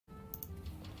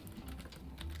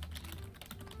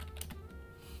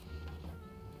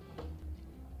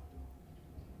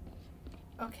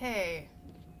Okay.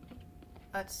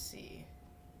 Let's see.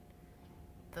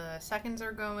 The seconds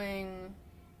are going.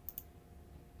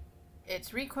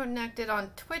 It's reconnected on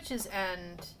Twitch's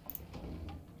end.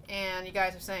 And you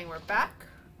guys are saying we're back?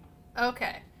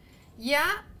 Okay.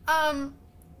 Yeah,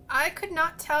 I could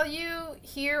not tell you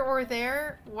here or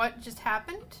there what just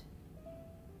happened.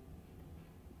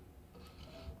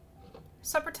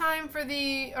 Supper time for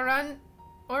the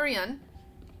Orion.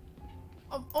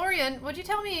 Orion, would you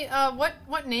tell me,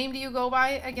 what name do you go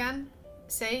by again?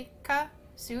 Seika?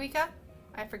 Suika?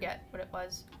 I forget what it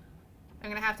was. I'm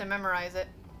gonna have to memorize it.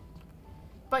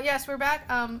 But yes, we're back.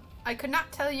 I could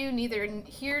not tell you neither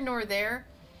here nor there,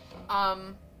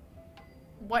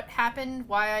 what happened,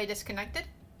 why I disconnected.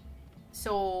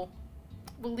 So,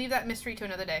 we'll leave that mystery to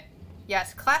another day.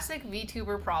 Yes, classic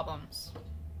VTuber problems.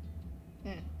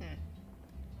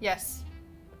 Yes.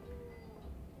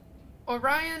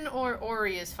 Orion or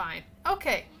Ori is fine.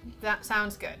 Okay, that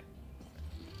sounds good.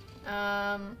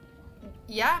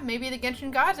 Yeah, maybe the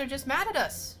Genshin gods are just mad at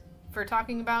us for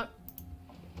talking about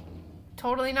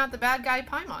totally not the bad guy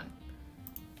Paimon.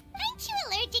 Aren't you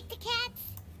allergic to cats?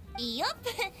 Yup.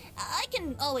 I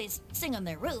can always sing on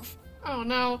their roof. Oh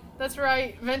no, that's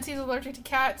right. Venti's allergic to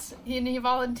cats, and he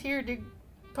volunteered to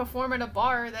perform at a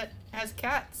bar that has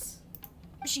cats.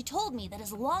 She told me that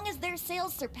as long as their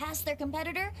sales surpass their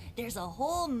competitor, there's a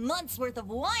whole month's worth of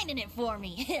wine in it for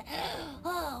me.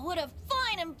 Oh, what a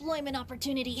fine employment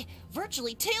opportunity.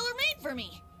 Virtually tailor-made for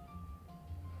me.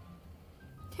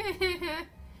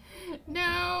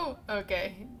 No!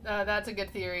 Okay, that's a good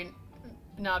theory,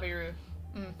 Nabiru.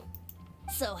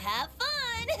 So have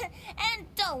fun! And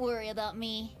don't worry about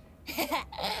me.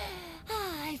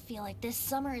 I feel like this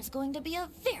summer is going to be a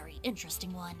very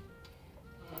interesting one.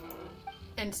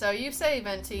 And so you say,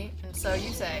 Venti, and so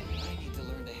you say. I need to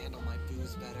learn to handle my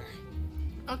booze better.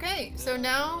 Okay, so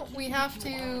now we have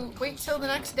to wait till the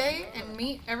next day and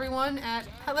meet everyone at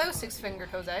Hello Six-Fingered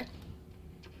Jose.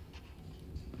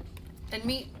 And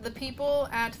meet the people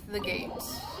at the gate.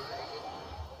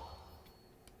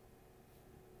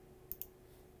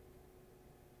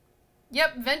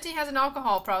 Yep, Venti has an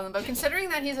alcohol problem, but considering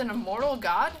that he's an immortal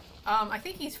god, I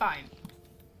think he's fine.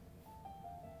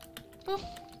 Boop,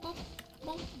 boop,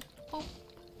 boop, boop,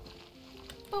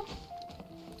 boop.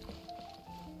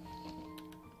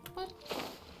 Boop.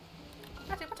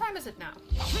 Actually, what time is it now?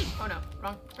 Oh no,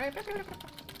 wrong. Right.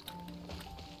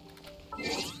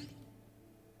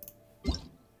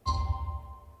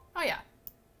 Oh yeah.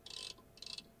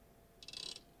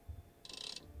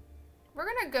 We're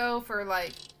gonna go for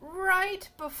like right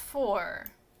before.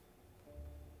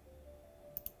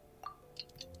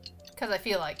 Cause I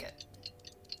feel like it.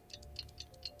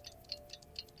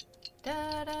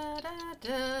 Da da da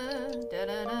da da da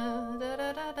da da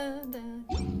da da da.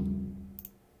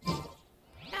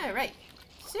 Alright.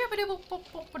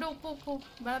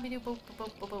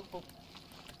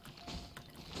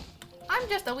 I'm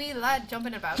just a wee lad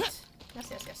jumping about. Yes.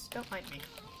 Don't mind me.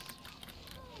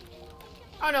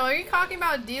 Oh no, are you talking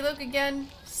about D-Luke again?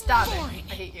 Stop it.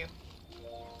 I hate you.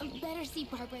 Better see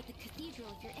Barbara at the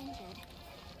cathedral if you're injured.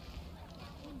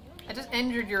 I just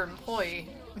injured your employee.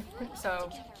 So.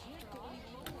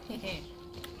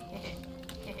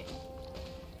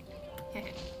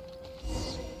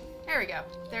 There we go.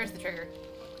 There's the trigger.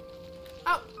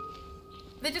 Oh!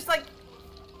 They just like...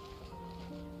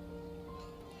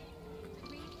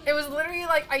 It was literally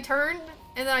like I turned,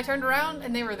 and then I turned around,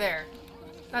 and they were there.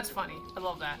 That's funny. I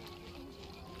love that.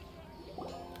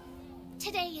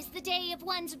 Today is the day of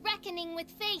one's reckoning with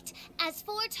fate, as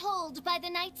foretold by the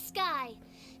night sky.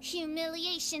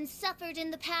 Humiliation suffered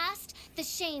in the past, the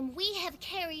shame we have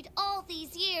carried all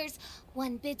these years.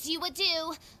 One bids you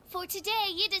adieu, for today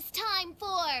it is time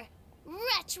for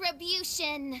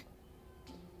retribution.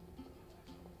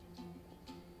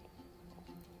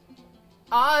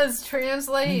 Oz,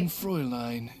 translate!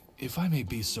 Fräulein, if I may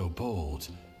be so bold,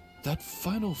 that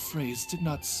final phrase did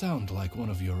not sound like one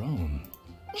of your own.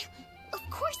 Of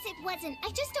course it wasn't. I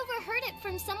just overheard it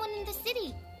from someone in the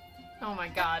city. Oh my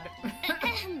god.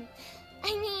 I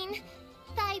mean,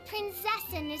 thy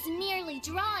prinzessin is merely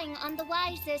drawing on the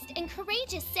wisest and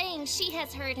courageous sayings she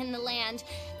has heard in the land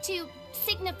to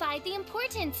signify the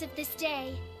importance of this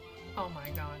day. Oh my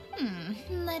god.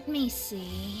 Let me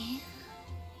see.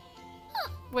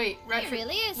 Wait, It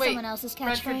really is someone else's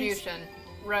catchphrase.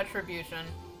 Retribution.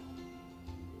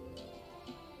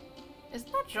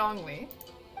 Isn't that Zhongli?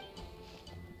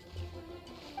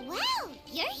 Wow,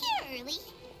 you're here early.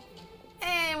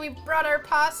 Hey, we brought our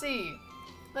posse!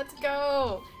 Let's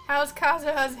go! How's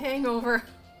Kazuha's hangover?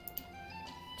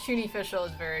 Chuni Fischl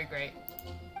is very great.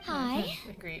 Hi.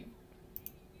 Agreed.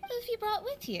 have you brought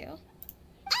with you?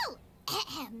 Oh,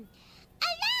 ahem.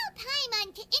 Allow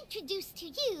Paimon to introduce to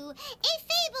you a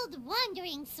fabled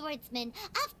wandering swordsman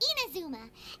of Inazuma and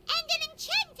an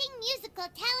enchanting musical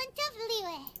talent of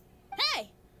Liyue.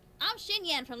 Hey, I'm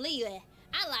Xinyan from Liyue.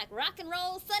 I like rock and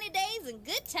roll, sunny days, and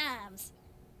good times.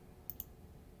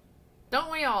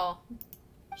 Don't we all?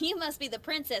 You must be the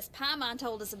princess Paimon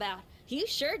told us about. You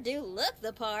sure do look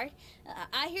the part.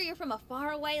 I hear you're from a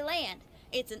faraway land.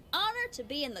 It's an honor to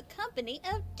be in the company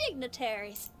of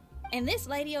dignitaries. And this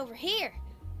lady over here,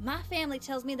 my family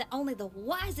tells me that only the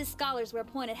wisest scholars wear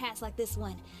pointed hats like this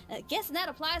one. Guessing that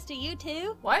applies to you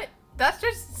too? What? That's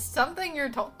just something you're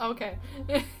told. Okay.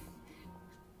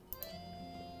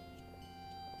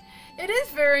 It is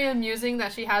very amusing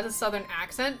that she has a southern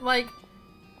accent. Like,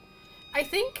 I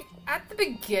think at the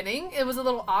beginning it was a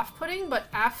little off-putting, but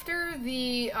after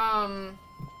the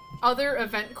other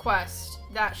event quest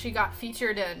that she got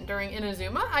featured in during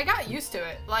Inazuma, I got used to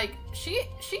it. Like,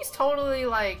 she's totally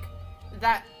like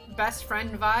that best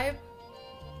friend vibe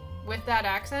with that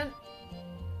accent.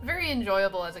 Very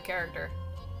enjoyable as a character.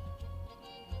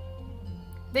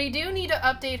 They do need to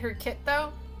update her kit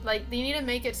though. Like, they need to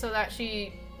make it so that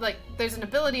she, like, there's an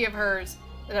ability of hers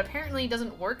that apparently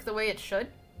doesn't work the way it should,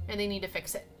 and they need to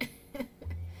fix it.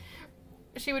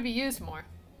 She would be used more.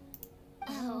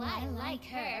 Oh, I like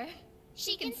her.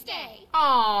 She can stay.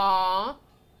 Aww.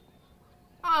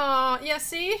 Aww, yeah,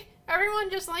 see? Everyone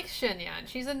just likes Xinyan.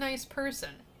 She's a nice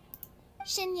person.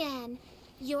 Xinyan,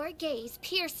 your gaze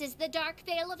pierces the dark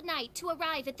veil of night to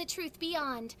arrive at the truth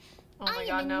beyond. Oh my I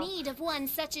God, am in no. need of one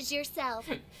such as yourself.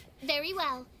 Very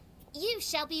well. You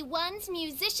shall be one's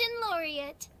musician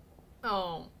laureate.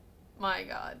 Oh my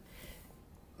God.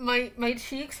 My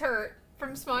cheeks hurt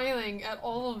from smiling at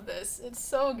all of this. It's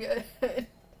so good.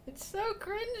 It's so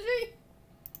cringy.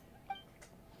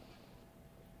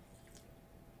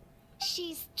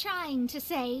 She's trying to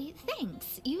say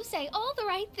thanks. You say all the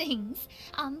right things.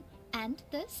 And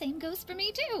the same goes for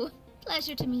me too.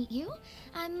 Pleasure to meet you.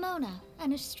 I'm Mona,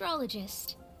 an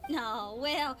astrologist. Oh,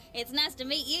 well, it's nice to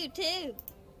meet you too.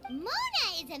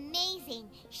 Mona is amazing.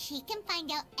 She can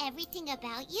find out everything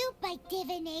about you by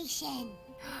divination.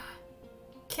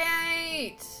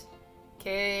 Kate!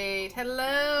 Kate,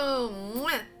 hello!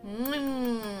 Mwah.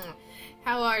 Mm.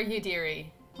 How are you,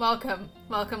 dearie? Welcome,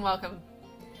 welcome, welcome.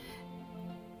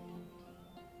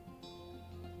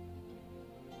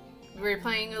 We're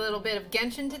playing a little bit of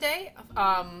Genshin today.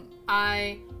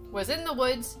 I was in the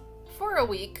woods for a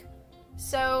week,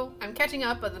 so I'm catching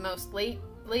up on the most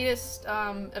latest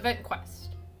event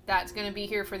quest that's going to be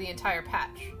here for the entire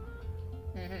patch.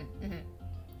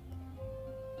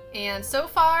 And so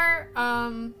far,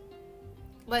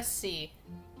 let's see.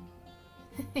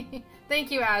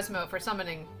 Thank you, Asmo, for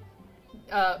summoning,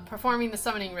 performing the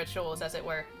summoning rituals, as it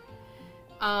were.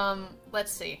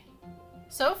 Let's see.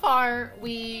 So far,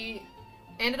 we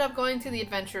ended up going to the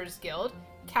Adventurers Guild.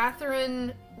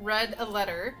 Catherine read a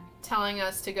letter telling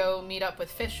us to go meet up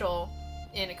with Fischl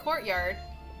in a courtyard.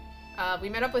 We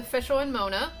met up with Fischl and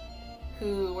Mona,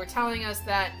 who were telling us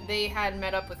that they had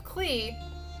met up with Klee,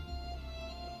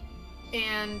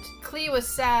 and Klee was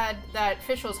sad that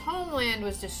Fischl's homeland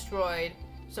was destroyed,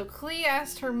 so Klee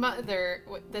asked her mother,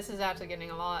 this is actually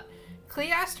getting a lot, Klee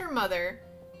asked her mother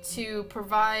to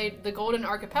provide the Golden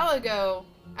Archipelego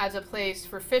as a place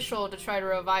for Fischl to try to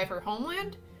revive her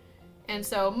homeland, and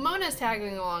so Mona's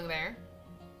tagging along there.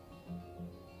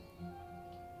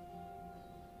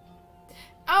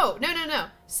 Oh, no.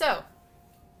 So,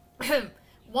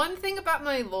 one thing about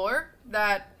my lore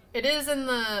that it is in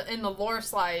the lore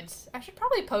slides. I should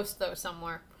probably post those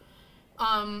somewhere.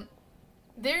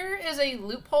 There is a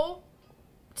loophole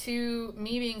to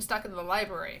me being stuck in the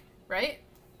library, right?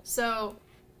 So,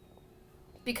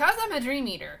 because I'm a dream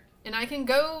eater and I can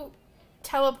go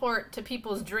teleport to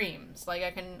people's dreams, like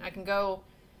I can go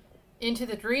into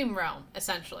the dream realm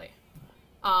essentially.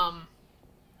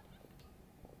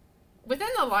 Within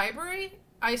the library,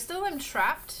 I still am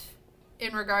trapped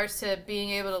in regards to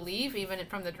being able to leave even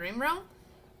from the dream realm,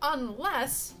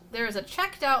 unless there is a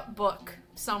checked out book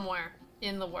somewhere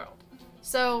in the world.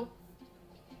 So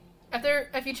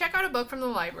if you check out a book from the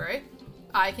library,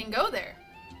 I can go there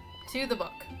to the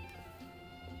book.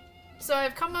 So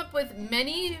I've come up with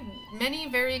many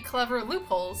very clever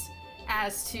loopholes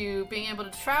as to being able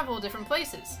to travel different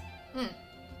places.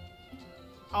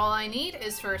 All I need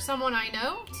is for someone I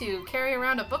know to carry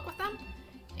around a book with them,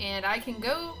 and I can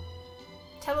go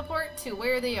teleport to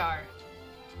where they are.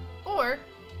 Or,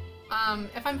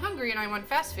 if I'm hungry and I want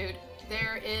fast food,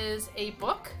 there is a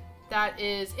book that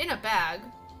is in a bag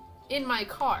in my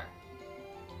car,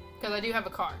 because I do have a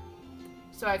car.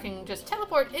 so I can just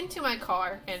teleport into my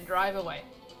car and drive away.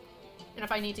 And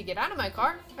if I need to get out of my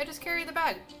car, I just carry the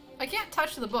bag. I can't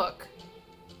touch the book,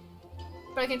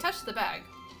 but I can touch the bag.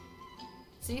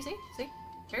 See?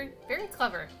 Very, very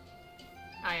clever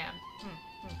I am.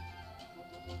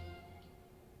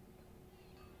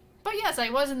 But yes, I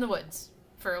was in the woods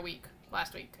for a week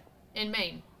last week in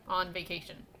Maine on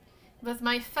vacation with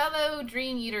my fellow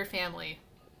Dream Eater family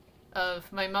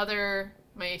of my mother,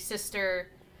 my sister,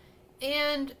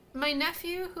 and my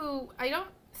nephew, who I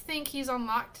don't think he's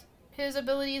unlocked his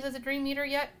abilities as a Dream Eater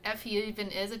yet, if he even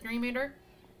is a Dream Eater,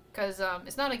 because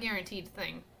it's not a guaranteed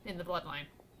thing in the bloodline.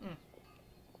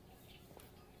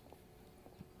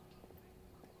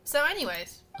 So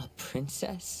anyways. A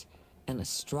princess, an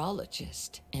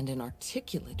astrologist, and an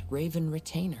articulate raven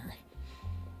retainer.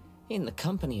 In the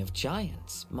company of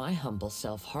giants, my humble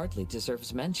self hardly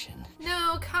deserves mention.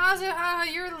 No, Kazuha,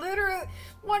 you're literally...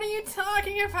 What are you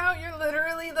talking about? You're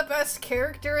literally the best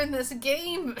character in this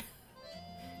game.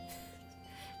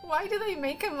 Why do they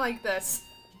make him like this?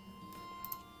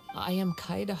 I am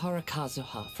Kaedehara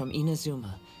Kazuha from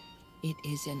Inazuma. It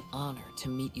is an honor to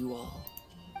meet you all.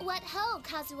 What ho,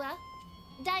 Kazuha?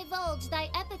 Divulge thy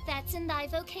epithets and thy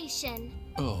vocation.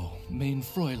 Oh, Main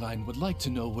Fräulein would like to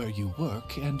know where you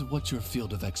work and what your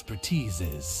field of expertise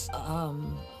is.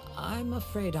 I'm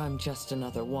afraid I'm just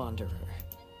another wanderer.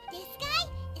 This guy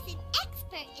is an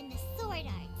expert in the sword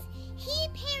arts. He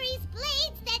parries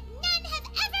blades that none have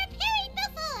ever parried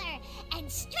before,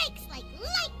 and strikes like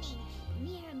lightning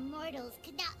mere mortals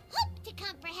could not hope to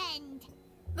comprehend.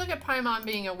 Look at Paimon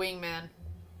being a wingman.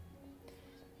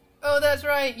 Oh, that's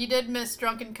right. You did miss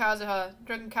Drunken Kazuha.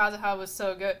 Drunken Kazuha was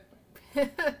so good.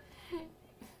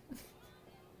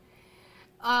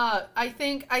 I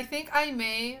think I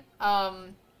may.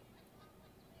 I'm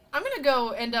gonna go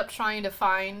end up trying to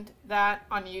find that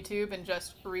on YouTube and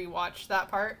just rewatch that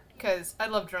part because I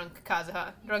love Drunk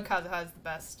Kazuha. Drunk Kazuha is the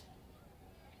best.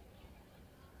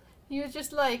 He was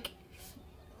just like,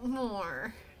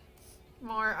 more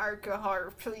alcohol,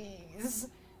 please.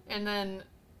 And then.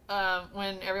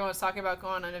 When everyone was talking about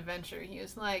going on an adventure, he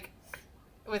was like,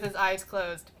 with his eyes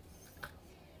closed,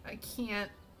 I can't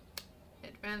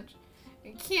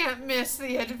miss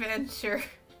the adventure.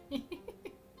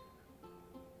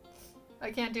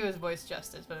 I can't do his voice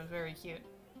justice, but it was very cute.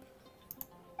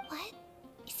 What?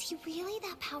 Is he really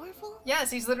that powerful?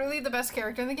 Yes, he's literally the best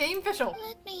character in the game, Fischl.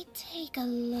 Let me take a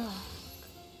look.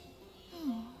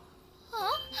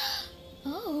 Huh?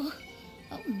 Oh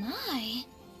my.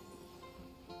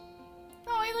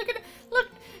 Oh, hey, look at it. Look,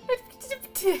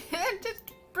 it just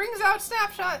brings out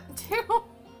Snapshot, too.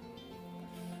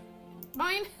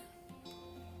 Mine.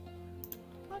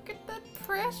 Look at that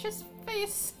precious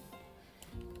face.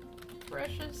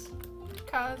 Precious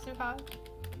Kazuha.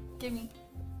 Gimme.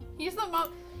 He's the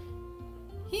most...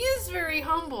 He is very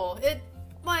humble.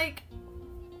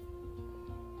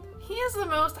 He is the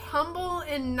most humble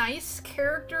and nice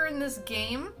character in this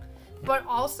game, but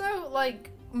also,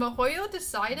 Mihoyo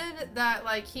decided that,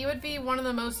 he would be one of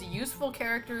the most useful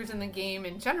characters in the game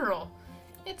in general.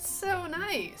 It's so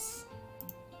nice.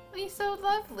 He's so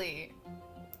lovely.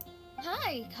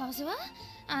 Hi, Kazuha.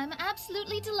 I'm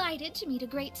absolutely delighted to meet a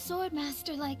great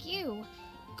swordmaster like you.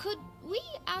 Could we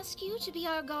ask you to be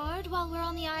our guard while we're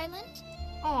on the island?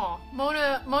 Oh,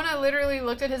 Mona literally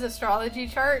looked at his astrology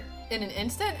chart in an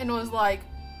instant and was like,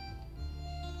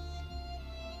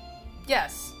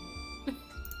 yes.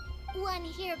 One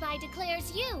hereby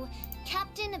declares you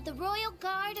captain of the Royal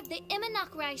Guard of the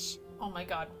Immonakreich. Oh my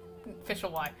god.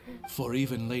 Official why. For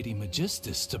even Lady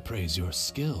Magistus to praise your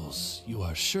skills, you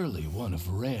are surely one of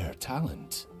rare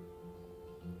talent.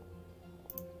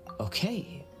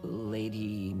 Okay,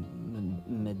 Lady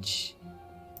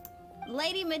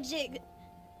Lady Majig...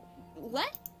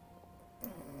 What?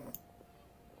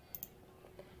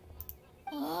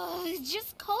 Oh,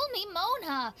 just call me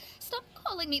Mona. Stop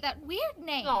calling me that weird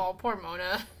name. Oh, poor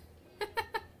Mona. By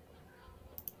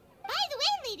the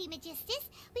way, Lady Magistus,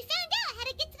 we found out how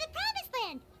to get to the Promised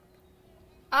Land.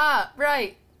 Ah,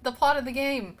 right. The plot of the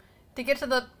game. To get to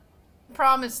the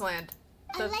Promised Land.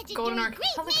 A legendary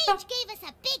great mage gave us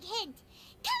a big hint.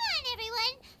 Come on,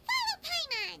 everyone. Follow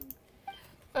Paimon.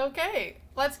 Okay,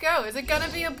 let's go. Is it gonna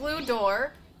be a blue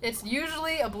door? It's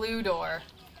usually a blue door.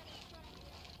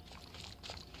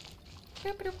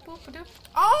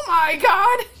 Oh my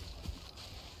god!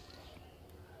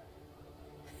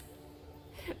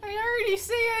 I already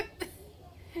see it!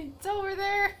 It's over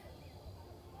there.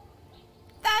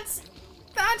 That's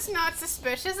not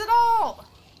suspicious at all!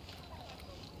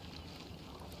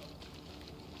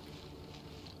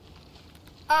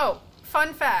 Oh,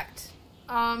 fun fact.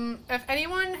 If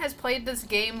anyone has played this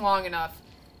game long enough,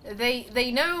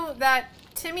 they know that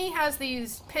Timmy has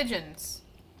these pigeons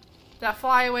that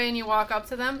fly away and you walk up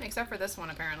to them, except for this one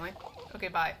apparently. Okay,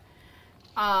 bye.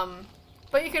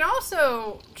 But you can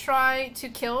also try to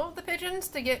kill the pigeons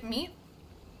to get meat,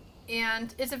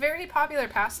 and it's a very popular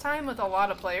pastime with a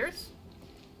lot of players.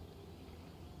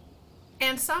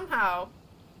 And somehow,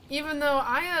 even though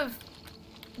I have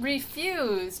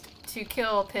refused to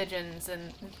kill pigeons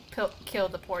and kill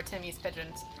the poor Timmy's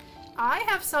pigeons, I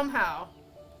have somehow,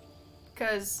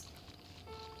 because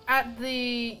at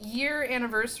the year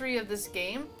anniversary of this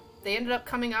game, they ended up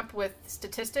coming up with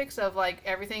statistics of like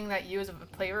everything that you as a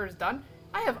player has done.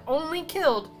 I have only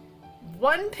killed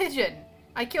one pigeon.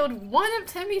 I killed one of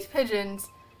Timmy's pigeons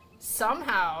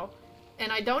somehow,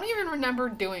 and I don't even remember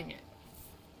doing it.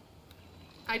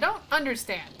 I don't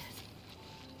understand.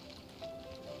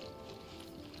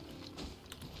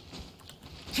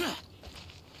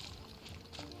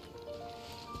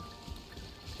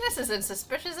 This isn't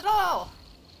suspicious at all.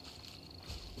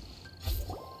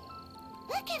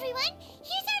 Look, everyone!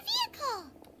 Here's our vehicle!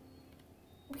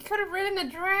 We could have ridden a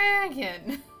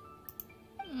dragon.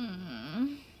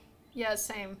 Yeah,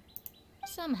 same.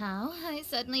 Somehow, I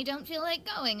suddenly don't feel like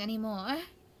going anymore.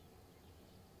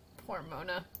 Poor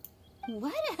Mona.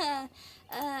 What a,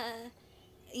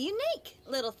 unique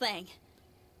little thing.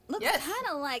 Looks Yes. kind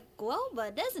of like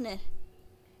guava, doesn't it?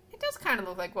 It does kind of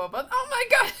look like Woba. Oh my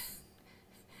god!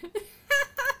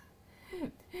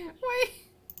 Wait!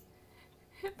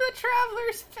 The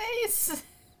traveler's face!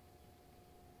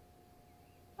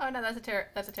 Oh no, that's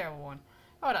a terrible one.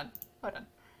 Hold on.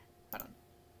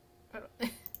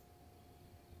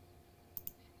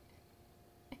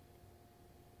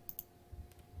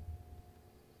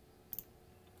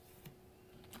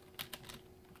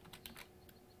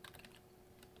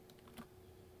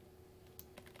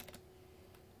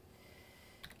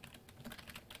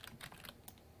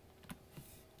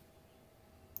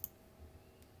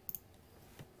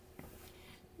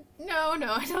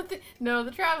 No, I don't think. No,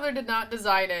 the Traveler did not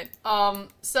design it.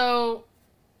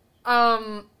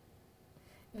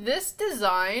 This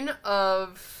design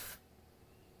of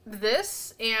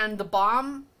this and the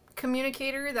bomb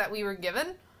communicator that we were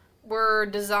given were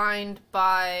designed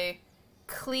by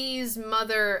Klee's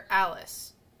mother,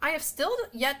 Alice. I have still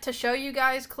yet to show you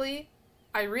guys Klee.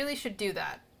 I really should do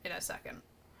that in a second.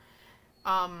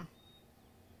 But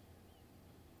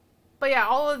yeah,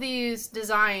 all of these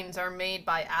designs are made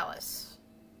by Alice,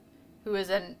 who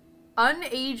is an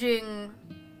unaging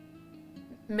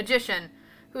magician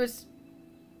who is...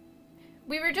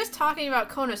 We were just talking about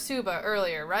Konosuba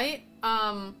earlier, right?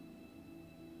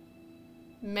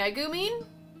 Megumin?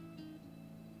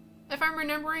 If I'm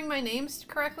remembering my names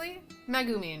correctly?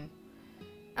 Megumin.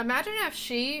 Imagine if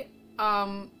she,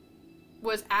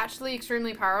 was actually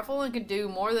extremely powerful and could do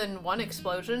more than one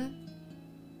explosion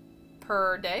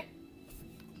per day.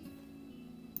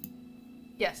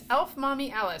 Yes, Elf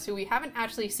Mommy Alice, who we haven't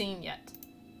actually seen yet.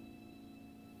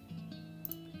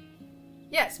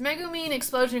 Yes, Megumin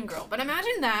Explosion Girl. But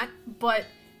imagine that, but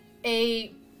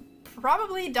a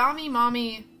probably Dami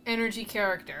Mommy energy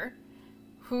character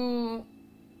who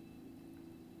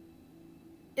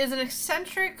is an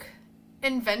eccentric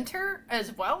inventor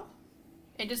as well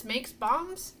and just makes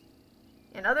bombs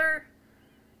and other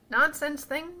nonsense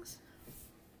things.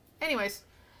 Anyways.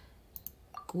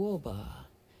 Guoba.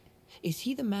 Is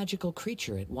he the magical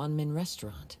creature at Wanmin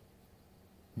Restaurant?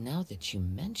 Now that you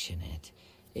mention it,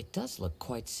 it does look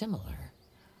quite similar.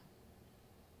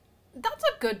 That's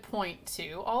a good point,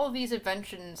 too. All of these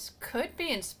inventions could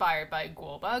be inspired by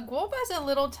Guoba. Guoba's a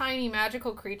little tiny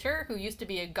magical creature who used to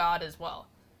be a god as well.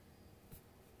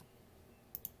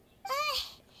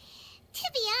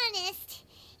 To be honest,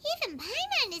 even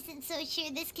Paimon isn't so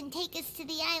sure this can take us to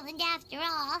the island after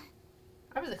all.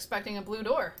 I was expecting a blue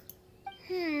door.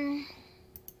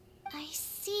 I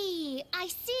see.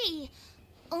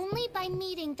 Only by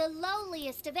meeting the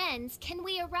lowliest of ends can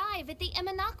we arrive at the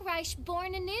Emanakreich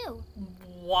born anew.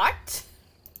 What?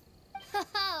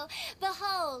 Oh,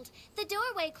 behold, the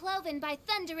doorway cloven by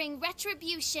thundering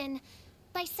retribution.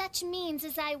 By such means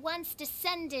as I once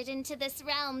descended into this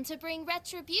realm to bring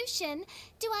retribution,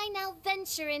 do I now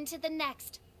venture into the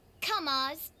next. Come,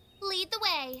 Oz, lead the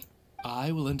way.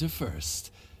 I will enter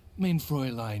first. Mein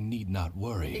Fräulein need not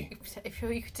worry.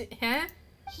 Huh?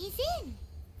 He's in.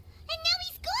 And now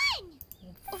he's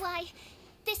gone! Why,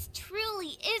 this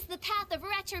truly is the path of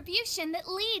retribution that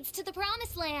leads to the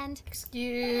Promised Land.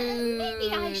 Excuse Maybe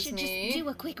I should me. just do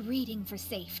a quick reading for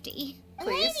safety.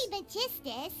 Please. Lady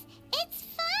Magistus, it's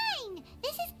fine.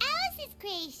 This is Alice's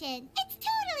creation. It's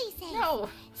totally safe. No.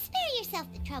 Spare spare yourself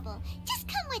the trouble. Just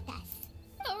come with us.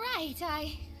 All right,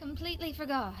 I completely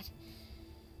forgot.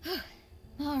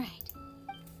 All right.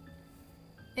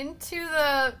 Into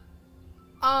the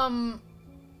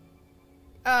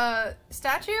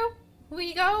statue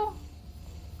we go.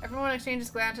 Everyone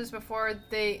exchanges glances before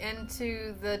they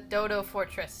enter the Dodo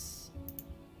Fortress.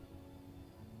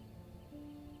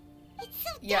 It's so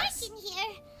Yes. dark in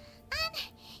here.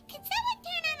 Can someone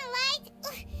turn on a light?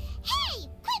 Ugh. Hey,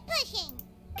 quit pushing.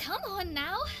 Come on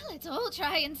now, let's all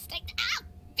try and stay. Ow!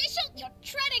 Bishop, you're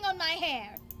treading on my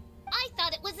hair. I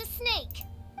thought it was a snake.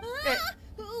 Ah,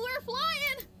 we're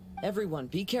flying! Everyone,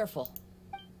 be careful.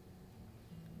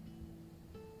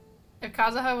 If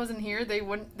Kazuha wasn't here,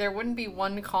 there wouldn't be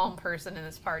one calm person in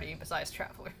this party besides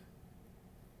Traveler.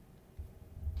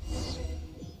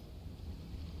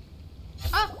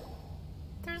 Oh!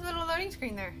 There's a little loading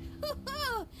screen there.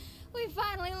 We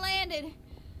finally landed.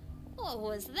 What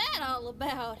was that all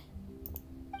about?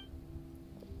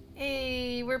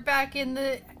 Hey, we're back in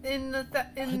the Golden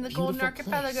beautiful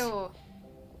Archipelego.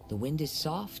 The wind is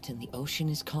soft and the ocean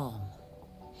is calm.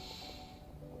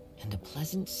 And a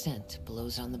pleasant scent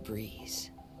blows on the breeze.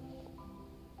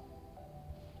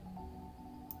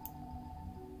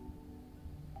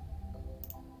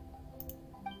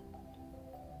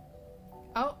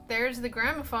 Oh, there's the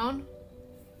gramophone.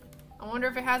 I wonder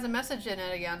if it has a message in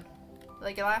it again,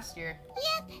 like last year.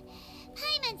 Yep.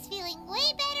 Paimon's feeling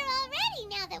way better already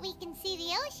now that we can see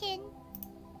the ocean.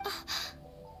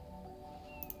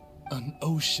 An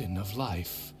ocean of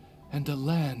life, and a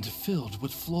land filled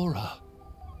with flora.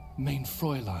 Mein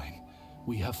Fräulein,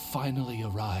 we have finally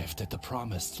arrived at the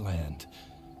promised land,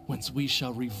 whence we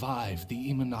shall revive the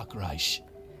Immonachreich.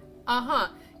 Uh-huh.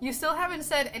 You still haven't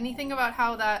said anything about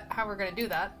how we're gonna do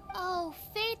that. Oh,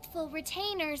 faithful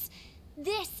retainers.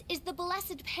 This is the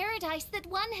blessed paradise that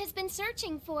one has been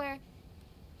searching for.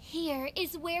 Here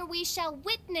is where we shall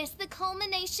witness the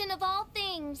culmination of all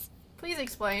things. Please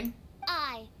explain.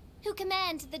 I, who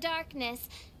command the darkness,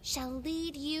 shall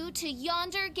lead you to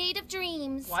yonder gate of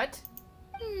dreams. What?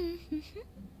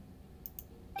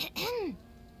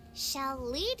 Shall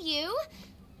lead you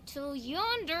to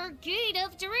yonder gate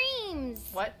of dreams.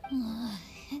 What?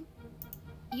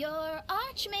 Your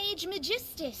Archmage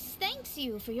Magistus thanks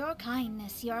you for your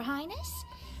kindness, Your Highness.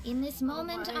 In this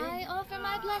moment, I offer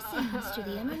my blessings to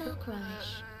the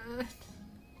Immonachreich.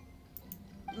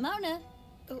 Mona,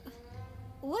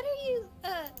 what are you,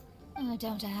 Oh,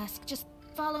 don't ask. Just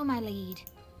follow my lead.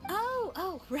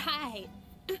 Oh, right.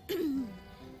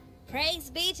 Praise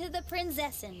be to the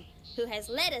Prinzessin, who has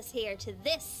led us here to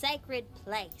this sacred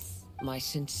place. My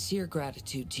sincere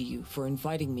gratitude to you for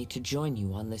inviting me to join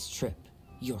you on this trip,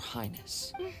 Your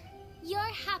Highness. Your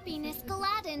happiness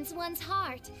gladdens one's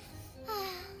heart.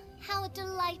 How it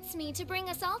delights me to bring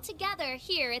us all together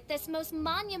here at this most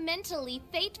monumentally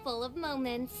fateful of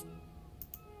moments.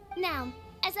 Now,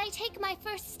 as I take my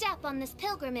first step on this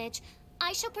pilgrimage,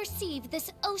 I shall perceive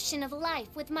this ocean of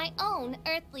life with my own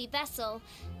earthly vessel.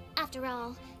 After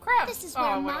all, Crap. this is Oh, where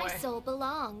I went my away. soul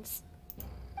belongs.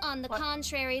 On the What?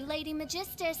 contrary, Lady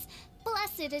Magistus,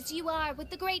 blessed as you are with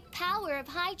the great power of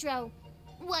Hydro,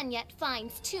 one yet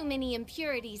finds too many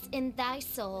impurities in thy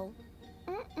soul.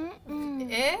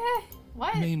 Eh?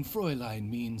 What? Mein Fräulein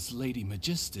means Lady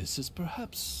Magistus is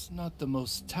perhaps not the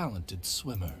most talented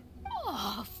swimmer.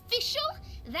 Oh, official?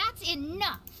 That's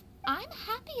enough. I'm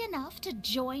happy enough to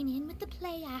join in with the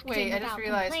play acting Wait, I without just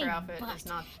realized her complaining, outfit but is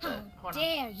not the... how Hold on.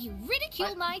 dare you ridicule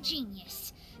What? my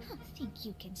genius? Think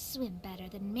you can swim better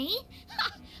than me?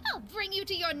 Ha! I'll bring you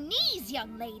to your knees,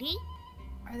 young lady.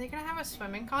 Are they gonna have a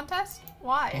swimming contest?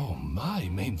 Why? Oh my,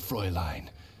 Mein Fräulein.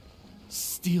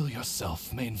 Steel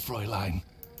yourself, Mein Fräulein.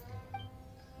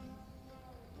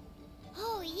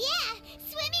 Oh yeah!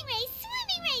 Swimming race!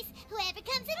 Whoever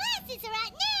comes in last is a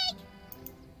rotten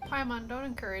egg! Paimon, don't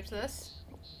encourage this.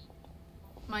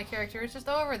 My character is just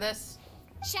over this.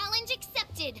 Challenge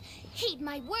accepted. Heed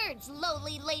my words,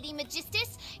 lowly Lady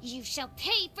Magistus. You shall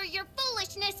pay for your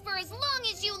foolishness for as long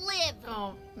as you live.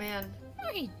 Oh, man.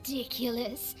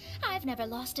 Ridiculous. I've never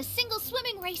lost a single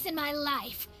swimming race in my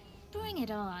life. Bring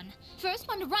it on. First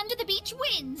one to run to the beach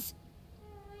wins.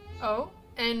 Oh,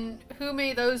 and who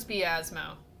may those be,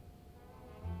 Asmo?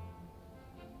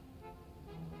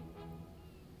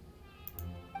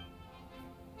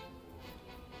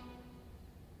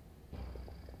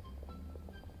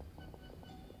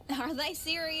 Are they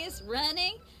serious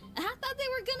running? I thought they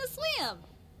were gonna swim.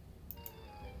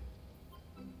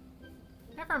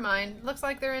 Never mind. Looks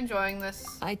like they're enjoying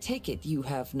this. I take it you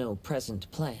have no present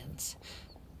plans.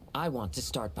 I want to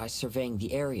start by surveying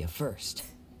the area first.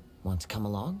 Want to come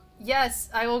along? Yes,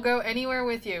 I will go anywhere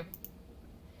with you.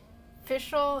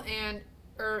 Fischl and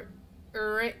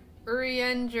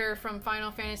Urianger from Final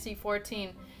Fantasy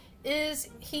XIV. Is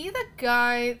he the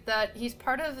guy that he's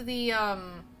part of the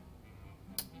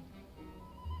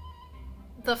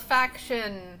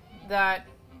faction that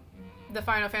the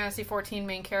Final Fantasy XIV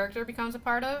main character becomes a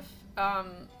part of?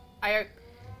 I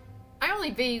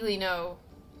only vaguely know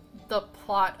the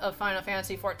plot of Final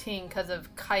Fantasy XIV because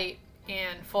of Kite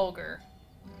and Fulgur.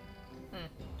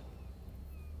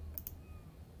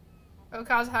 Oh,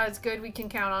 Kazuha, it's good. We can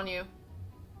count on you.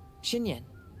 Xinyan,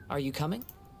 are you coming?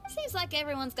 Seems like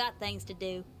everyone's got things to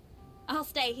do. I'll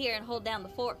stay here and hold down the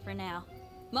fort for now.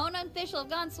 Mona and Fischl have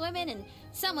gone swimming, and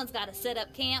someone's got to set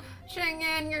up camp.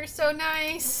 Xinyan, you're so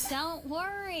nice. Don't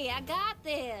worry, I got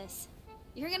this.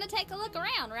 You're gonna take a look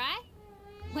around, right?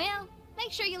 Well,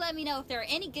 make sure you let me know if there are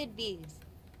any good views.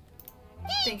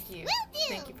 Thank you. Will do.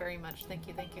 Thank you very much. Thank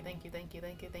you, thank you, thank you, thank you,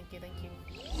 thank you, thank you, thank you.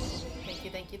 Thank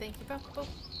you, thank you, thank you. Boop, boop.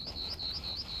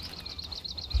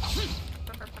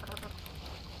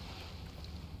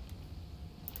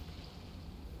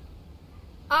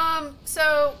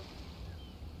 So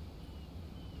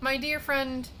my dear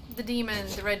friend, the demon,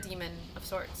 the red demon of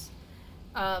sorts.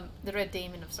 The red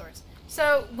demon of sorts.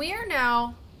 So we are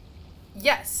now,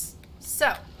 yes.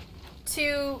 So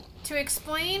to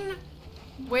explain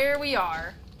where we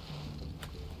are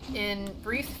in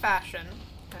brief fashion.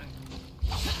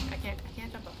 I can't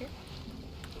jump up here.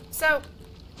 So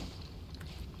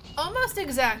almost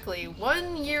exactly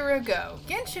 1 year ago,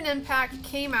 Genshin Impact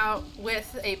came out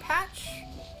with a patch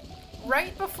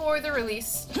right before the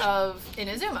release of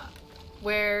Inazuma,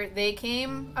 where they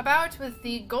came about with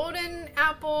the Golden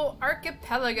Apple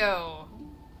Archipelego,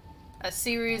 a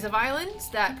series of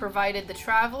islands that provided the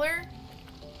Traveler,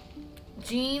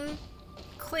 Jean,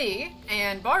 Klee,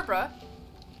 and Barbara,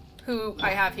 who I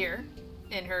have here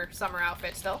in her summer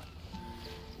outfit still,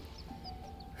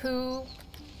 who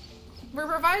were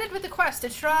provided with the quest to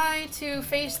try to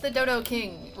face the Dodo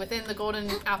King within the Golden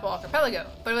Apple Archipelago.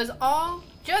 But it was all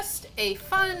just a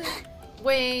fun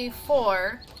way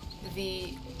for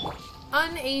the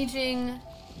unaging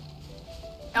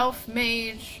elf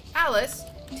mage Alice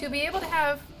to be able to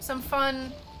have some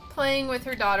fun playing with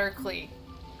her daughter Klee.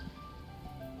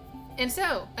 And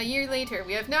so, a year later,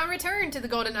 we have now returned to the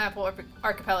Golden Apple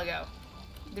Archipelago.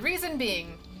 The reason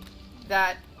being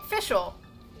that Fischl,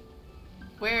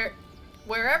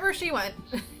 wherever she went,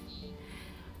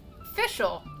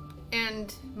 Fischl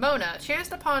and Mona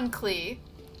chanced upon Klee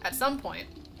at some point,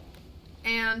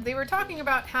 and they were talking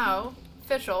about how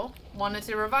Fischl wanted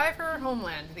to revive her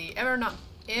homeland, the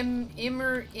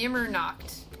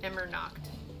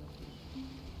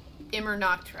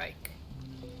Immernachtreich.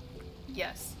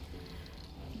 Yes.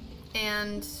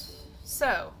 And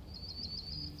so,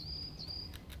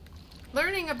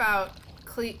 learning about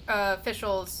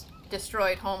Fischl's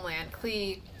destroyed homeland,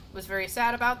 Klee was very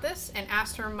sad about this and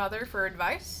asked her mother for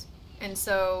advice. And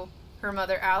so her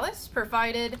mother Alice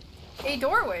provided a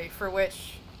doorway for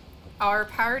which our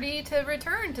party to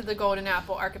return to the Golden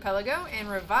Apple Archipelago and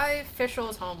revive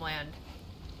Fischl's homeland.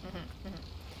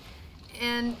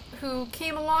 And who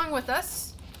came along with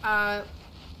us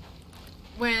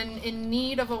when in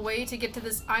need of a way to get to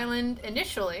this island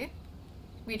initially.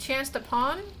 We chanced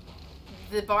upon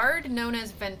the bard known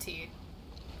as Venti.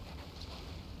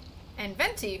 And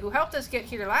Venti, who helped us get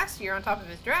here last year on top of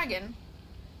his dragon,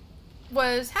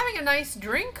 was having a nice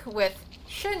drink with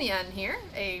Xinyan here,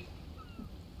 a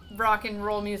rock and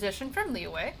roll musician from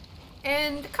Liyue,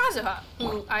 and Kazuha,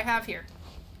 who I have here.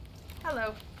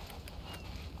 Hello.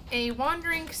 A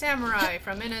wandering samurai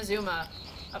from Inazuma,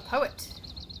 a poet,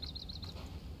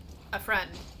 a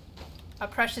friend, a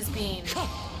precious bean,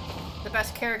 the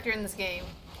best character in this game.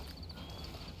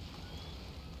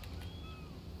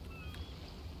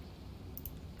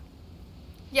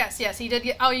 Yes, he did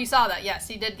get, oh, you saw that, yes,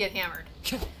 he did get hammered.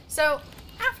 So,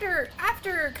 after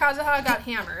Kazuha got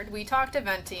hammered, we talked to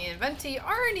Venti, and Venti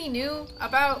already knew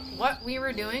about what we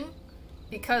were doing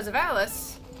because of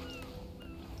Alice,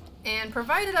 and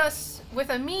provided us with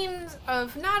a means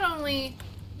of not only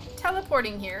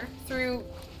teleporting here through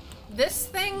this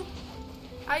thing,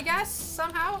 I guess,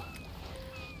 somehow,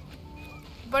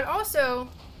 but also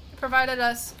provided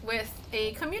us with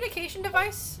a communication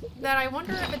device that I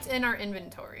wonder if it's in our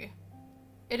inventory.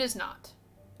 It is not.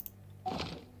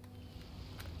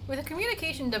 With a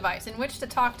communication device in which to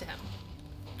talk to him.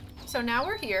 So now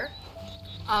we're here.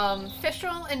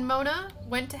 Fischl and Mona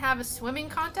went to have a swimming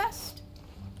contest.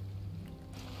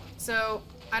 So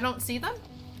I don't see them.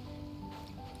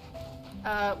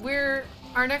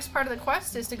 Our next part of the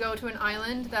quest is to go to an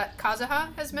island that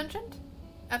Kazuha has mentioned.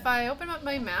 If I open up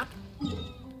my map,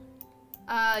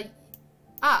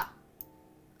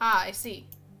 Ah, I see.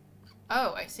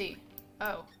 Oh, I see.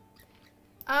 Oh.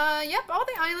 Yep, all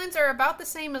the islands are about the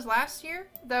same as last year,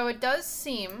 though it does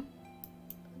seem,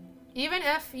 even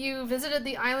if you visited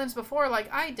the islands before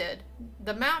like I did,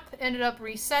 the map ended up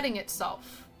resetting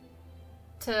itself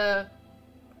to,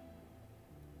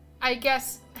 I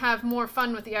guess, have more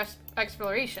fun with the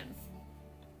exploration.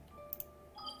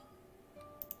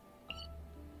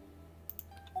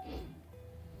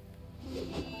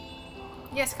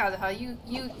 Yes, Kazuha, you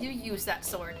use that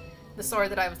sword. The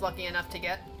sword that I was lucky enough to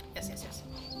get. Yes, yes, yes.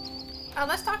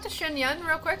 Let's talk to Shinyan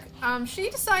real quick. She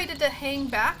decided to hang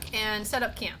back and set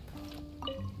up camp.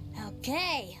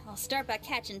 Okay, I'll start by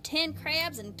catching 10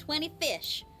 crabs and 20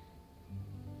 fish.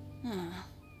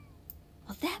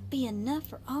 Will that be enough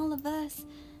for all of us?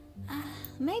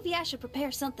 Maybe I should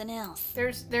prepare something else.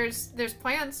 There's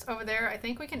plants over there. I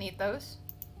think we can eat those.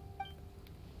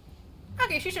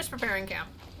 Okay, she's just preparing camp.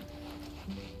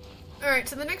 Alright,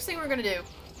 so the next thing we're gonna do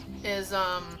is,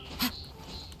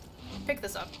 pick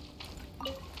this up.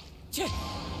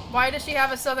 Why does she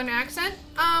have a southern accent?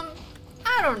 I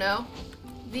don't know.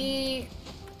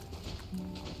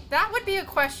 That would be a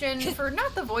question for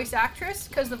not the voice actress,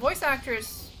 because the voice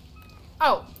actress...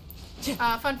 Oh,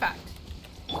 fun fact.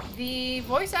 The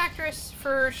voice actress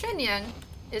for Shinyan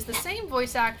is the same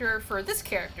voice actor for this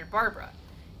character, Barbara.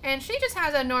 And she just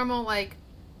has a normal, like,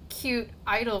 cute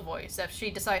idol voice if she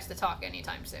decides to talk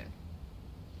anytime soon.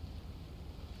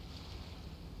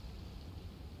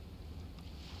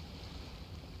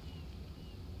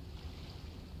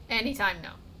 Anytime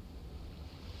now.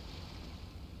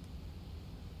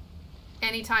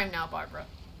 Anytime now, Barbara.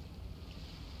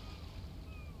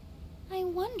 I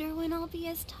wonder when I'll be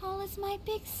as tall as my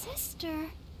big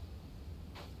sister.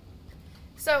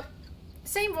 So,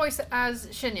 same voice as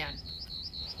Shinyan.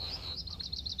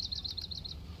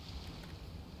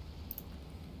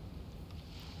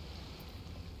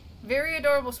 Very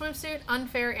adorable swimsuit,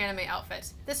 unfair anime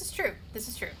outfits. This is true. This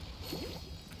is true.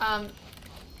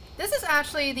 This is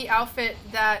actually the outfit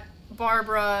that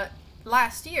Barbara,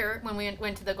 last year, when we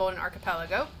went to the Golden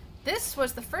Archipelago, this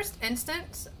was the first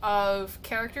instance of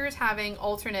characters having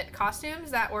alternate costumes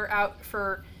that were out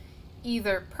for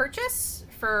either purchase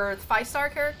for 5-star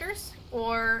characters,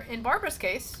 or in Barbara's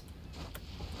case,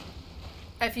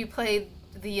 if you played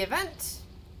the event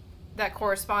that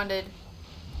corresponded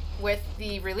with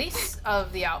the release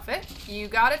of the outfit, you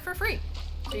got it for free,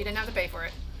 so you didn't have to pay for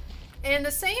it. And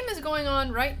the same is going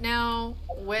on right now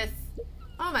with,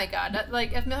 oh my god, that,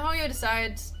 like, if MiHoYo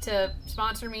decides to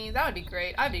sponsor me, that would be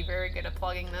great. I'd be very good at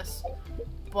plugging this.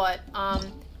 But,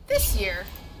 this year,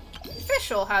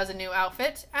 Fischl has a new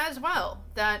outfit as well,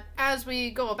 that as we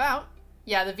go about,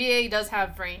 yeah, the VA does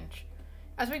have range.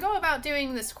 As we go about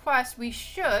doing this quest, we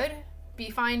should be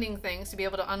finding things to be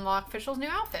able to unlock Fischl's new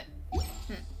outfit.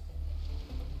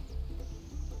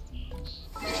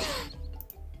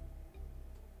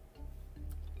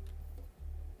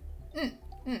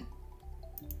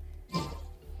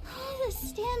 All the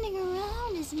standing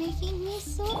around is making me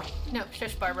so... No,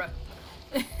 shush, Barbara.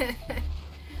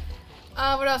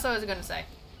 What else I was gonna say?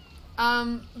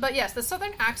 But yes, the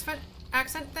southern accent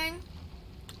thing.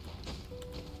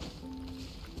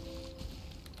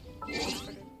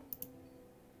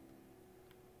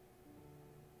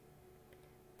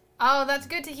 Oh, that's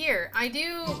good to hear. I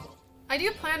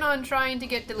do plan on trying to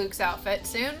get Diluc's outfit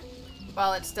soon,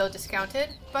 while it's still discounted,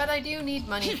 but I do need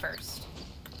money first.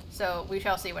 So we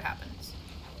shall see what happens.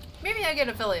 Maybe I get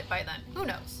affiliate by then. Who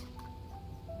knows?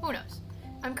 Who knows?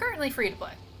 I'm currently free to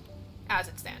play, as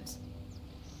it stands.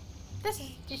 This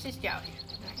is just out here.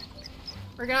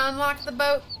 We're gonna unlock the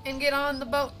boat and get on the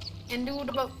boat and do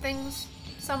the boat things.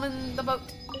 Summon the boat.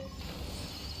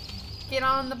 Get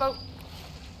on the boat.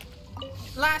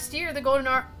 Last year, the Golden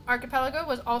Archipelago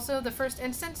was also the first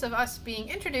instance of us being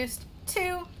introduced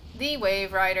to the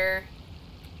Wave Rider.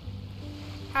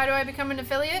 How do I become an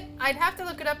affiliate? I'd have to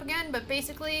look it up again, but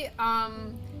basically,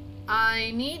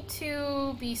 I need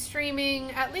to be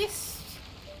streaming at least...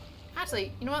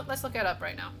 Actually, you know what? Let's look it up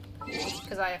right now,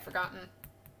 because I have forgotten.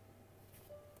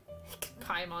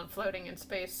 Paimon floating in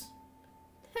space.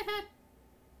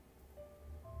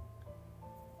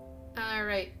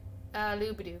 Alright,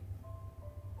 Loobadoo.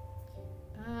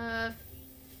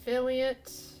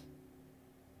 Affiliate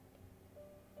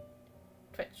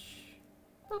Twitch.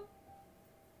 Boop.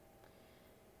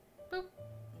 Boop.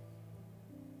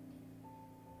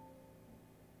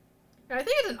 I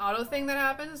think it's an auto thing that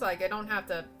happens, like I don't have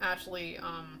to actually,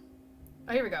 oh,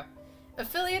 here we go.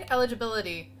 Affiliate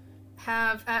eligibility.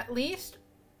 Have at least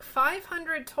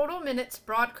 500 total minutes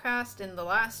broadcast in the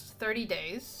last 30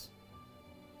 days.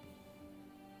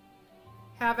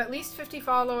 Have at least 50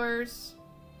 followers,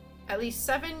 at least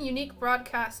 7 unique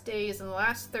broadcast days in the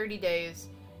last 30 days,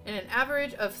 and an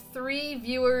average of 3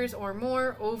 viewers or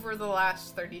more over the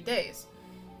last 30 days.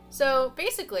 So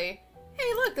basically,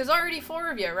 hey look, there's already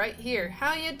 4 of you right here.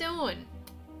 How you doing?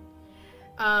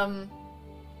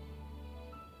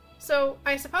 So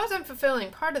I suppose I'm fulfilling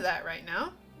part of that right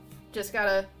now. Just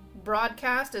gotta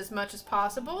broadcast as much as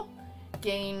possible,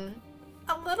 gain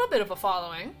a little bit of a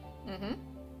following.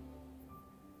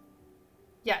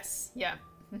 Yes, yeah.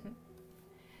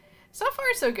 So far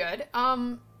so good.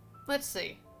 Let's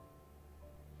see.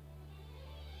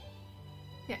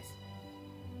 Yes.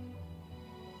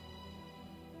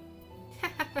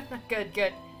 Good,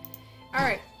 good.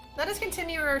 Alright, let us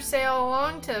continue our sail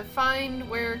along to find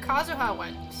where Kazuha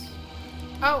went.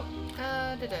 Oh,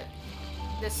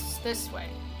 this way.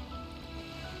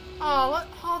 Oh, what?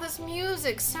 Oh, this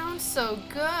music sounds so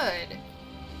good.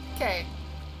 Okay.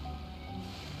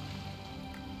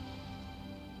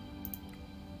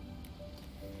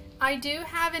 I do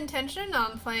have intention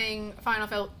on playing Final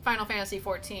Fantasy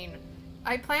XIV.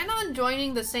 I plan on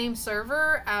joining the same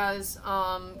server as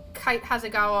Kite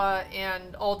Hasegawa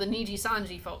and all the Niji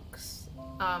Sanji folks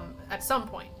at some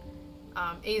point.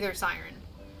 Either Siren.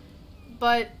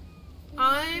 But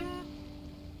I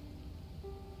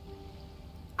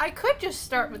could just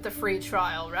start with the free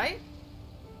trial, right?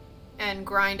 And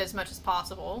grind as much as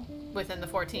possible within the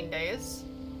 14 days.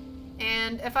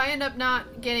 And if I end up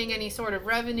not getting any sort of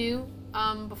revenue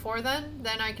before then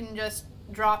I can just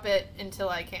drop it until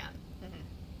I can.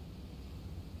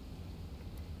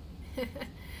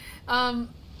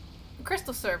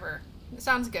 Crystal server.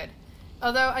 Sounds good.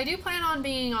 Although I do plan on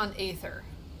being on Aether,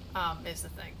 is the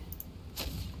thing.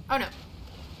 Oh no.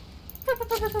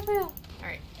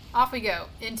 Alright, off we go.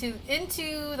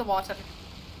 Into the water.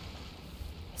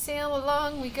 Sail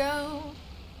along we go.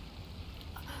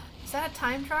 Is that a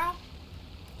time trial?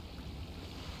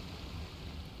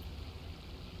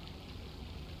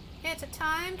 It's a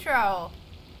time trial.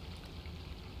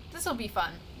 This'll be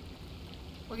fun.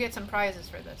 We'll get some prizes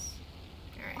for this.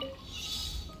 Alright.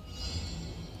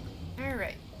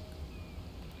 Alright.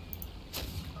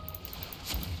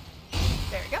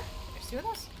 There we go. There's 2 of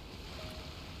those.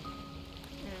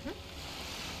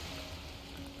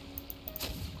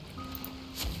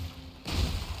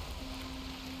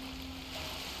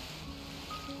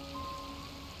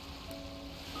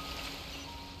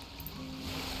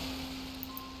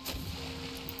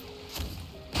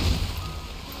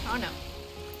 Oh no.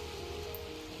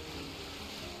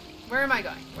 Where am I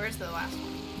going? Where's the last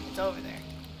one? It's over there.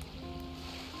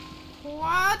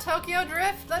 Wow, Tokyo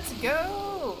Drift, let's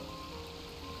go!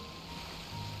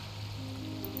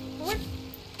 What?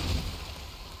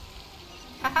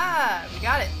 Haha, we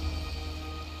got it.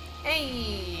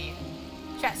 Hey!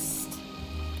 Chest.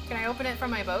 Can I open it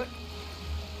from my boat?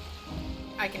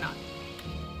 I cannot.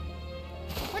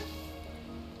 What?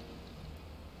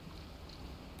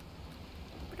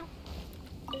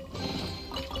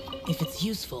 If it's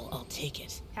useful, I'll take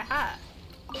it. Haha.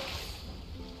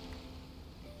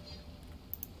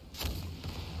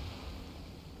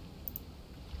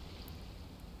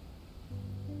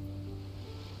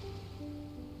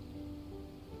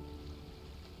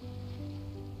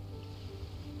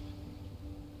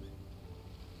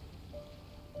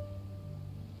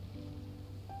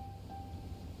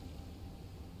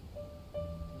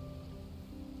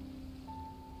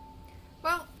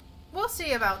 Well, we'll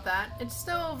see about that. It's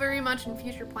still very much in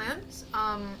future plans.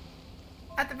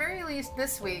 At the very least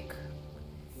this week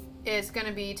is going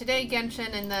to be today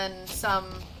Genshin and then some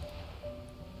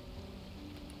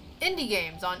indie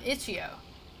games on Itch.io.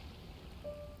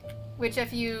 Which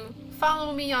if you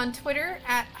follow me on Twitter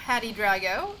at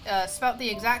HattieDrago, spelt the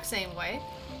exact same way,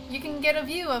 you can get a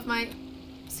view of my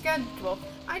schedule.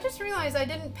 I just realized I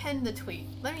didn't pen the tweet.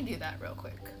 Let me do that real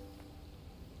quick.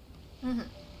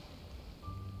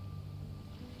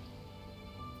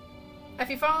 If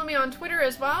you follow me on Twitter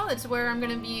as well, it's where I'm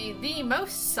going to be the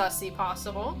most sussy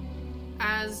possible,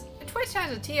 as Twitch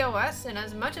has a TOS, and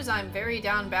as much as I'm very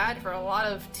down bad for a lot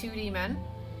of 2D men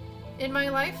in my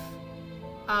life,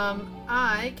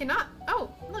 I cannot... Oh,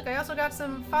 look, I also got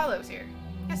some follows here.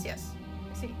 Yes, yes.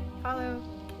 I see. Follow.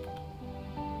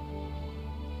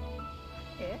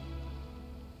 Yeah.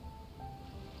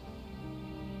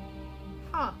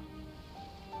 Huh.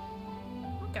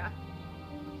 Okay.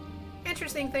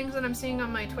 Interesting things that I'm seeing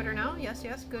on my Twitter now. Yes,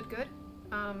 yes, good, good.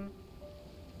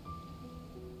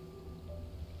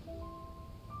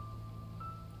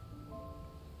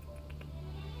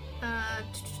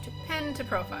 Pen to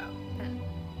profile. Pen.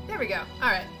 There we go.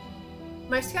 Alright.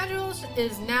 My schedule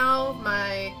is now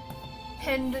my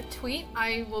pinned tweet,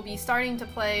 I will be starting to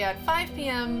play at 5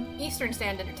 p.m. Eastern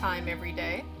Standard Time every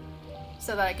day,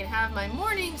 so that I can have my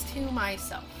mornings to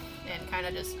myself and kind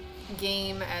of just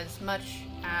game as much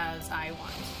as I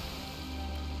want.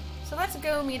 So let's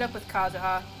go meet up with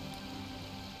Kazuha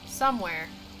somewhere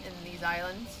in these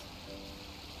islands.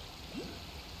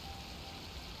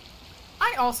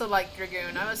 I also like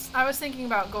Dragoon. I was thinking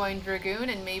about going Dragoon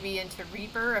and maybe into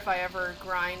Reaper if I ever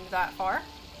grind that far.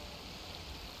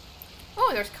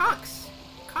 Oh, there's Conchs.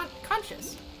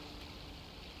 Conches.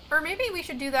 Or maybe we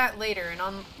should do that later and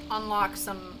unlock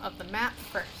some of the map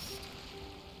first.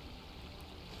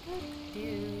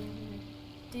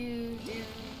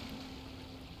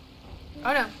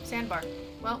 Oh no, sandbar.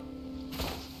 Well,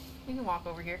 we can walk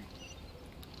over here.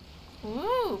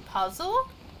 Ooh, puzzle?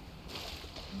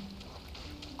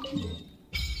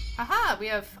 Haha, we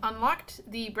have unlocked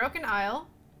the Broken Isle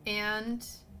and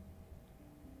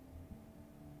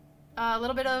a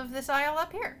little bit of this isle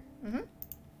up here.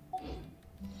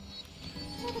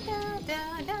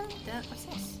 What's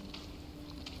this?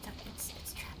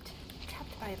 It's trapped.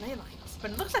 Trapped by ley lines.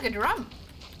 But it looks like a drum.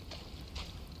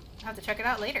 I'll have to check it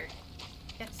out later.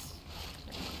 Yes.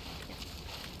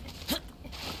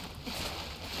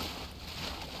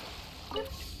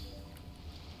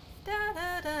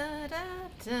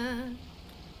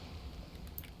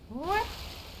 What?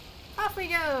 Off we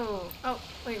go! Oh,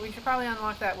 wait, we should probably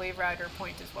unlock that Wave Rider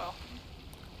point as well.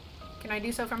 Can I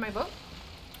do so from my boat?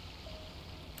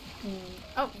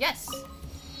 Oh, yes!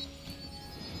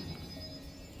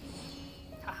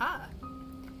 Haha.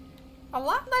 A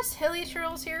lot less hilly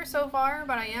trails here so far,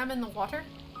 but I am in the water.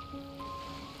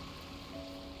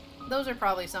 Those are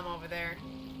probably some over there.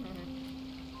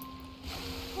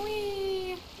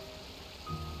 Whee!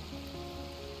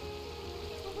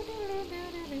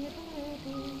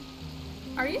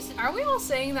 Are we all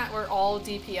saying that we're all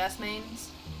DPS mains?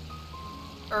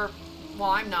 Or, well,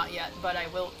 I'm not yet, but I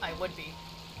would be.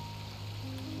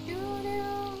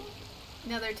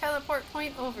 Another teleport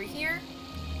point over here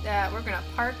that we're gonna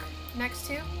park next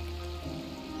to,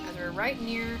 as we're right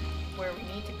near where we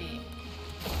need to be.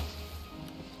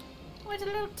 Oh, it's a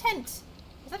little tent.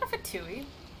 Is that a Fatui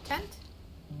tent?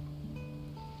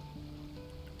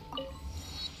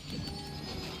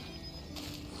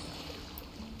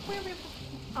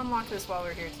 Unlock this while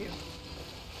we're here too.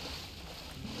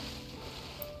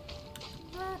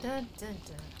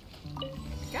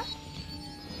 Go.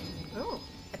 Ooh,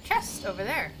 a chest over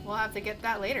there. We'll have to get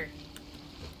that later.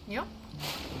 Yep.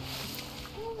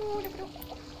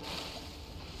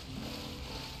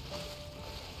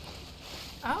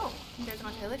 Oh, there's a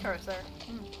bunch of helicards there.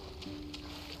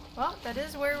 Well, that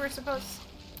is where we're supposed...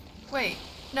 Wait,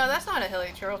 no, that's not a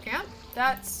hilichurl camp.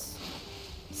 That's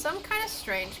some kind of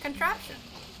strange contraption.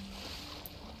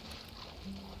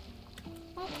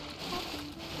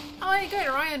 Oh, hey, good.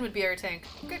 Orion would be our tank.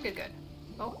 Good, good, good.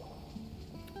 Oh.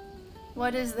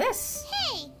 What is this?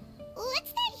 Hey,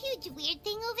 what's that huge weird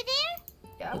thing over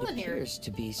there? It appears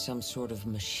to be some sort of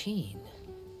machine.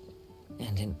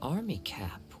 And an army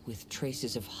cap with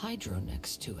traces of hydro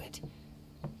next to it.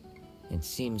 It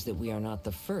seems that we are not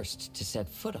the first to set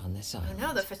foot on this island. Oh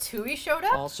no, the Fatui showed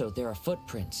up? Also, there are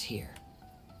footprints here.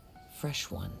 Fresh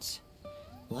ones.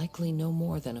 Likely no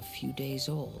more than a few days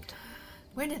old.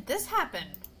 When did this happen?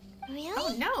 Really?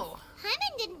 Oh no!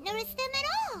 Paimon didn't notice them at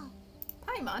all.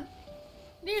 Paimon?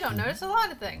 You don't notice a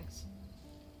lot of things.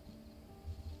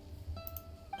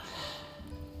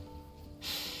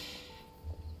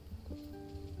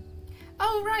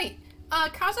 Oh right!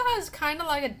 Kazuha is kind of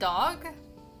like a dog.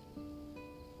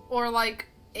 Or like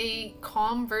a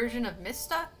calm version of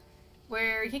Mista,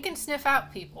 where he can sniff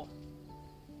out people.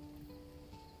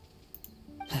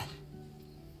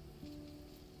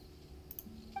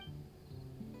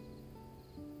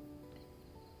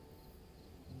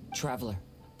 Traveler,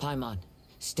 Paimon,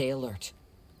 stay alert.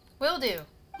 Will do.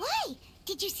 Why?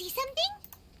 Did you see something?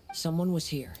 Someone was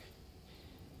here,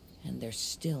 and they're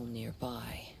still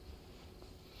nearby.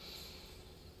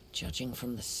 Judging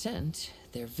from the scent,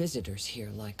 they're visitors here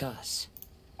like us.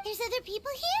 There's other people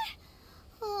here?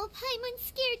 Oh, Paimon's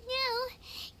scared now.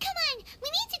 Come on, we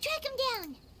need to track him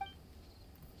down.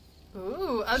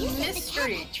 Ooh, a You said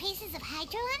mystery. the cat had traces of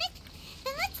hydro on it?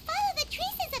 Then let's follow the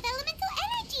traces of elemental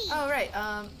energy. Oh right,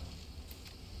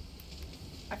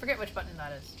 I forget which button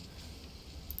that is.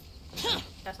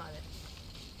 That's not it.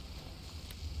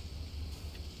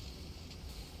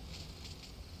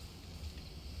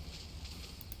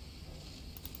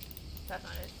 That's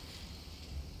not it.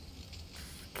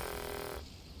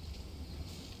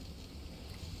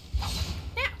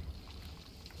 Now!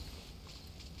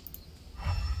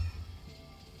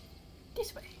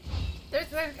 This way.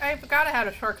 I've gotta have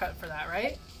a shortcut for that,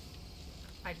 right?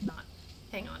 I did not.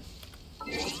 Hang on.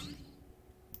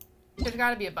 There's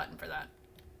gotta be a button for that.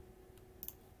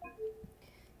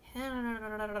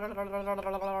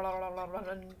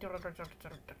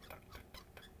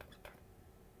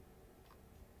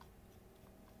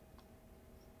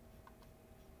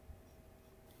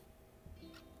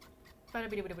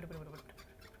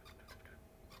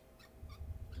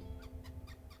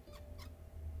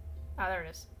 Ah, there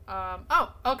it is.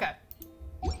 Oh, okay.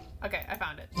 Okay, I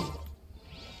found it.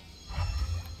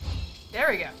 There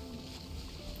we go.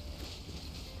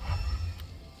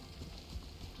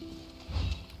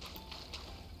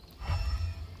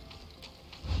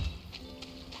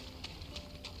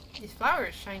 This flower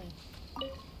is shiny.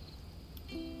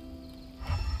 Do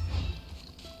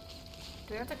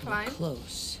we have to climb? We're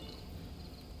close.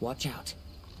 Watch out.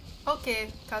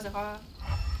 Okay, Kazuha.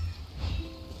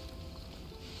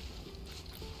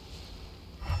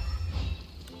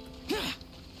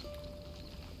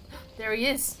 There he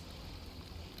is.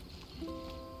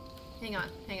 Hang on.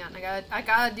 I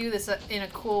gotta do this in a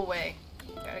cool way.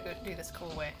 Gotta go do this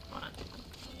cool way. Hold on.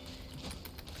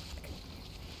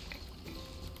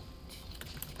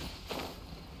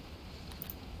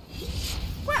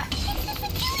 What?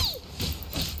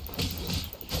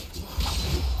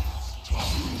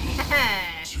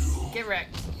 Get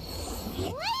wrecked. Why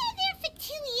are there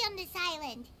fatui on this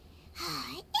island?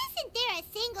 Isn't there a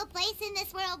single place in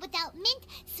this world without mint,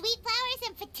 sweet flowers,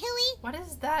 and fatui? What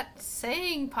is that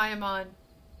saying, Paimon?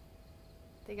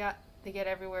 They get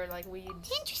everywhere like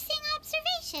weeds. Interesting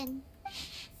observation.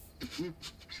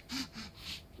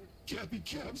 Cappy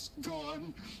Cap's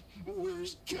gone.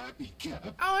 Where's Cappy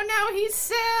Cap? Oh no, he's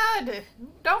sad!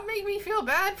 Don't make me feel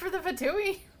bad for the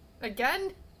fatui.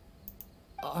 Again?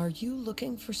 Are you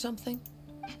looking for something?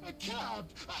 A cap.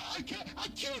 I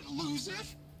can't lose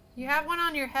it. You have one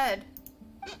on your head.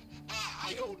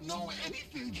 I don't know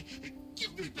anything.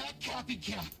 Give me that Cappy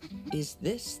Cap. Is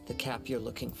this the cap you're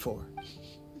looking for?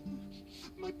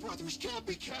 My brother's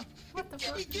Cappy Cap. What the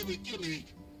fuck? Give me.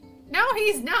 No,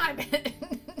 he's not.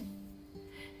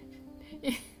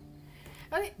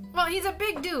 Well, he's a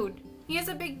big dude. He is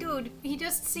a big dude. He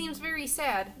just seems very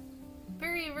sad.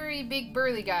 Very, very big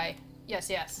burly guy. Yes.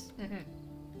 Mm-hmm.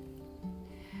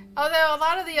 Although a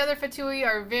lot of the other fatui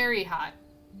are very hot.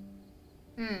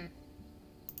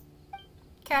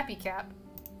 Cappy Cap.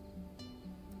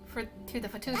 To the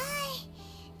fatui.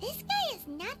 This guy is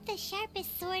not the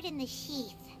sharpest sword in the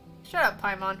sheath. Shut up,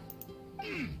 Paimon.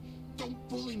 Don't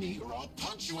bully me or I'll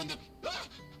punch you in the...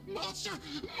 Monster!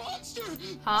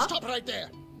 Huh? Stop right there!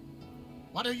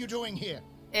 What are you doing here?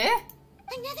 Eh?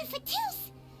 Another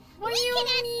fatus! What we do you can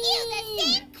ask mean? you the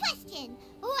same question!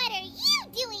 What are you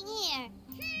doing here?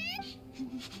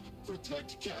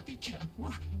 Protect Cappy Cap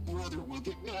or brother will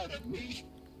get mad at me.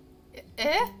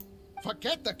 Eh?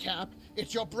 Forget the cap.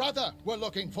 It's your brother we're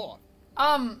looking for.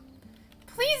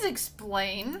 Please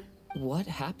explain. What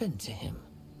happened to him?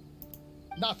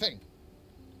 Nothing.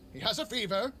 He has a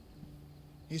fever.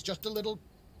 He's just a little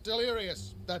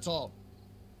delirious, that's all.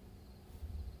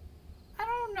 I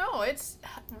don't know, it's...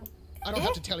 I don't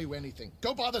have to tell you anything.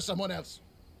 Go bother someone else.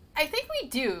 I think we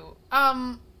do.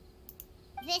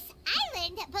 This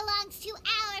island belongs to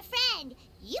our friend.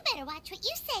 You better watch what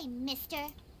you say,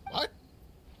 mister. What?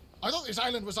 I thought this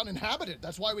island was uninhabited.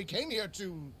 That's why we came here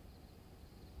to...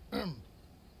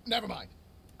 Never mind.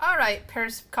 Alright,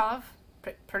 Persikov.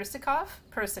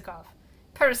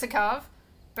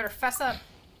 Better fess up.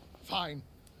 Fine.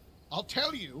 I'll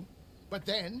tell you, but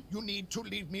then you need to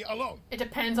leave me alone. It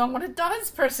depends on what it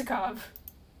does, Persikov.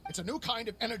 It's a new kind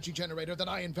of energy generator that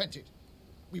I invented.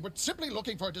 We were simply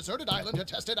looking for a deserted island to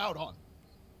test it out on.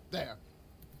 There.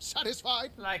 Satisfied?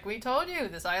 Like we told you,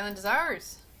 this island is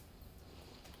ours.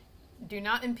 Do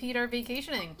not impede our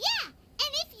vacationing. Yeah,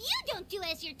 and if you don't do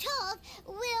as you're told,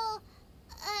 we'll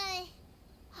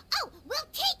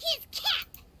take his cap!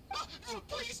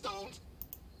 Please don't!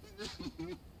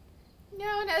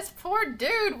 No, that's poor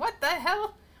dude. What the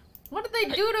hell? What did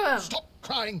they do to him? Stop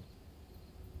crying.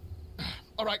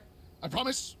 All right, I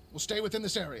promise we'll stay within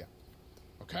this area.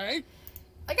 Okay?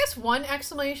 I guess one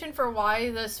explanation for why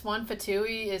this one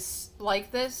fatui is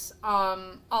like this,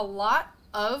 a lot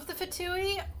of the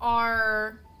fatui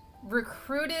are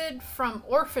recruited from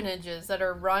orphanages that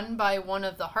are run by one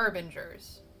of the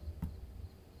harbingers.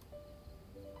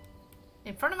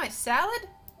 In front of my salad?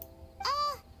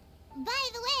 By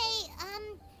the way,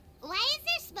 why is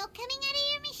there smoke coming out of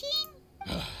your machine?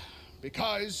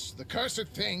 Because the cursed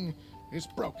thing is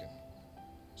broken.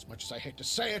 As much as I hate to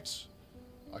say it,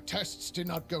 our tests did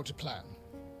not go to plan.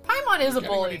 Paimon is a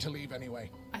Getting bully. ready to leave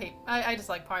anyway. I I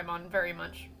dislike Paimon very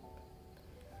much.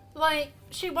 Like,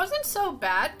 she wasn't so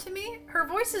bad to me. Her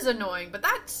voice is annoying, but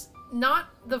that's not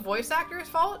the voice actor's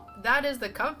fault. That is the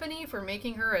company for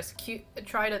making her as cute,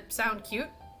 try to sound cute.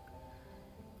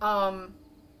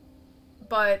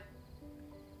 But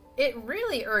it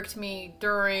really irked me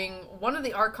during one of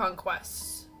the Archon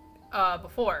quests,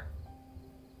 before.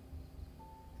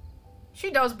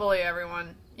 She does bully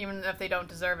everyone, even if they don't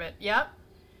deserve it. Yep.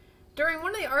 During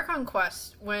one of the Archon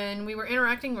quests, when we were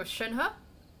interacting with Shinha,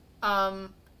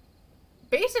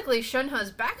 basically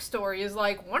Shinha's backstory is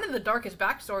like one of the darkest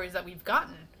backstories that we've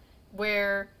gotten,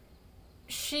 where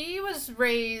she was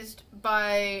raised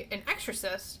by an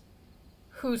exorcist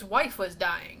whose wife was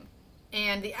dying,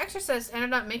 and the exorcist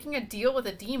ended up making a deal with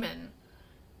a demon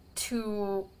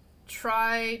to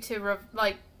try to,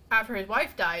 after his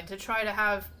wife died, to try to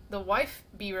have the wife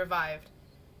be revived,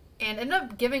 and ended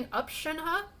up giving up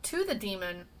Shinha to the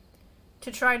demon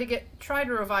to try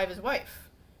to revive his wife.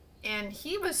 And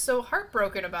he was so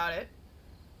heartbroken about it,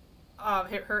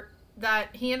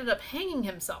 that he ended up hanging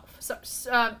himself.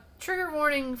 So, trigger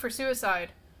warning for suicide.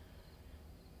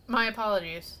 My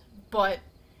apologies, but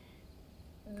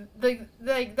that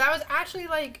was actually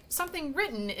like something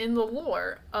written in the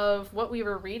lore of what we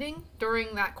were reading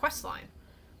during that quest line.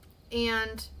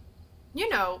 And, you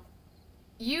know,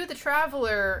 you, the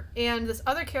Traveler, and this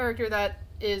other character that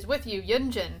is with you,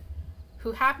 Yunjin,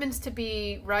 who happens to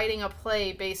be writing a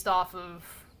play based off of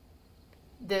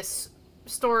this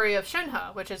story of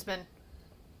Shinha, which has been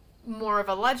more of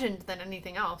a legend than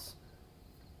anything else.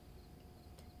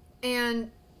 And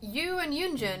you and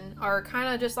Yunjin are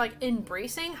kind of just like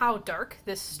embracing how dark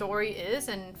this story is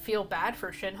and feel bad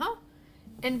for Shinha.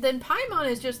 And then Paimon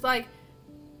is just like,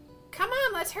 come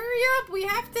on, let's hurry up. We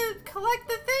have to collect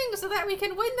the thing so that we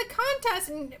can win the contest.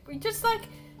 And we just like,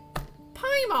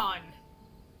 Paimon,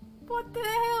 what the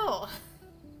hell?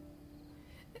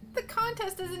 The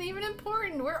contest isn't even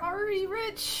important. We're already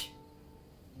rich.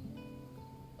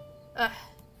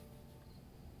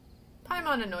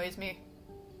 Paimon annoys me.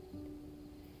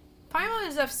 Paimon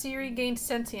is F-Series gained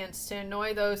sentience to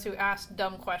annoy those who ask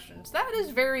dumb questions. That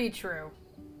is very true.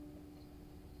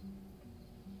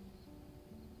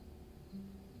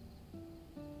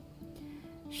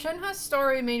 Shinha's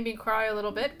story made me cry a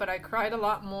little bit, but I cried a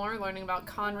lot more learning about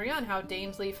Conria and how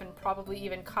Dainsleif and probably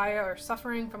even Kaya are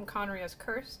suffering from Conria's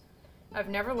curse. I've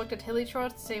never looked at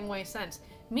Hilichurls the same way since.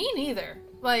 Me neither.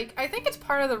 Like, I think it's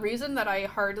part of the reason that I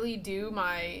hardly do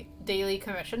my daily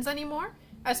commissions anymore.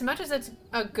 As much as it's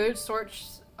a good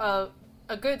source of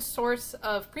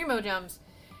Primogems,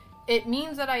 it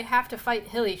means that I have to fight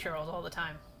Hilichurls all the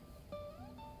time.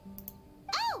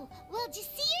 Oh, well,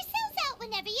 just see yourselves out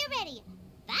whenever you're ready.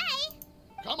 Bye.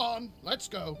 Come on, let's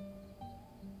go.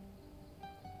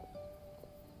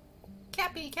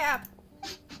 Cappy Cap.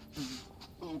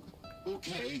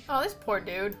 Okay. Oh, this poor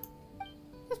dude.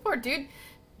 This poor dude.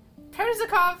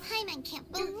 Perzakov. Paimon can't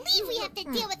believe we have to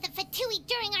deal with the Fatui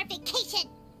during our vacation.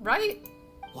 Right?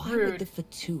 Why Rude. would the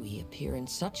Fatui appear in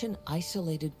such an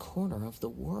isolated corner of the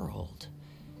world?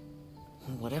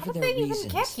 Whatever How did their they even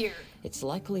reasons, get here? it's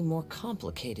likely more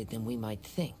complicated than we might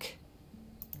think.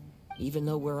 Even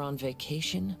though we're on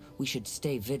vacation, we should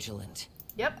stay vigilant.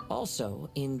 Yep. Also,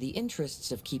 in the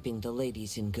interests of keeping the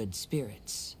ladies in good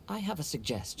spirits, I have a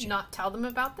suggestion. Not tell them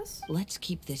about this? Let's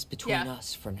keep this between Yeah.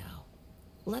 us for now.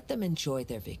 Let them enjoy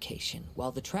their vacation,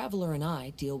 while the Traveler and I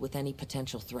deal with any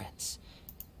potential threats.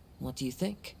 What do you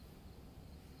think?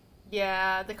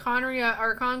 Yeah, the Conria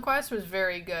Archon quest was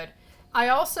very good. I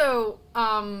also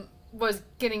was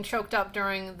getting choked up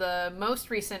during the most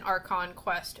recent Archon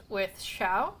quest with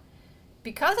Xiao.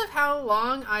 Because of how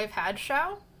long I've had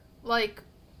Xiao, like,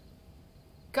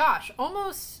 gosh,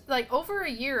 almost, like, over a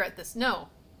year at this. No.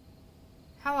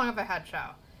 How long have I had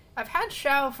Xiao? I've had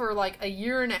Xiao for, like, a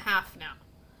year and a half now.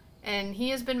 And he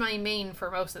has been my main for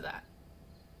most of that.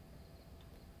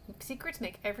 Secrets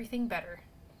make everything better.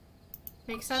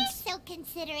 Makes sense? You're so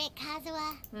considerate,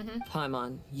 Kazuha.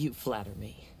 Paimon, you flatter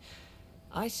me.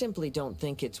 I simply don't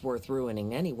think it's worth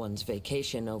ruining anyone's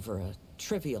vacation over a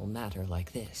trivial matter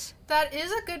like this. That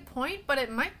is a good point, but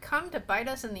it might come to bite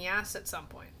us in the ass at some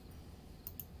point.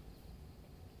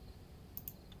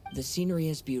 The scenery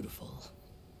is beautiful.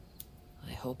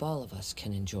 I hope all of us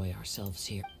can enjoy ourselves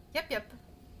here. Yep.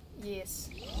 Yes,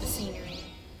 the scenery.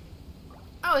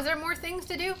 Oh, is there more things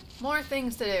to do? More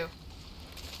things to do.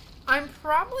 I'm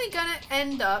probably gonna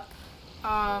end up,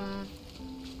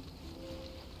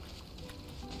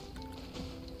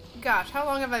 gosh, how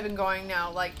long have I been going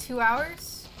now? Like 2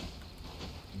 hours?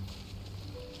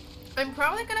 I'm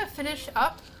probably gonna finish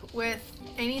up with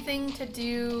anything to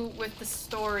do with the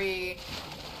story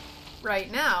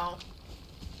right now,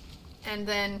 and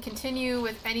then continue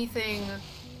with anything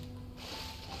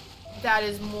that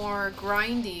is more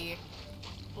grindy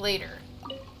later.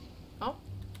 Oh.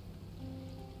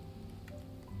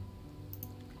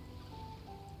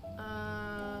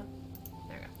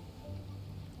 There we go.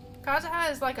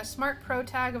 Kazuha is like a smart pro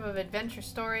tag of an adventure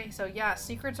story, so yeah,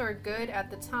 secrets are good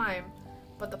at the time,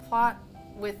 but the plot.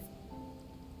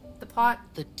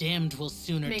 The damned will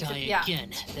sooner die yeah.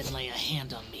 again than lay a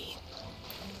hand on me.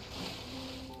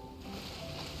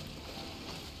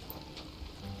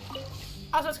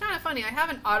 Also, it's kind of funny. I have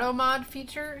an auto mod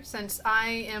feature since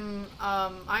I'm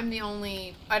the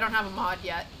only. I don't have a mod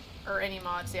yet, or any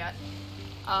mods yet.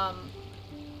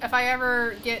 If I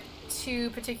ever get too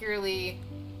particularly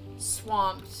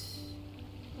swamped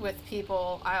with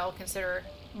people, I'll consider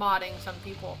modding some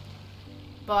people.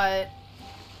 But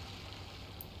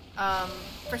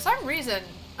for some reason,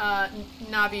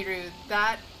 Nabiru,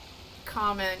 that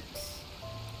comment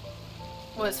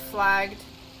was flagged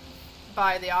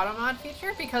by the auto mod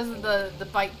feature because of the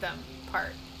bite them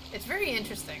part. It's very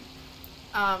interesting.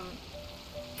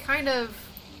 Kind of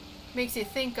makes you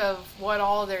think of what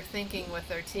all they're thinking with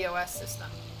their TOS system.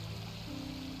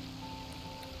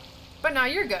 But no,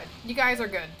 you're good. You guys are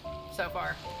good so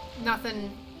far.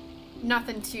 Nothing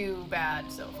too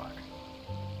bad so far.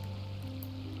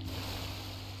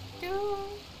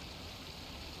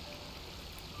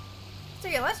 So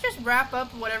yeah, let's just wrap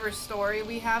up whatever story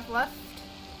we have left.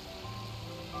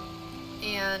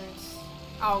 And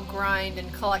I'll grind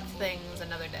and collect things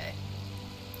another day.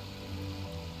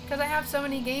 Because I have so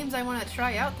many games I want to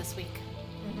try out this week.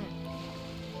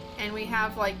 And we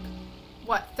have like,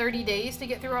 what, 30 days to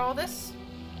get through all this?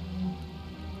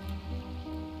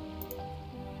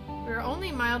 We're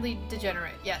only mildly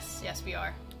degenerate. Yes, yes we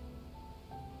are.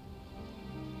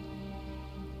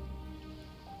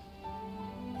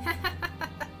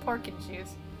 Pork and shoes.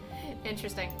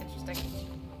 Interesting, interesting.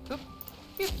 Oop.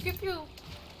 Pew, pew, pew.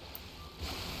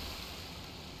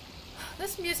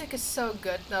 This music is so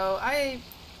good though. I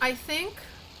think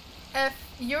if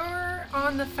you're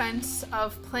on the fence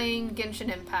of playing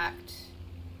Genshin Impact,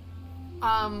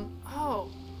 oh,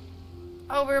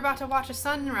 we're about to watch a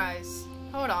sunrise.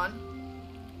 Hold on.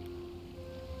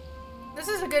 This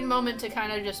is a good moment to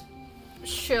kind of just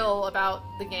chill about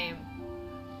the game.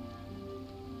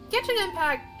 Genshin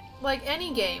Impact, like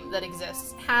any game that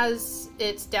exists, has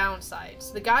its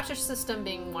downsides. The gacha system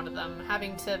being one of them,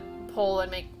 having to pull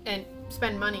and make and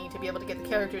spend money to be able to get the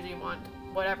characters you want,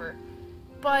 whatever.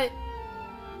 But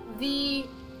the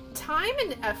time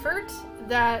and effort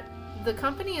that the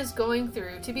company is going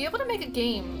through to be able to make a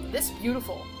game this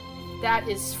beautiful that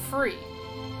is free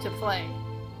to play.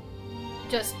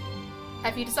 Just,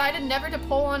 if you decided never to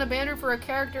pull on a banner for a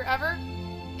character ever,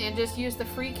 and just use the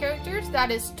free characters, that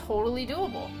is totally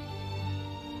doable.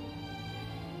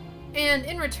 And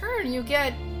in return, you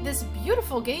get this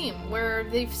beautiful game where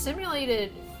they've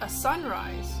simulated a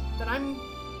sunrise that I'm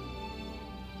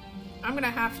gonna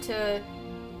have to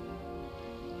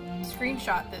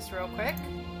screenshot this real quick.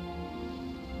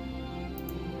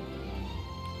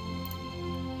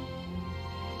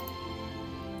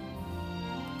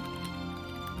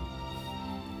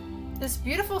 This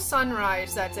beautiful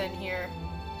sunrise that's in here.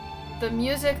 The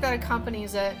music that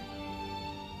accompanies it.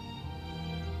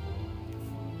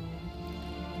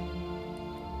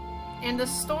 And the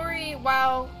story,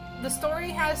 while the story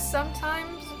has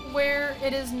sometimes where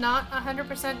it is not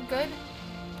 100% good,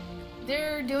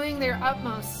 they're doing their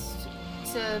utmost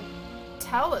to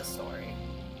tell a story.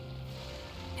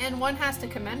 And one has to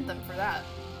commend them for that.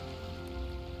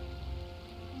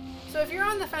 So if you're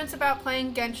on the fence about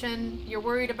playing Genshin, you're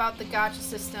worried about the gacha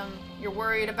system, you're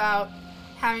worried about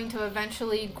having to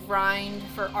eventually grind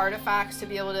for artifacts to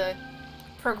be able to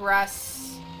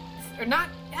progress, or not,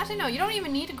 actually no, you don't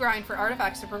even need to grind for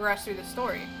artifacts to progress through the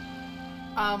story.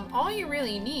 All you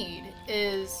really need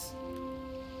is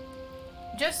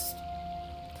just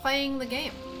playing the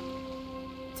game,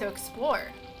 to explore,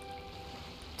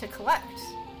 to collect,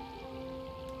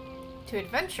 to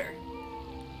adventure,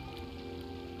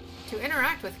 to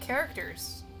interact with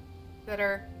characters that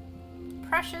are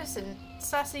precious and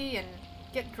sussy and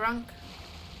get drunk,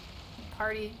 and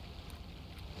party.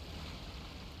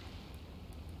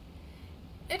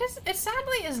 It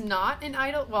sadly is not an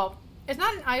idle, well, it's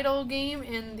not an idle game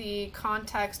in the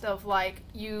context of like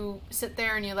you sit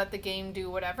there and you let the game do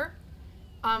whatever.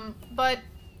 But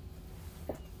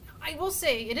I will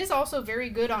say it is also very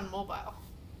good on mobile.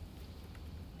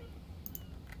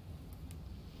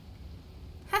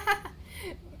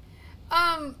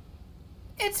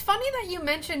 It's funny that you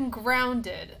mentioned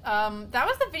Grounded. That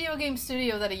was the video game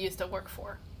studio that I used to work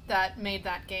for. that made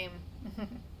that game.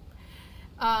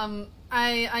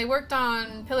 I worked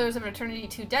on Pillars of Eternity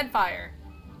 2 Deadfire.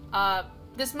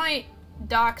 This might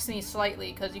dox me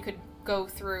slightly, because you could go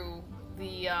through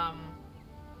the,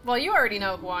 well, you already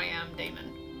know who I am,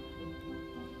 Damon.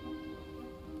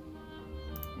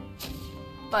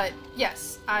 But,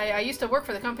 yes, I used to work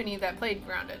for the company that played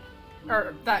Grounded.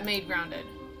 Or, that made Grounded.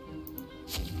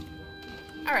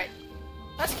 Alright,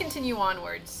 let's continue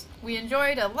onwards. We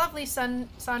enjoyed a lovely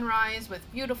sunrise with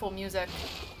beautiful music.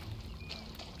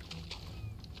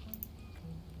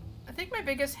 I think my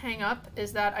biggest hang-up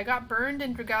is that I got burned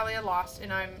in Dragalia Lost,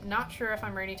 and I'm not sure if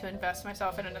I'm ready to invest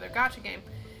myself in another gacha game.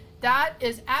 That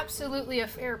is absolutely a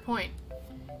fair point.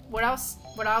 What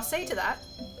I'll say to that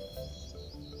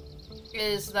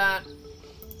is that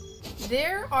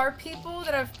there are people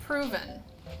that have proven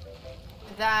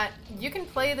that you can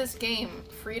play this game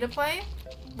free to play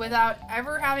without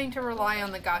ever having to rely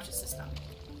on the gacha system.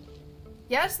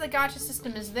 Yes, the gacha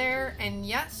system is there, and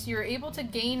yes, you're able to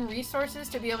gain resources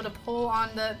to be able to pull on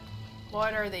the...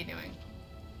 What are they doing?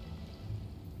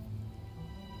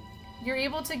 You're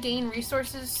able to gain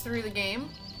resources through the game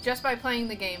just by playing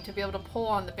the game to be able to pull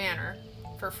on the banner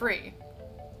for free.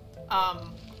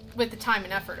 With the time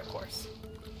and effort, of course.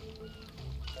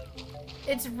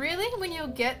 It's really when you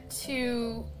get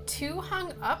too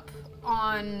hung up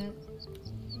on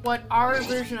what our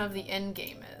version of the end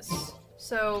game is.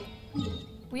 So,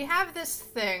 we have this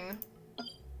thing.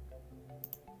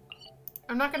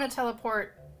 I'm not going to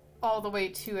teleport all the way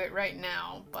to it right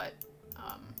now, but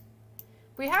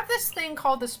we have this thing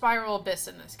called the Spiral Abyss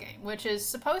in this game, which is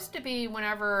supposed to be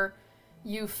whenever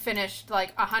you finished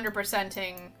like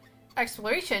 100%ing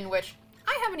exploration, which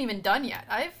I haven't even done yet.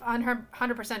 I've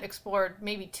 100% explored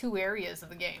maybe 2 areas of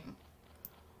the game.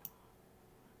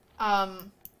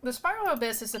 The Spiral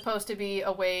Abyss is supposed to be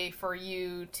a way for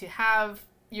you to have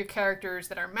your characters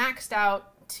that are maxed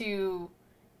out to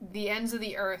the ends of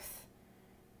the earth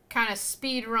kind of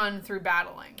speed run through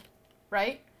battling,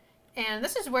 right? And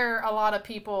this is where a lot of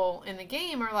people in the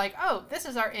game are like, oh, this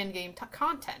is our in-game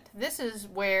content. This is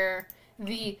where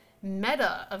the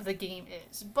meta of the game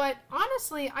is. But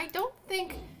honestly, I don't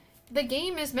think the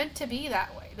game is meant to be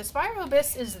that way. The Spiral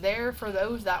Abyss is there for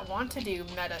those that want to do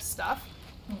meta stuff.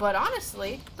 But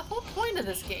honestly, the whole point of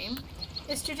this game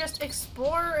is to just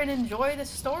explore and enjoy the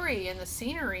story and the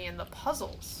scenery and the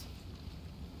puzzles.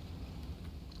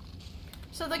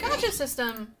 So the gacha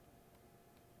system,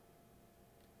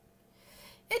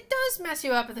 it does mess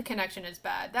you up if the connection is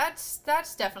bad. That's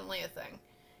definitely a thing.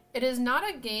 It is not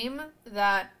a game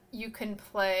that you can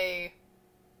play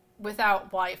without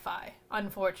Wi-Fi,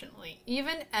 unfortunately.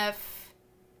 Even if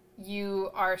you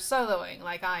are soloing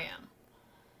like I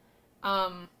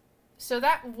am. So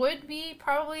that would be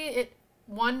probably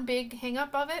one big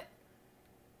hang-up of it.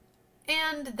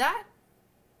 And that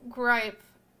gripe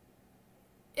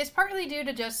is partly due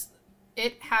to just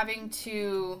it having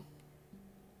to...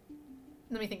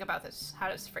 Let me think about this, how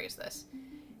to phrase this.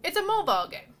 It's a mobile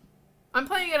game. I'm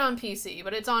playing it on PC,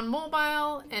 but it's on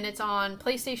mobile and it's on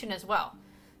PlayStation as well.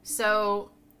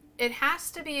 So it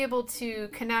has to be able to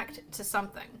connect to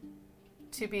something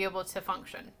to be able to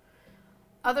function.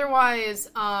 Otherwise,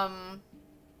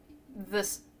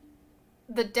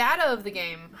 the data of the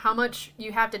game, how much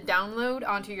you have to download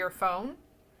onto your phone,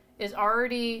 is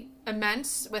already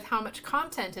immense with how much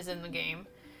content is in the game.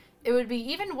 It would be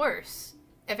even worse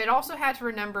if it also had to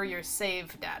remember your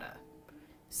save data.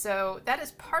 So that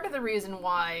is part of the reason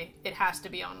why it has to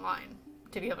be online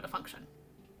to be able to function.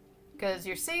 Because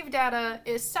your save data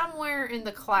is somewhere in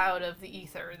the cloud of the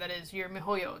ether that is your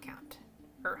MiHoYo account,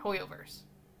 or Hoyoverse.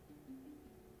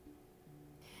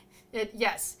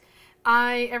 Yes,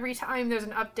 every time there's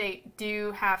an update,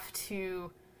 do have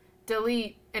to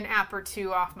delete an app or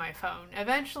 2 off my phone.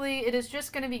 Eventually, it is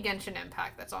just going to be Genshin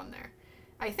Impact that's on there.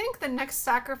 I think the next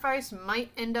sacrifice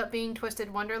might end up being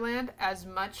Twisted Wonderland. As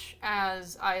much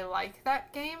as I like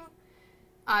that game,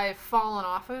 I've fallen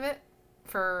off of it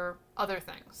for other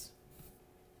things.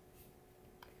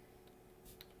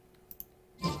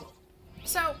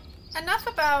 So, enough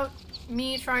about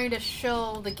me trying to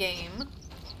shill the game.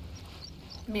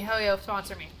 MiHoYo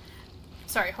sponsor me.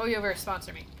 Sorry, Hoyoverse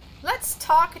sponsor me. Let's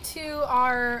talk to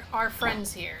our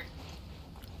friends here.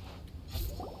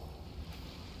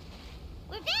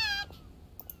 We're back!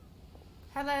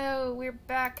 Hello, we're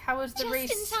back. How was the race?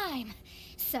 Just in time.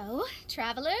 So,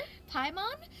 Traveler,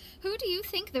 Paimon, who do you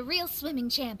think the real swimming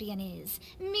champion is?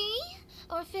 Me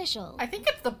or Fischl? I think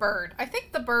it's the bird. I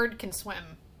think the bird can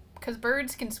swim. Because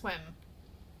birds can swim.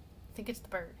 I think it's the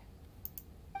bird.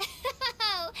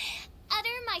 Utter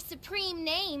my supreme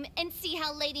name and see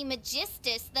how Lady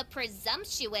Magistus, the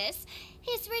presumptuous,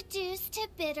 is reduced to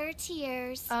bitter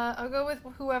tears. I'll go with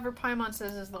whoever Paimon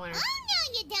says is the winner. Oh,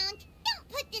 no you don't. Don't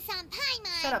put this on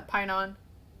Paimon. Shut up, Painon.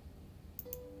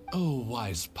 Oh,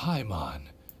 wise Paimon.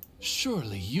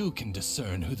 Surely you can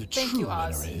discern who the true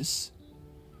winner is.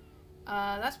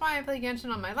 That's why I play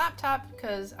Genshin on my laptop,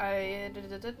 because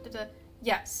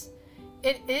yes.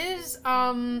 It is,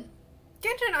 Genshin,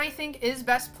 I think, is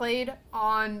best played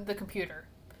on the computer.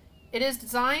 It is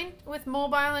designed with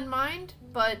mobile in mind,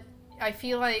 but I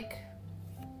feel like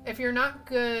if you're not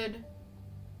good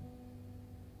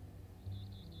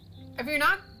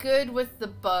with the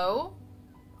bow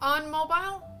on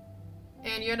mobile,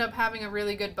 and you end up having a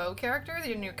really good bow character,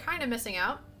 then you're kind of missing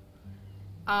out.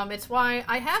 It's why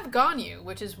I have Ganyu,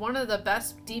 which is one of the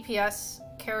best DPS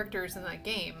characters in that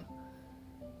game.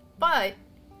 But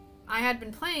I had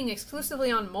been playing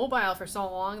exclusively on mobile for so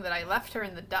long that I left her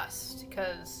in the dust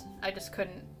because I just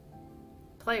couldn't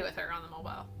play with her on the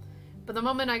mobile. But the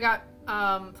moment I got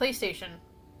PlayStation,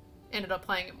 ended up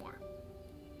playing it more.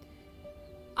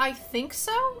 I think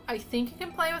so. I think you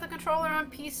can play with a controller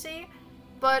on PC,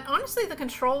 but honestly the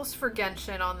controls for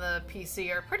Genshin on the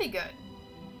PC are pretty good.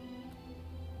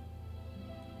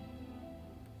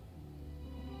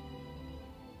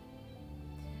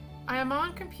 I am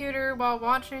on computer while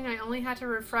watching. I only had to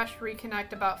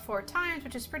reconnect about 4 times,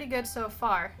 which is pretty good so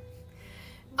far.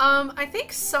 I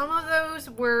think some of those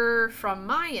were from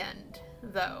my end,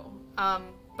 though.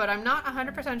 But I'm not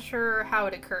 100% sure how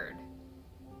it occurred.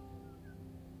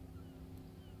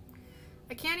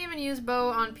 I can't even use bow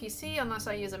on PC unless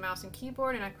I use a mouse and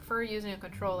keyboard, and I prefer using a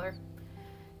controller.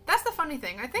 That's the funny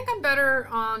thing. I think I'm better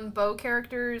on bow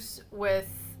characters with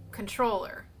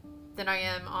controller than I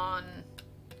am on...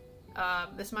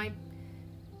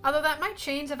 although that might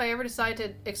change if I ever decide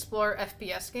to explore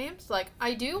FPS games. Like,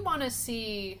 I do want to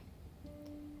see...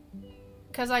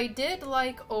 Because I did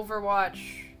like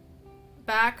Overwatch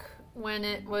back when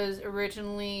it was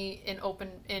originally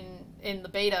in the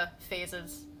beta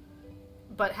phases,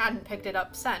 but hadn't picked it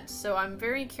up since. So I'm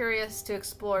very curious to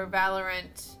explore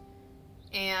Valorant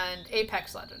and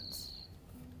Apex Legends,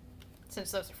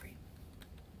 since those are free.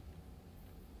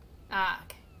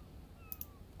 Okay.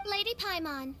 Lady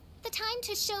Paimon, the time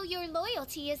to show your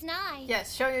loyalty is nigh.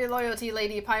 Yes, show your loyalty,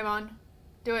 Lady Paimon.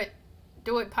 Do it.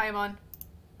 Do it, Paimon.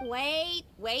 Wait.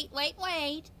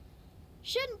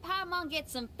 Shouldn't Paimon get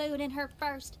some food in her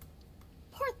first?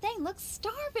 Poor thing looks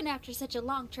starving after such a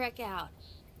long trek out.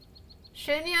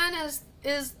 Xinyan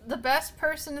is the best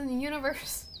person in the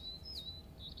universe.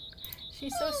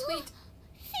 She's so sweet.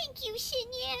 Thank you,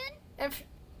 Xinyan. If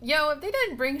they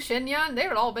didn't bring Xinyan, they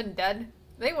would all been dead.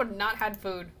 They would not had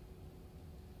food.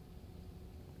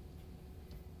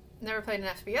 Never played an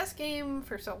FPS game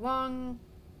for so long.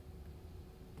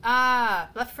 Ah,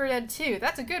 Left 4 Dead 2.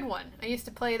 That's a good one. I used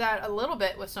to play that a little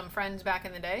bit with some friends back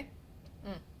in the day.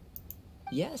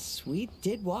 Yes, we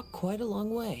did walk quite a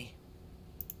long way.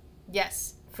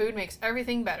 Yes, food makes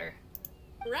everything better.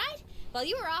 Right? While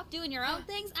you were off doing your own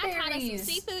things, I caught us some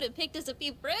seafood and picked us a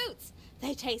few fruits.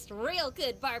 They taste real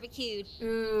good barbecued.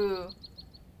 Ooh.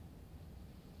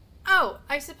 Oh,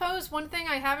 I suppose one thing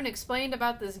I haven't explained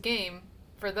about this game,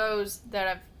 for those that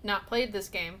have not played this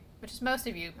game, which is most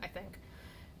of you, I think,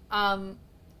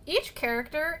 each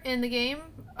character in the game,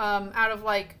 out of,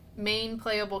 like, main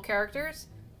playable characters,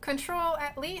 control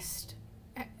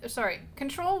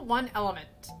one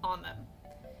element on them.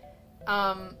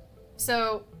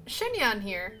 So, Xinyan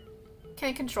here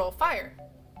can control fire.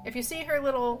 If you see her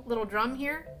little drum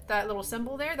here, that little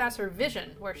symbol there, that's her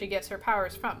vision, where she gets her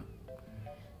powers from.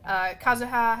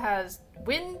 Kazuha has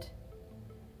wind,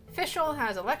 Fischl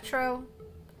has electro,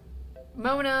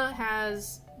 Mona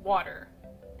has water.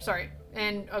 Sorry,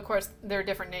 and of course they're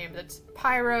different names. It's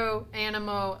pyro,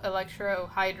 animo, electro,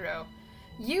 hydro.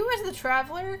 You as the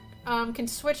traveler can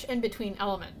switch in between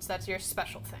elements. That's your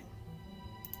special thing.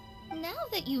 Now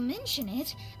that you mention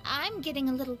it, I'm getting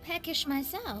a little peckish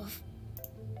myself.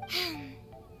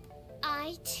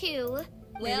 I too.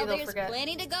 Well, there's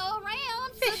plenty to go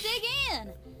around, so dig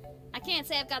in. I can't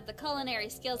say I've got the culinary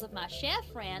skills of my chef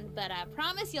friend, but I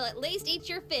promise you'll at least eat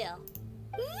your fill.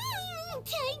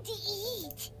 Time to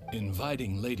eat.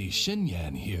 Inviting Lady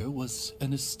Xinyan here was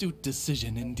an astute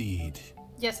decision indeed.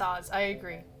 Yes, Oz, I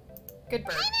agree. Good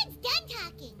bird. Paimon's done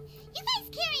talking. You guys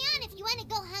carry on if you want to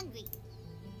go hungry.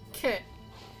 Kit.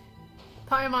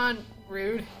 Paimon,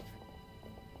 rude.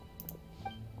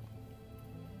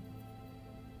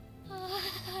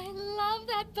 I love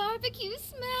that barbecue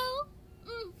smell.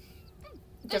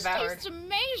 Devoured. This tastes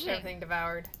amazing. Everything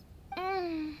devoured.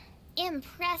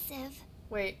 Impressive.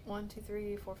 Wait, 1, 2,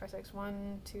 3, 4, 5, 6.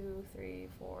 1, 2, 3,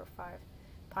 4, 5.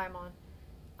 Paimon.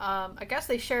 I guess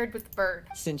they shared with the bird.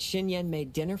 Since Xinyan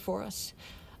made dinner for us,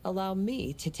 allow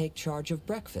me to take charge of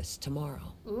breakfast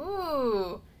tomorrow.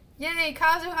 Ooh. Yay,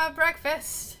 Kazuha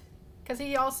breakfast. Because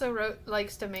he also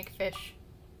likes to make fish.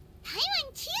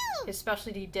 Paimon too! His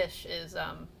specialty dish is,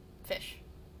 fish.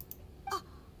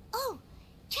 Oh,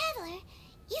 Traveler,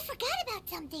 you forgot about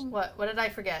something. What? What did I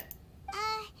forget?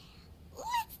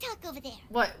 Let's talk over there.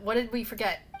 What did we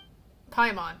forget?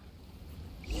 Paimon.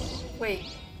 Wait,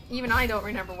 even I don't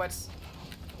remember what's...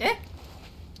 Eh?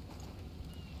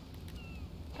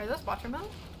 Are those watermelon?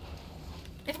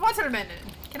 It's watermelon!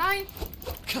 Can I...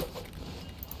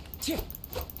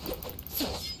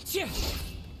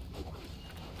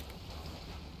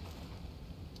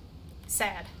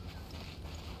 Sad.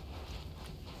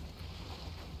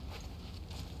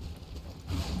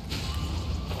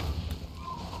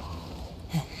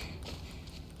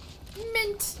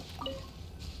 Mint!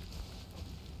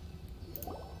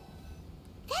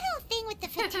 That whole thing with the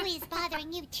Fatui is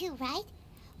bothering you too, right?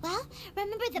 Well,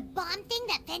 remember the bomb thing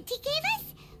that Venti gave us?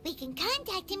 We can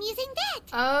contact him using that.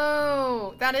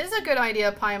 Oh, that is a good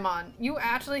idea, Paimon. You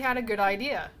actually had a good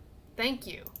idea. Thank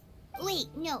you. Wait,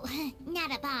 no,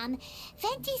 not a bomb.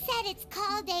 Venti said it's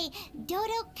called a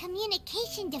Dodo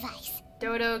communication device.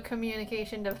 Dodo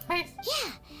communication device?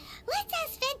 Yeah, let's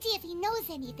ask Venti if he knows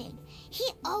anything. He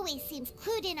always seems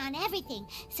clued in on everything,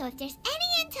 so if there's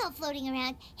any intel floating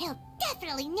around, he'll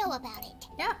definitely know about it.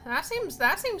 Yeah, that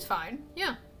seems fine.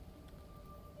 Yeah.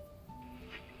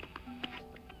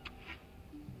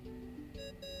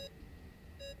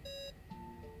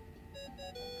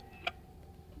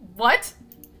 What?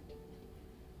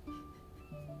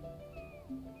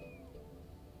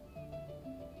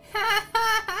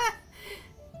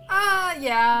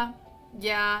 Yeah.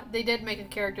 Yeah, they did make a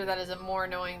character that is more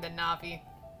annoying than Navi.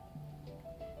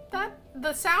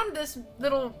 The sound this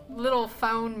little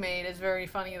phone made is very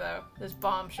funny though. This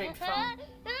bomb-shaped phone.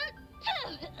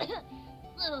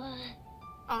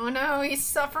 Oh no, he's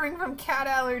suffering from cat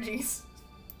allergies.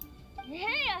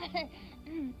 Hey,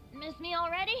 miss me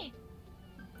already?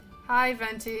 Hi,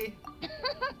 Venti.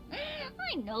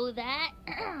 I know that.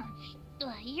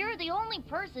 You're the only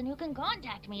person who can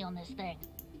contact me on this thing.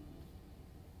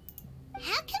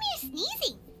 How come you're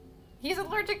sneezing? He's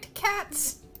allergic to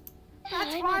cats.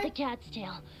 That's I why. know the cat's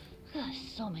tail.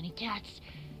 So many cats.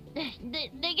 They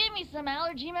gave me some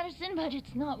allergy medicine, but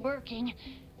it's not working.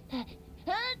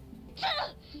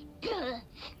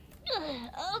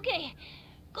 Okay,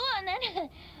 go on then.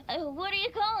 What are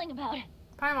you calling about?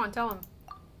 Paimon, tell him.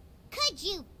 Could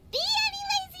you be any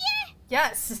lazier?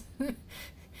 Yes.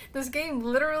 This game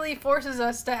literally forces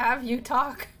us to have you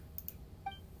talk.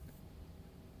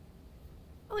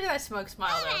 Look at that smoke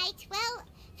smile though. Alright, well,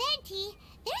 Venti,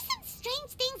 there's some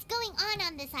strange things going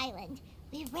on this island.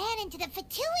 We ran into the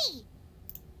Fatui.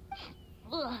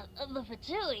 The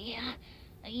Fatui?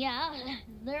 Yeah,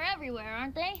 they're everywhere,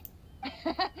 aren't they?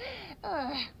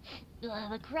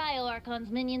 The Cryo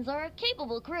Archon's minions are a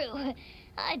capable crew.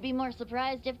 I'd be more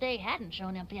surprised if they hadn't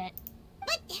shown up yet.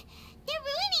 But they're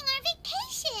ruining our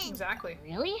vacation. Exactly.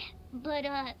 Really? But,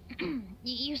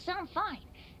 you sound fine.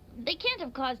 They can't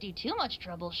have caused you too much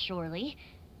trouble, surely.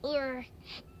 Or,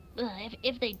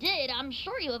 if they did, I'm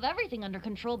sure you have everything under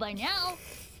control by now.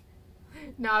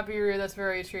 Nabiru, that's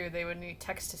very true. They would need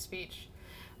text-to-speech.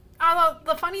 Although,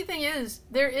 the funny thing is,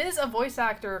 there is a voice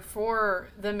actor for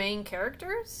the main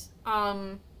characters.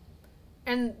 And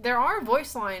there are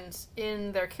voice lines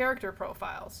in their character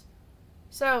profiles.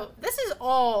 So, this is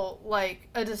all, like,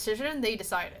 a decision they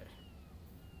decided.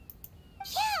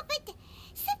 Yeah, but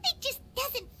something just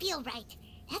doesn't feel right.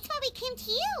 That's why we came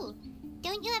to you.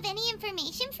 Don't you have any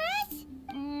information for us?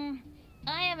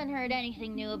 I haven't heard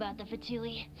anything new about the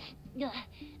Fatui.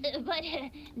 But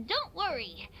don't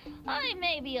worry. I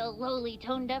may be a lowly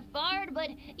tone-deaf bard, but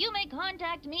you may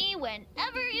contact me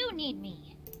whenever you need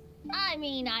me. I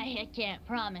mean, I can't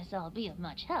promise I'll be of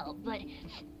much help, but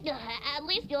at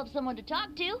least you'll have someone to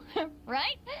talk to,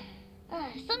 right?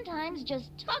 Sometimes just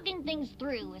talking things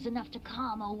through is enough to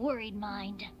calm a worried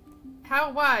mind.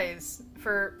 How wise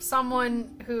for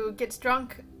someone who gets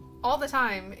drunk all the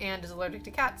time and is allergic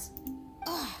to cats.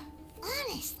 Ugh,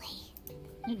 honestly.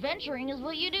 Adventuring is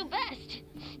what you do best.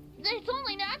 It's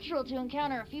only natural to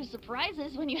encounter a few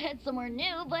surprises when you head somewhere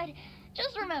new, but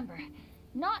just remember,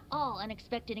 not all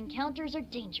unexpected encounters are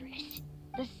dangerous.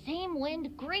 The same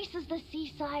wind graces the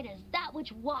seaside as that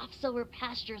which wafts over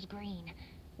pastures green.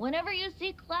 Whenever you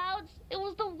see clouds, it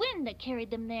was the wind that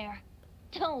carried them there.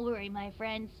 Don't worry, my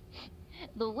friends.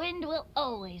 The wind will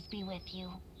always be with you.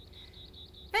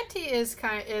 Venti is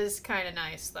kind of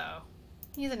nice though.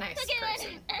 He's a nice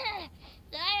person.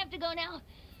 I have to go now.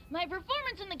 My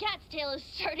performance in the cat's tail is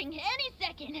starting any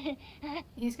second.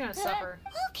 He's gonna suffer.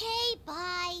 Okay,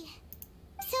 bye.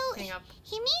 So, Hang up.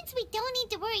 he means we don't need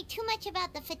to worry too much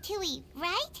about the Fatui,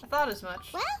 right? I thought as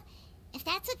much. Well, if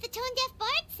that's what the tone-deaf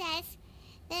bard says,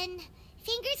 then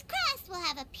fingers crossed we'll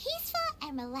have a peaceful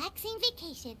and relaxing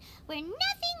vacation where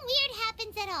nothing weird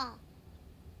happens at all.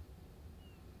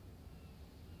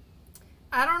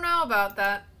 I don't know about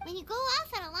that. When you go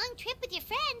off on a long trip with your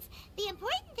friends, the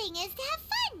important thing is to have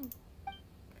fun.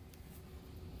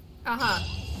 Uh-huh.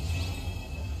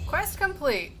 Quest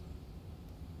complete.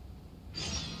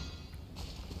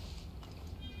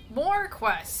 More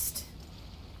quest.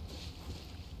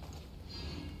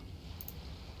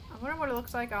 I wonder what it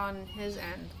looks like on his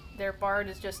end. Their bard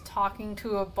is just talking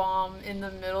to a bomb in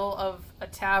the middle of a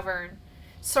tavern.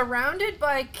 Surrounded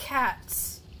by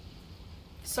cats.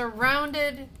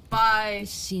 Surrounded by The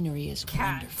scenery is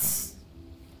cats. wonderful.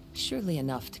 Surely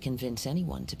enough to convince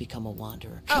anyone to become a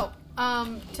wanderer. Oh,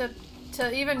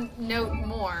 to even note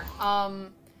more,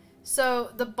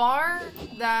 so the bar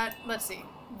that, let's see,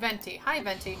 Venti. Hi,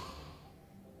 Venti.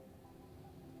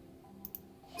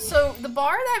 So the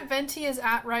bar that Venti is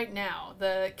at right now,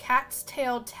 the Cat's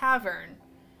Tail Tavern,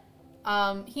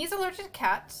 he's allergic to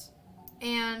cats,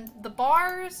 and the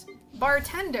bar's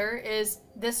bartender is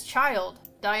this child,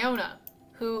 Diona,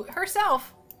 who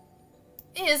herself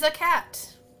is a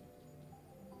cat.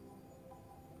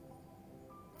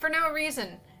 For no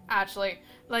reason, actually.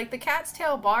 Like, the Cat's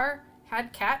Tail bar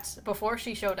had cats before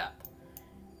she showed up.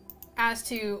 As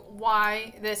to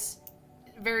why this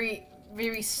very,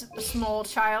 very small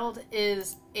child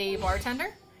is a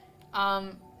bartender.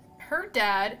 Her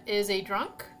dad is a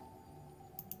drunk.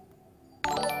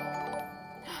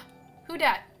 Who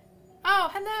dat?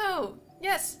 Oh, hello!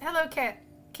 Yes, hello, Kate.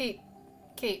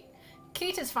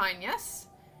 Kate is fine, yes?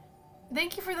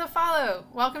 Thank you for the follow.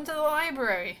 Welcome to the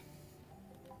library.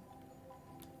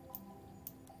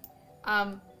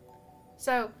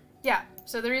 So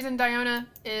the reason Diona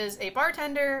is a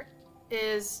bartender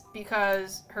is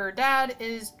because her dad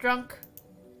is drunk.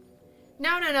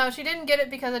 No, she didn't get it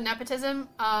because of nepotism.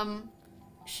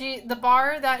 The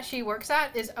bar that she works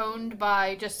at is owned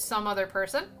by just some other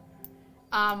person.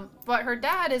 But her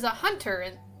dad is a hunter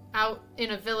out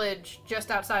in a village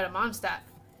just outside of Mondstadt.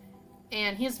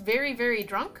 And he's very, very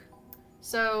drunk.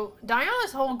 So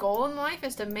Diana's whole goal in life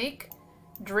is to make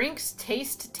drinks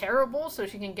taste terrible so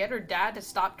she can get her dad to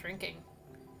stop drinking.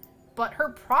 But her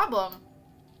problem...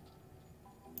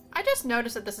 I just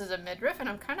noticed that this is a midriff and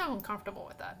I'm kind of uncomfortable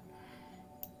with that.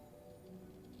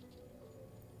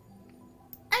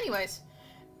 Anyways,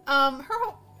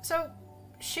 so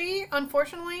she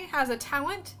unfortunately has a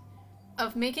talent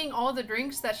of making all the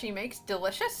drinks that she makes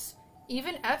delicious,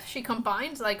 even if she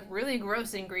combines like really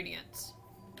gross ingredients.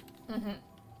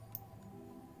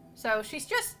 So she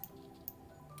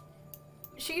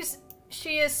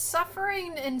is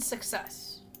suffering in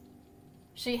success.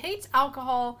 She hates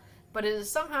alcohol, but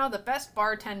is somehow the best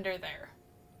bartender there.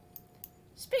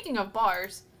 Speaking of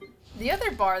bars, the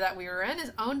other bar that we were in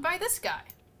is owned by this guy.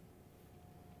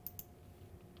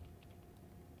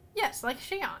 Yes, like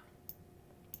Shion.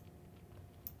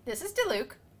 This is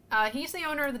Diluc. He's the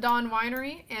owner of the Dawn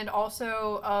Winery and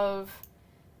also of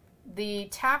the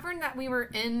tavern that we were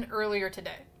in earlier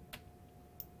today.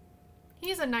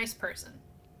 He's a nice person.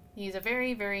 He's a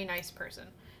very, very nice person.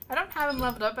 I don't have him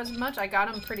leveled up as much. I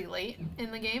got him pretty late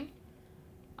in the game.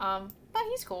 But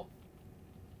he's cool.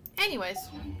 Anyways.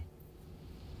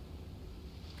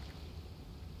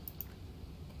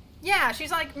 Yeah,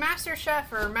 she's like master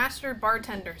chef or master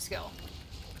bartender skill.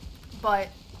 But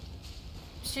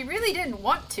she really didn't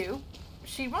want to.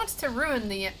 She wants to ruin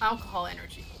the alcohol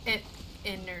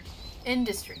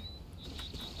industry.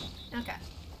 Okay.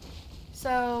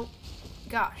 So,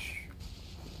 gosh.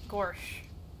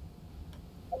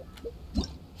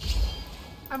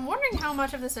 I'm wondering how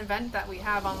much of this event that we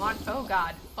have unlocked. Oh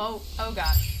god. Oh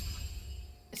gosh.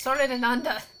 Sorted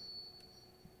Ananda.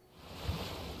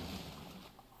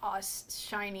 Oh, it's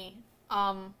shiny.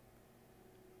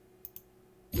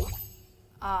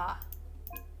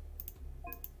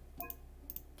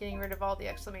 Getting rid of all the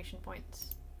exclamation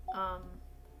points.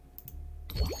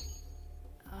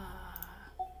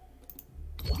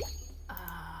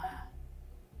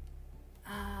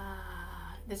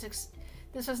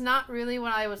 This was not really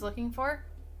what I was looking for,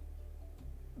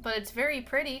 but it's very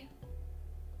pretty,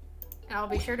 and I'll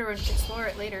be sure to explore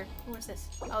it later. What is this?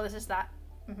 Oh, this is that.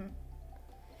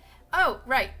 Oh,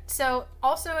 right. So,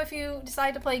 also, if you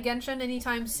decide to play Genshin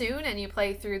anytime soon and you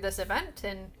play through this event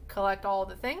and collect all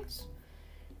the things,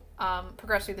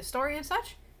 progress through the story and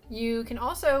such, you can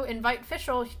also invite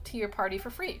Fischl to your party for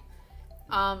free.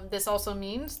 This also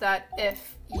means that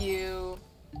if you...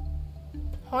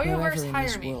 Wherever in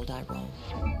this world I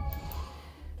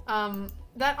roam.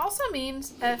 That also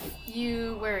means if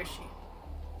you... Where is she?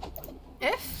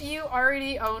 If you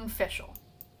already own Fischl,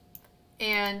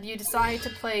 and you decide to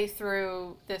play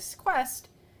through this quest,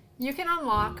 you can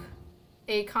unlock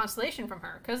a constellation from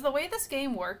her. Because the way this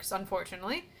game works,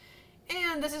 unfortunately,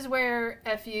 and this is where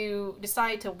if you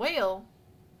decide to whale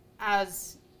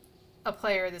as a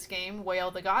player of this game,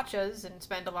 whale the gachas and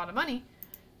spend a lot of money,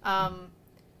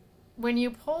 when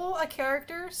you pull a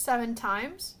character 7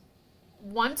 times,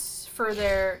 once for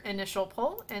their initial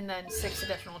pull and then 6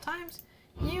 additional times,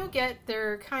 you get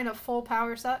their kind of full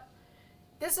power set.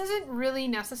 This isn't really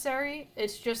necessary,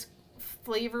 it's just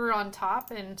flavor on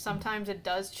top, and sometimes it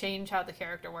does change how the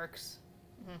character works.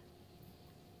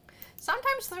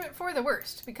 Sometimes for the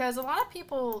worst, because a lot of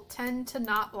people tend to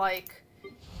not like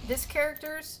this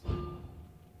character's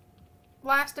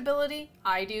last ability.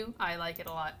 I do. I like it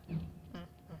a lot.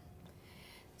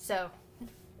 So,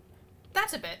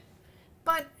 that's a bit.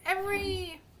 But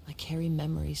every... I carry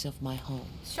memories of my home.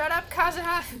 Shut up,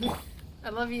 Kazuha! I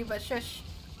love you, but shush.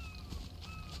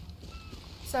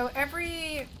 So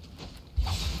every...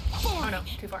 Oh no,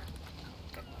 too far.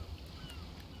 Okay.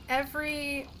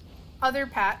 Every other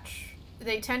patch,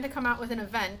 they tend to come out with an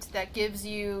event that gives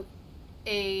you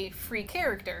a free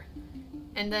character.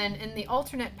 And then in the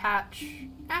alternate patch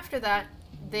after that,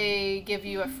 they give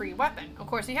you a free weapon. Of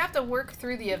course, you have to work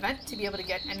through the event to be able to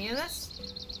get any of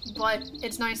this, but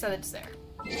it's nice that it's there.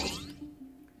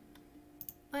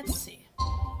 Let's see.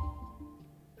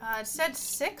 It said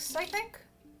 6, I think?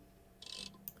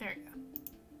 There you go.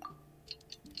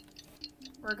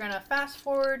 We're gonna fast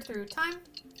forward through time.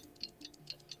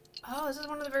 Oh, this is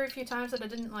one of the very few times that it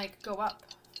didn't, like, go up.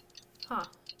 Huh.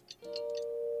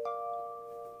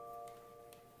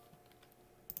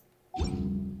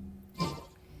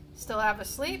 Still half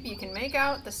asleep, you can make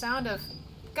out the sound of...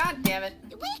 God damn it.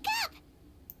 Wake up!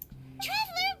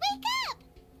 Traveler, wake up!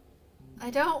 I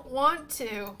don't want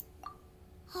to.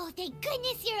 Oh, thank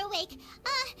goodness you're awake.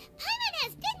 Paimon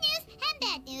has good news and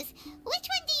bad news. Which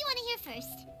one do you want to hear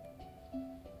first?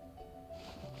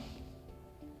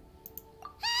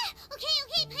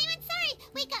 Okay, Paimon, sorry.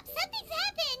 Wake up, something's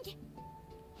happened.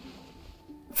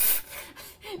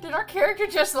 Did our character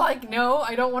just like, no,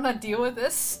 I don't want to deal with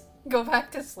this? Go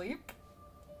back to sleep?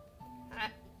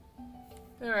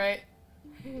 Alright.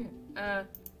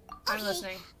 I'm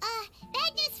listening.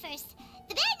 Bad news first.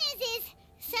 The bad news is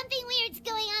something weird's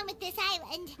going on with this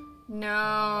island.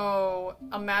 No.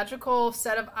 A magical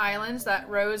set of islands that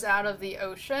rose out of the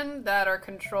ocean that are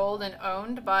controlled and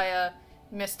owned by a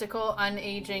mystical,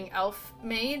 unaging elf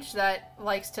mage that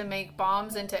likes to make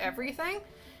bombs into everything?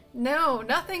 No,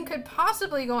 nothing could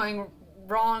possibly going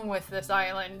wrong with this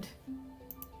island.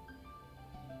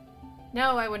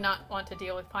 No, I would not want to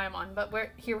deal with Paimon, but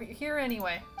we're here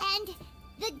anyway. And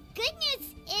the good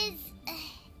news is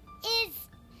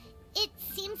it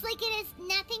seems like it has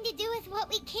nothing to do with what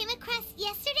we came across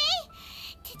yesterday.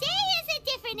 Today is a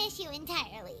different issue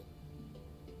entirely.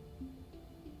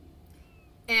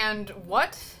 And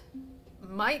what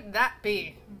might that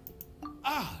be?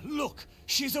 Ah, look,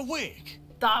 she's awake.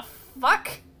 The fuck?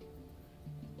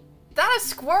 That a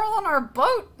squirrel on our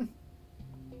boat?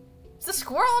 Is the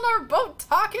squirrel on our boat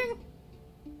talking?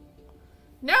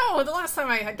 No, the last time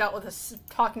I had dealt with a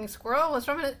talking squirrel was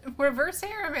from a reverse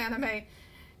harem anime.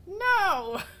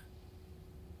 No!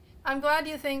 I'm glad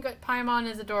you think that Paimon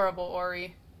is adorable,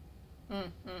 Ori.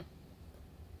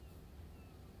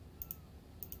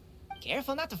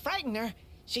 Careful not to frighten her.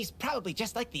 She's probably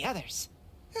just like the others.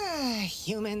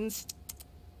 Humans.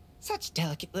 Such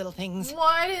delicate little things.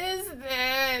 What is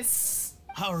this?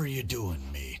 How are you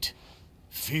doing, mate?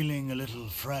 Feeling a little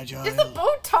fragile? Is the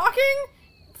boat talking?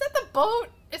 Is that the boat?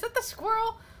 Is that the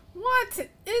squirrel? What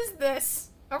is this?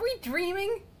 Are we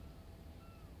dreaming?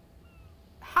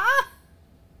 Huh?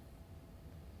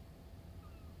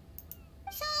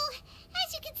 So,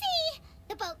 as you can see,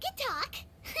 the boat can talk.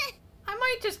 I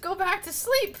might just go back to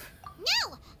sleep.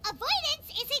 No! Avoidance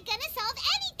isn't gonna solve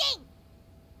anything!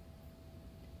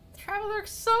 Traveler's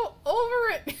so over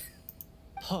it.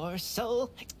 Poor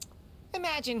soul.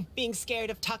 Imagine being scared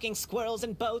of talking squirrels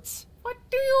and boats. What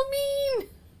do you mean?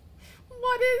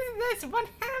 What is this? What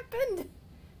happened?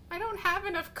 I don't have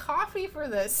enough coffee for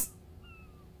this.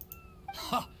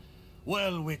 Ha!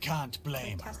 Well, we can't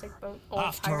blame Fantastic her. Boat.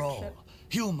 After all,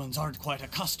 humans aren't quite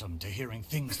accustomed to hearing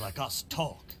things like us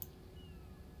talk.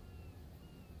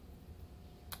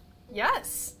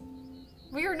 Yes.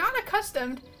 We are not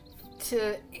accustomed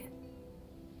to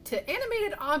to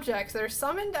animated objects that are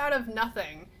summoned out of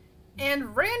nothing,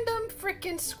 and random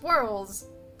frickin' squirrels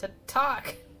to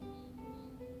talk.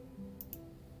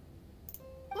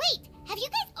 Wait, have you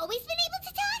guys always been able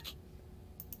to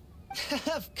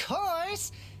talk? Of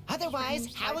course!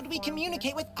 Otherwise, how would we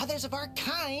communicate with others of our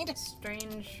kind?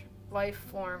 Strange life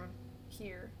form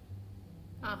here.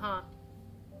 Uh-huh.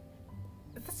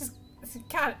 This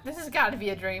has gotta be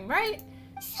a dream, right?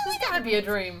 So this has gotta be a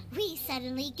dream. We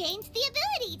suddenly gained the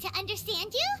ability to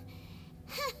understand you?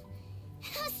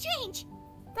 How strange.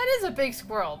 That is a big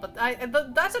squirrel, but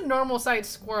that's a normal-sized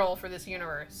squirrel for this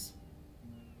universe.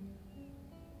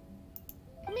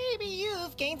 Maybe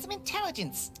you've gained some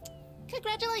intelligence.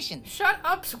 Congratulations. Shut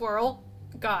up, squirrel.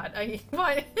 God,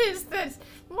 what is this?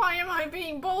 Why am I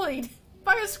being bullied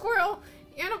by a squirrel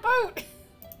in a boat?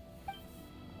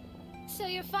 So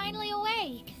you're finally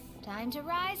awake. Time to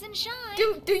rise and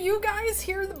shine. Do you guys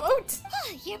hear the boat?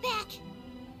 You're back.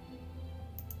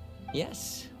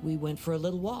 Yes, we went for a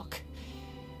little walk.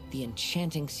 The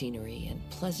enchanting scenery and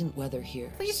pleasant weather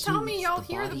here. Please tell me y'all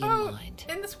hear the boat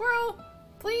and the squirrel.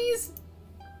 Please.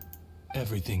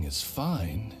 Everything is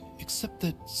fine, except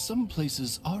that some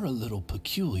places are a little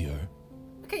peculiar.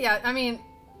 Okay, yeah, I mean,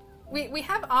 we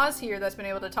have Oz here that's been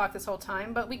able to talk this whole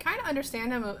time, but we kind of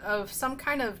understand him of some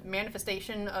kind of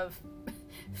manifestation of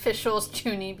Fischl's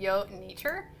Junibyo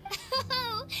nature.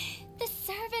 Oh, the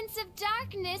servants of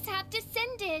darkness have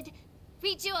descended.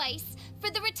 Rejoice,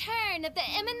 for the return of the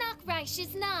Eminach Reich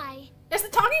is nigh. Is the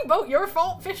talking boat your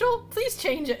fault, Fischl? Please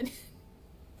change it.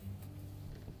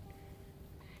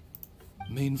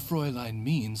 Main Fräulein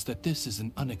means that this is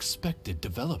an unexpected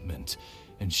development,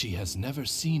 and she has never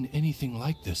seen anything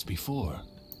like this before.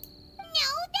 No,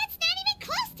 that's not even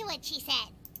close to what she said.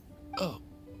 Oh,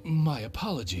 my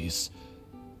apologies.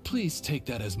 Please take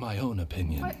that as my own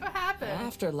opinion. What happened?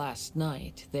 After last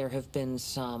night, there have been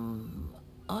some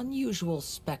unusual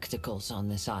spectacles on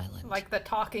this island. Like the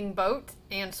talking boat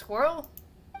and squirrel?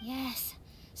 Yes.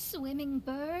 Swimming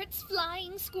birds,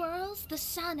 flying squirrels, the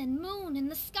sun and moon in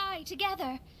the sky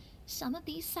together. Some of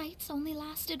these sights only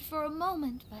lasted for a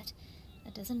moment, but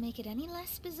that doesn't make it any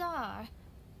less bizarre.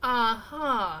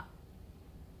 Uh-huh.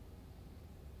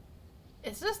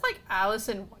 Is this like Alice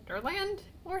in Wonderland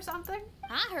or something?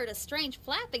 I heard a strange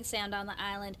flapping sound on the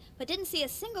island, but didn't see a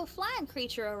single flying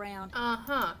creature around.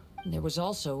 Uh-huh. There was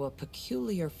also a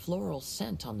peculiar floral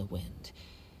scent on the wind.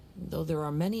 Though there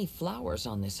are many flowers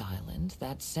on this island,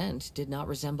 that scent did not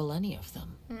resemble any of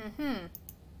them. Mm-hmm.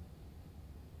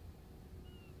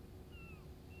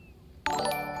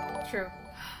 True.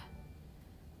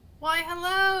 Why,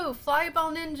 hello,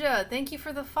 Flyball Ninja. Thank you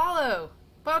for the follow.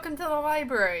 Welcome to the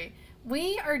library.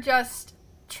 We are just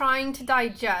trying to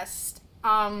digest,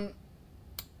 our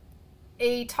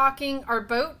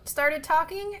boat started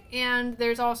talking, and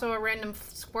there's also a random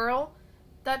squirrel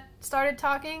that started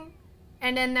talking.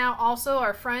 And then now also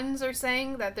our friends are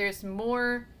saying that there's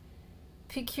more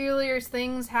peculiar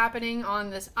things happening on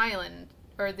this island,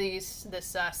 or this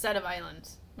set of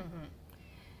islands.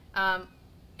 Mm-hmm.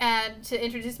 And to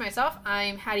introduce myself,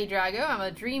 I'm Hattie Drago. I'm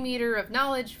a Dream Eater of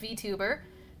Knowledge VTuber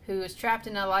who is trapped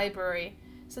in a library.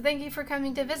 So thank you for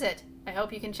coming to visit. I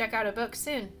hope you can check out a book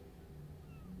soon.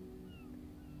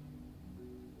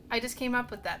 I just came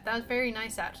up with that. That was very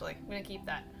nice, actually. I'm gonna keep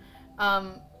that.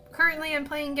 Currently, I'm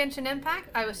playing Genshin Impact.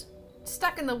 I was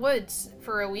stuck in the woods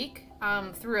for a week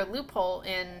through a loophole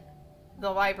in the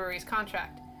library's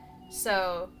contract.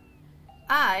 So,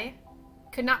 I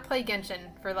could not play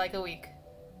Genshin for like a week.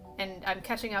 And I'm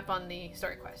catching up on the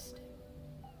story quest.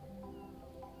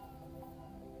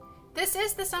 This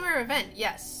is the summer event,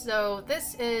 yes. So,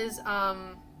 this is,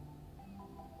 Oh,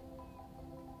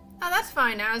 that's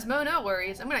fine, Asmo. No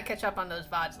worries. I'm gonna catch up on those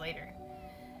VODs later.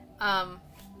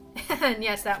 And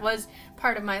yes, that was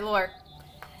part of my lore.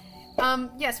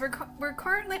 Yes, we're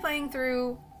currently playing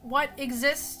through what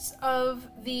exists of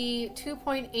the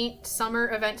 2.8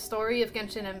 summer event story of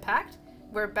Genshin Impact.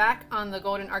 We're back on the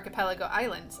Golden Archipelego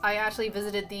Islands. I actually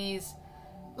visited these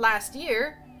last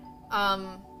year.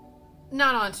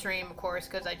 Not on stream, of course,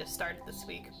 because I just started this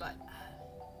week, but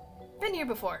been here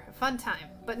before. A fun time.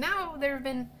 But now there have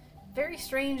been very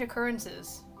strange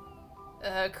occurrences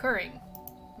occurring.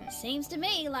 Seems to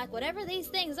me like whatever these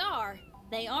things are,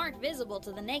 they aren't visible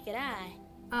to the naked eye.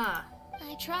 Ah.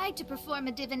 I tried to perform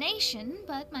a divination,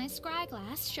 but my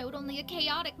scryglass showed only a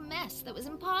chaotic mess that was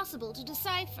impossible to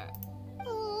decipher.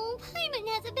 Oh, Paimon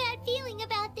has a bad feeling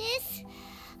about this.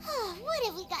 Oh, what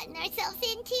have we gotten ourselves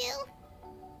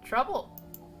into? Trouble.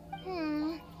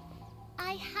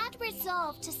 I had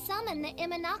resolved to summon the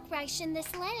Eminach Reich in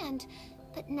this land,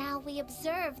 but now we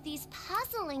observe these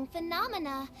puzzling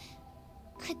phenomena.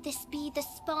 Could this be the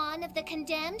spawn of the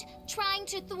condemned, trying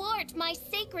to thwart my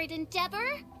sacred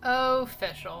endeavor?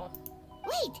 Official.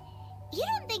 Wait, you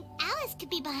don't think Alice could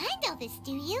be behind all this,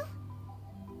 do you?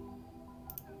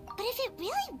 But if it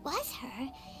really was her,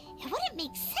 it wouldn't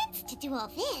make sense to do all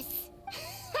this.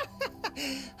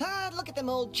 Look at them,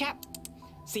 old chap.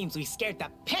 Seems we scared the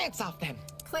pants off them.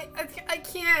 I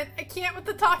can't with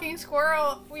the talking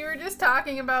squirrel. We were just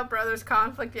talking about brothers'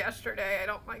 conflict yesterday. I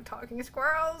don't like talking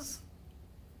squirrels.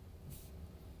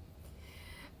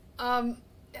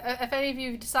 If any of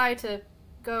you decide to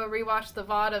go rewatch the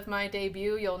VOD of my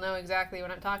debut, you'll know exactly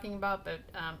what I'm talking about, but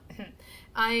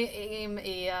I am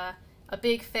a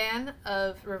big fan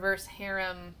of reverse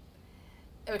harem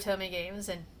otome games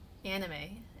and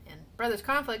anime, and Brothers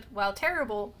Conflict, while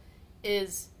terrible,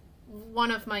 is one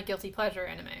of my guilty pleasure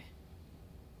anime.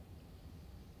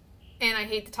 And I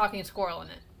hate the talking squirrel in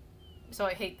it, so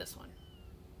I hate this one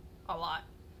a lot.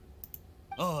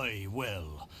 Aye,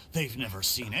 well, they've never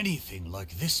seen anything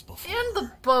like this before. And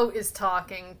the boat is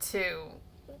talking, too.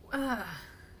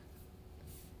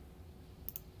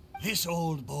 This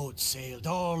old boat sailed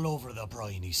all over the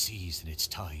briny seas in its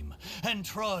time, and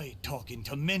tried talking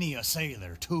to many a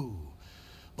sailor, too.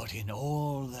 But in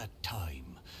all that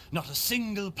time, not a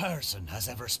single person has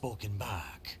ever spoken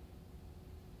back.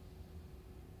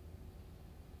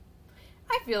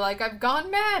 I feel like I've gone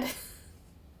mad.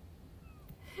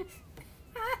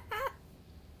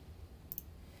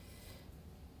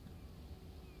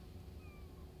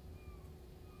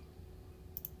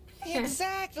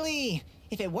 Exactly!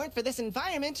 If it weren't for this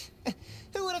environment,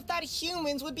 who would have thought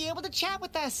humans would be able to chat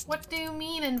with us? What do you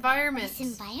mean, environment? This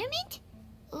environment?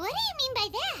 What do you mean by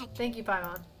that? Thank you,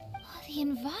 Paimon. The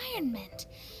environment.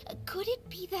 Could it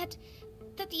be that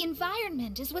the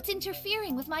environment is what's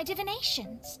interfering with my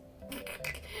divinations?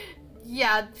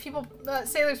 Yeah, people,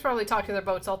 sailors probably talk to their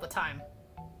boats all the time.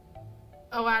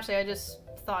 Oh, actually, I just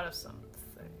thought of something.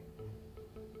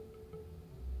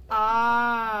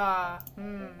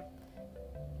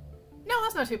 No,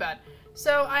 that's not too bad.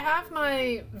 So I have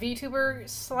my VTuber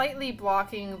slightly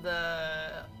blocking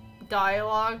the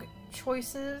dialogue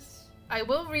choices. I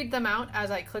will read them out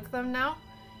as I click them now.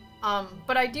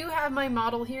 But I do have my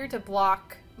model here to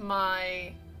block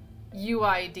my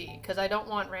UID, because I don't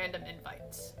want random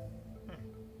invites.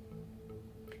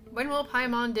 When will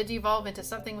Paimon digivolve into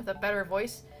something with a better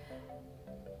voice?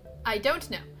 I don't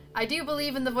know. I do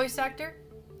believe in the voice actor,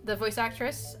 the voice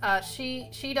actress.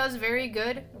 She does very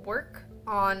good work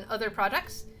on other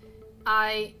projects.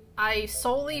 I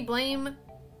solely blame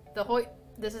the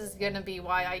this is gonna be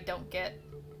why I don't get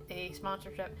a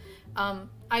sponsorship.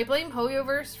 I blame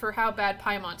Hoyoverse for how bad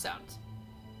Paimon sounds,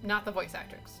 not the voice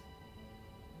actress.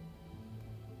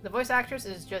 The voice actress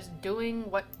is just doing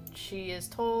what she is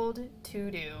told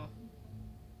to do.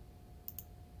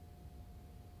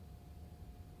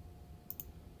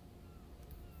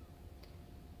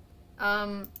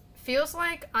 Feels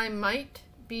like I might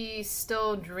be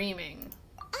still dreaming.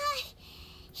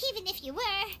 Even if you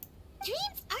were,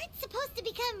 dreams aren't supposed to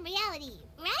become reality,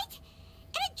 right?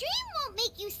 And a dream won't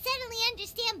make you suddenly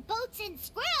understand boats and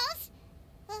squirrels.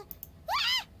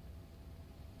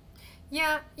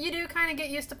 Yeah, you do kind of get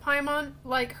used to Paimon.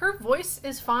 Like, her voice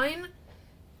is fine,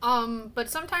 but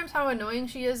sometimes how annoying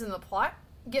she is in the plot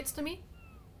gets to me.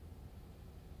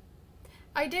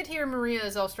 I did hear Maria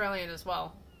is Australian as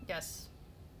well. Yes.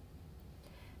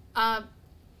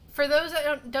 For those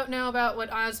that don't know about what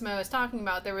Osmo is talking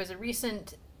about, there was a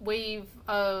recent wave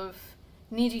of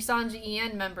Niji Sanji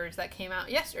En members that came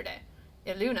out yesterday,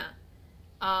 Iluna.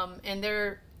 And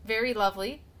they're very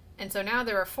lovely. And so now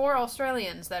there are 4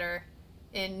 Australians that are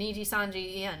in Niji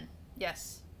Sanji En.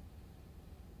 Yes.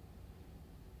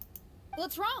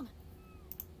 What's wrong?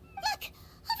 Look!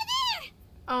 Over there!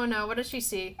 Oh no, what does she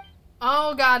see?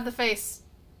 Oh god, the face.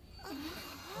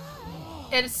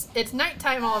 It's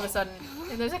nighttime all of a sudden.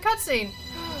 And there's a cutscene.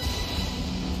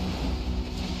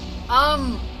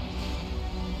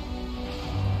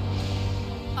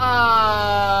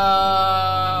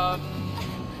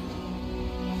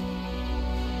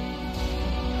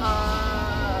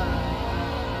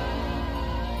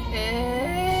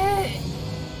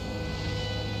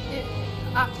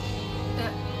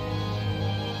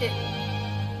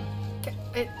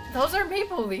 Those are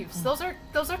maple leaves. Those are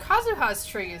Kazuha's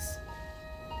trees.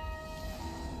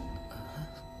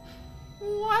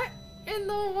 What in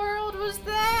the world was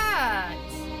that?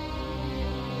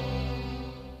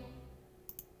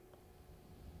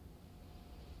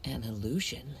 An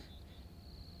illusion?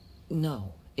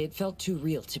 No, it felt too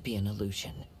real to be an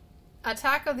illusion.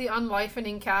 Attack of the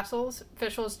Unlifening Castles.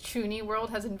 Officials Chuni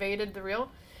world has invaded the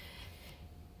real.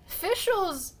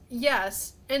 Fischl's,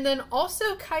 yes, and then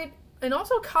also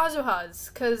Kazuha's,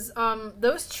 because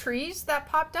those trees that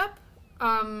popped up,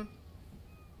 how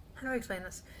do I explain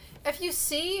this? If you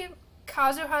see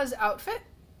Kazuha's outfit,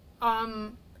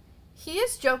 he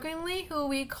is jokingly who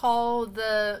we call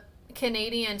the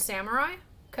Canadian samurai,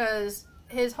 because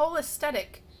his whole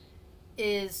aesthetic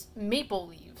is maple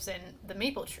leaves and the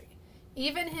maple tree.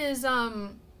 Even his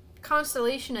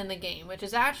constellation in the game, which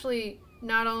is actually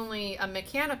not only a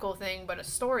mechanical thing but a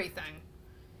story thing,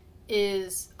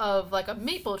 is of like a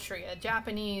maple tree, a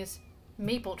Japanese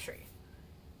maple tree.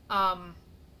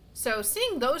 So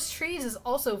seeing those trees is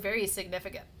also very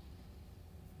significant.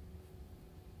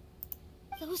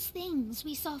 Those things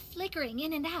we saw flickering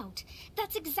in and out.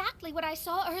 That's exactly what I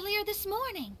saw earlier this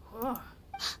morning. Oh.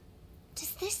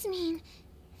 Does this mean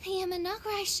the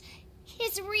Yamanagarash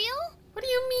is real? What do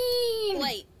you mean?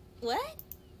 Wait, what?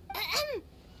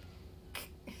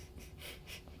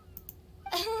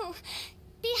 Oh,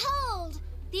 behold!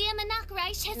 The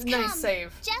Yamanagarash has come, nice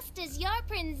save. just as your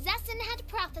prinzessin had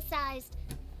prophesied.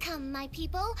 Come, my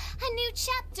people, a new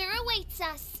chapter awaits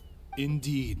us.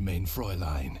 Indeed, mein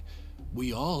Fräulein.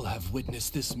 We all have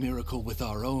witnessed this miracle with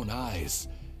our own eyes,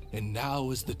 and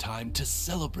now is the time to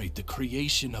celebrate the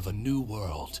creation of a new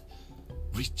world.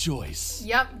 Rejoice.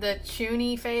 Yep, the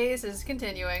Chuny phase is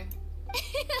continuing.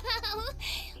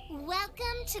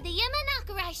 Welcome to the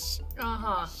Yamanagarash.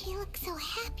 Uh-huh. He looks so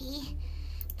happy.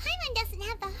 Paimon doesn't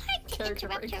have the heart to Character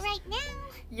interrupt breaks. her right now.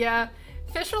 Yeah,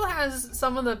 Fischl has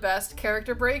some of the best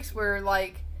character breaks where,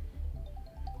 like,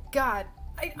 God,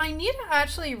 I need to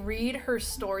actually read her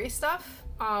story stuff.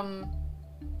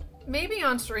 Maybe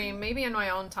on stream, maybe in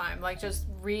my own time. Like, just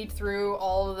read through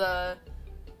all the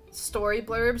story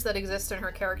blurbs that exist in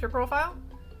her character profile.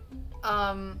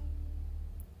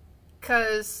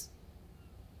 'Cause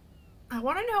I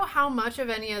want to know how much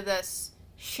of any of this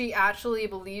she actually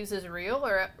believes is real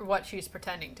or what she's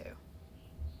pretending to.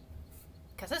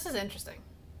 Because this is interesting.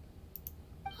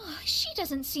 Oh, she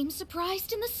doesn't seem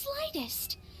surprised in the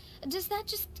slightest. Does that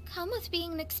just come with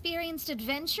being an experienced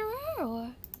adventurer,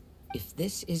 or...? If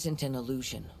this isn't an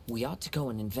illusion, we ought to go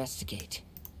and investigate.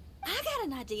 I got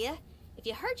an idea. If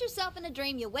you hurt yourself in a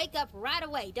dream, you wake up right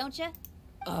away, don't you?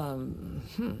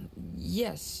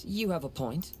 Yes, you have a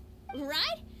point.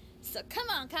 Right? So come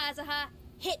on, Kazuha,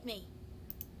 hit me.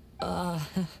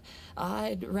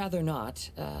 I'd rather not.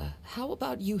 How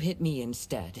about you hit me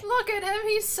instead? Look at him,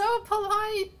 he's so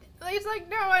polite. He's like,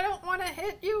 no, I don't want to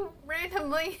hit you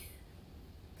randomly.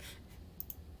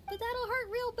 But that'll hurt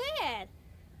real bad.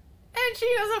 And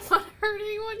she doesn't want to hurt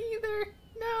anyone either.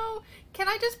 No. Can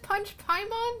I just punch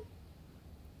Paimon?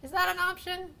 Is that an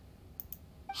option?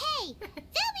 Hey, there'll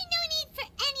be no need for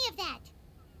any of that.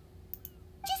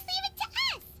 Just leave it to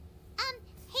us.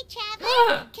 Hey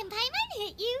Traveler, can Paimon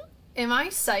hit you? Am I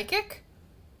psychic?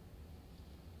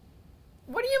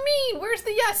 What do you mean? Where's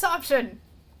the yes option?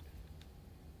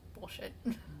 Bullshit.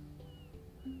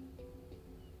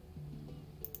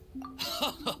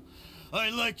 I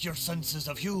like your senses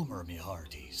of humor, me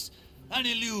hearties. An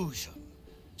illusion.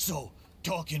 So,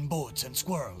 talking boats and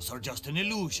squirrels are just an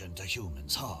illusion to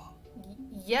humans, huh?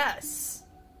 Yes.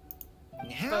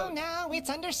 Now, it's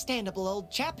understandable,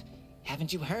 old chap.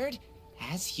 Haven't you heard?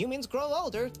 As humans grow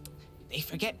older, they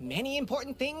forget many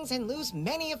important things and lose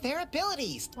many of their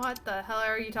abilities. What the hell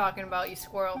are you talking about, you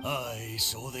squirrel? Aye,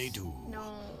 so they do.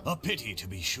 No. A pity, to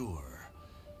be sure.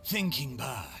 Thinking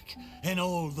back, in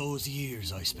all those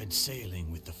years I spent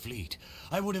sailing with the fleet,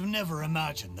 I would have never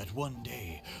imagined that one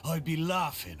day I'd be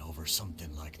laughing over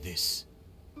something like this.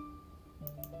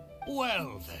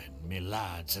 Well then, me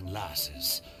lads and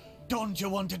lasses, don't you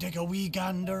want to take a wee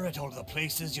gander at all the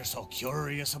places you're so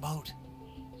curious about?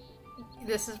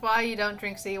 This is why you don't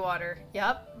drink seawater.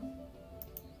 Yep.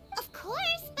 Of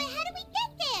course, but how do we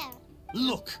get there?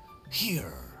 Look,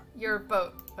 here. Your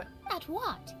boat. But At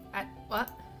what? at what?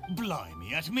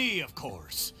 Blimey, at me, of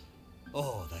course.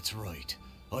 Oh, that's right.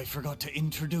 I forgot to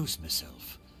introduce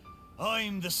myself.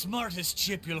 I'm the smartest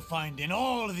chip you'll find in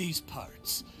all of these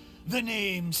parts. The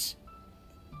name's...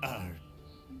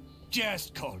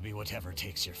 just call me whatever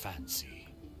takes your fancy.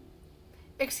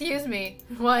 Excuse me.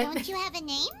 What? Don't you have a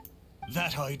name?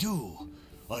 That I do.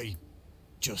 I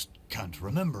just can't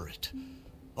remember it.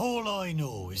 All I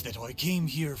know is that I came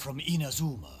here from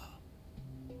Inazuma.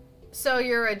 So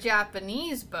you're a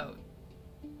Japanese boat.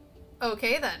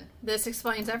 Okay then. This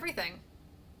explains everything.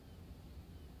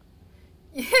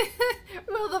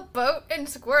 Will the boat and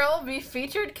squirrel be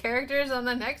featured characters on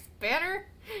the next banner?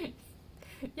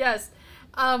 Yes.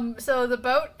 So the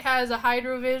boat has a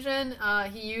hydrovision.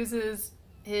 He uses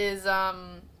his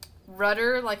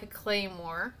rudder like a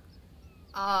claymore.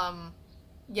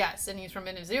 Yes, and he's from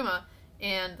Inazuma.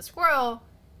 And the squirrel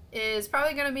is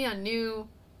probably going to be a new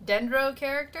Dendro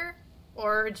character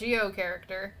or a Geo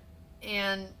character.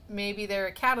 And maybe they're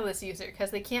a catalyst user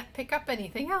because they can't pick up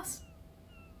anything else.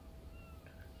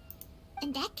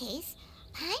 In that case,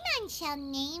 Paimon shall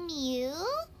name you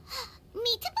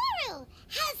Meatball.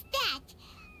 How's that?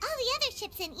 All the other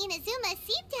ships in Inazuma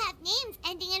seem to have names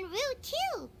ending in Ru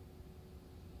too.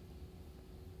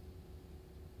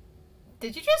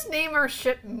 Did you just name our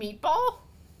ship Meatball?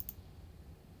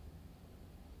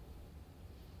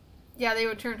 Yeah, they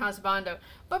would turn husbando.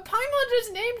 But Paimon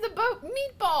just named the boat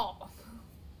Meatball.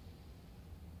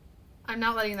 I'm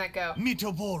not letting that go.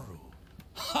 Mitoboru.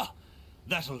 Ha!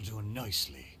 That'll do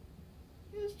nicely.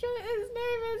 His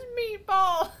name is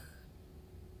Meatball.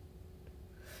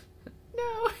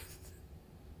 No.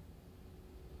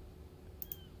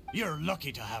 You're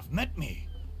lucky to have met me.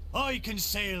 I can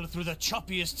sail through the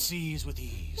choppiest seas with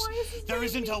ease. There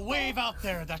isn't a wave out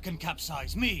there that can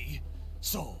capsize me.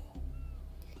 So,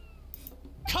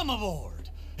 come aboard,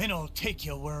 and I'll take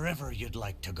you wherever you'd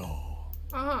like to go.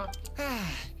 Uh-huh.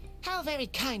 Ah, how very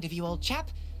kind of you, old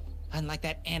chap. Unlike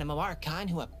that Animo Archon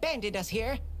who abandoned us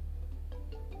here.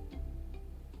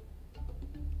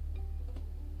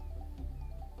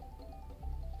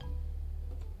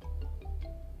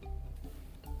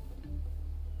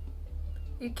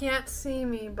 You can't see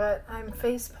me, but I'm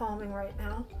face palming right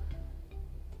now.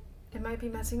 It might be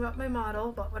messing up my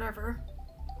model, but whatever.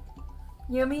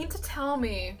 You mean to tell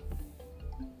me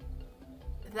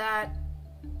that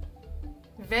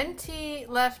Venti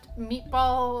left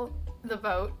Meatball the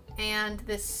boat and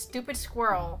this stupid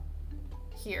squirrel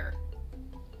here?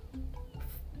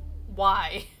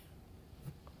 Why?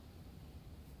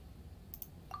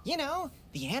 You know,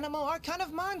 the Animo Archon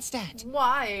of Mondstadt.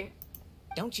 Why?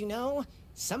 Don't you know?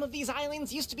 Some of these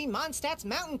islands used to be Mondstadt's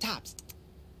mountaintops.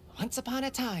 Once upon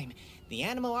a time, the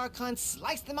Animo Archon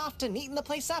sliced them off to neaten the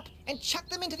place up and chucked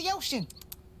them into the ocean.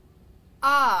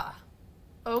 Ah,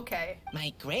 okay.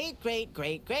 My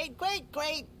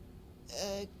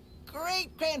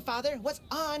great-great-great-great-great-grandfather was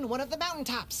on one of the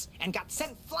mountaintops and got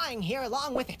sent flying here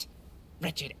along with it.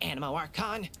 Wretched Animo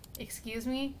Archon. Excuse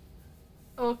me?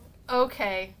 Oh,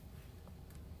 okay.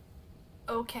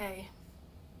 Okay.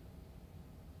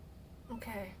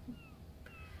 Okay.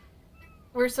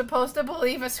 We're supposed to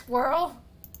believe a squirrel?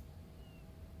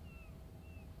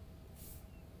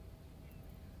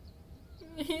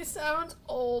 He sounds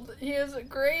old. He is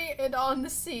gray and on the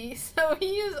sea, so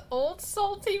he is old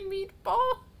salty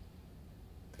Meatball?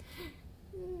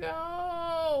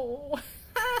 No.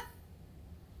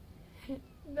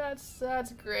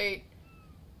 That's great.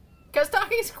 'Cause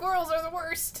talking squirrels are the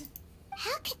worst.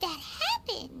 How could that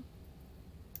happen?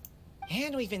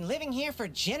 And we've been living here for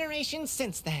generations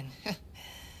since then.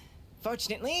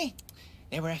 Fortunately,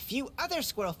 there were a few other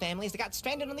squirrel families that got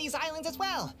stranded on these islands as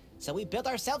well, so we built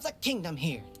ourselves a kingdom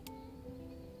here.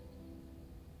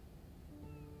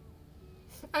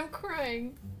 I'm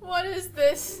crying. What is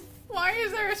this? Why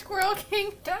is there a squirrel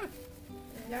kingdom?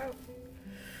 No.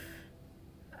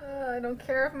 I don't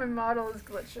care if my model is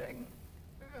glitching.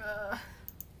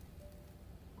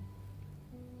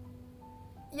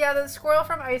 Yeah, the squirrel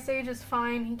from Ice Age is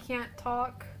fine. He can't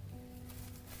talk.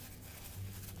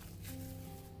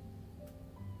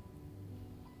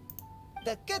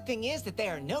 The good thing is that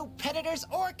there are no predators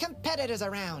or competitors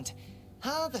around.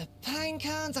 All the pine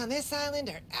cones on this island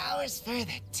are ours for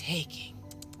the taking.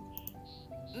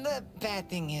 The bad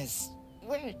thing is,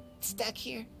 we're stuck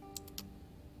here.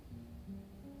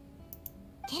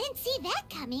 Didn't see that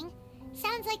coming.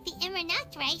 Sounds like the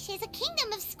Immernachtreich is a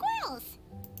kingdom of squirrels.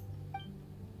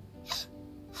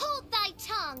 Hold thy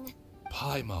tongue!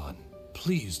 Paimon,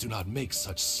 please do not make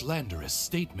such slanderous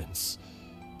statements.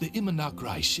 The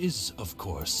Immernachtreich is, of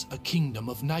course, a kingdom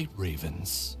of night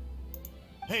ravens.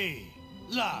 Hey,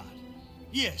 lad.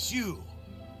 Yes, you.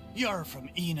 You're from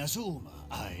Inazuma,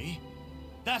 aye?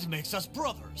 That makes us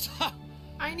brothers, ha!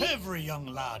 Every young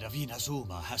lad of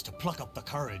Inazuma has to pluck up the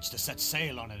courage to set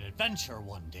sail on an adventure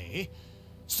one day.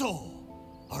 So,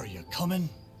 are you coming?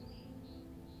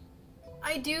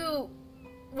 I do.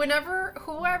 Whenever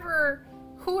whoever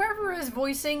is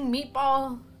voicing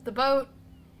Meatball the boat,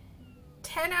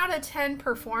 10 out of 10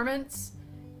 performance.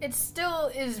 It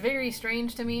still is very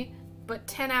strange to me, but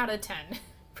 10 out of 10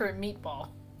 for Meatball.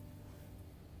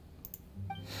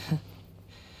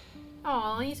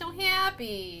 Oh, he's so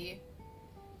happy.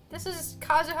 This is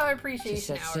Kazuha appreciation To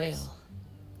set hours. sail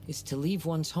is to leave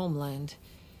one's homeland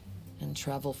and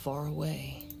travel far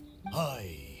away.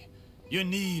 Aye. You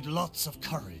need lots of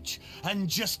courage and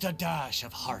just a dash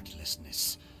of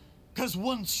heartlessness. 'Cause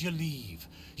once you leave,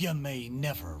 you may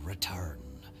never return.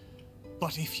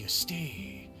 But if you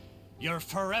stay, you're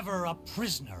forever a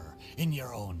prisoner in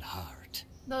your own heart.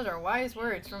 Those are wise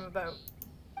words from a boat.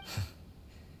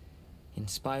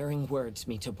 Inspiring words,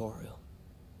 Mitoboru.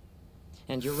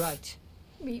 And you're right.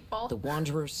 Meatball. The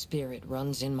Wanderer's spirit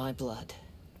runs in my blood.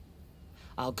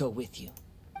 I'll go with you.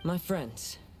 My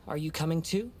friends, are you coming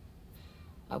too?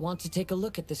 I want to take a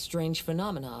look at the strange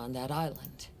phenomena on that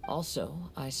island.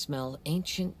 Also, I smell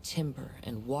ancient timber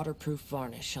and waterproof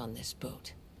varnish on this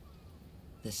boat.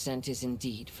 The scent is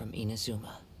indeed from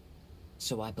Inazuma.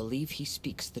 So I believe he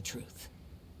speaks the truth.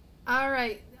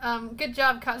 Alright, good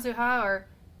job, Kazuha, or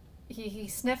he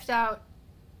sniffed out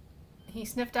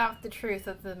the truth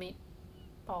of the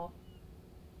meatball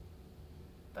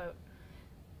boat.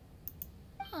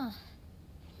 Huh.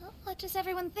 Well, what does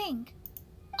everyone think?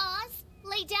 Oz,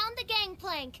 lay down the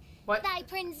gangplank. What? Thy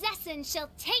princessin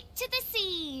shall take to the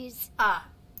seas. Ah,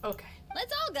 okay.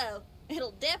 Let's all go.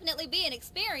 It'll definitely be an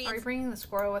experience. Are you bringing the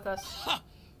squirrel with us? Ha!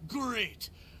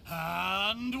 Great!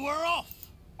 And we're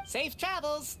off! Safe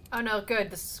travels! Oh no,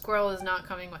 good. The squirrel is not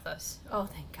coming with us. Oh,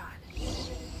 thank God.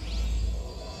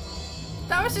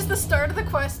 That was just the start of the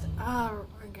quest. Oh,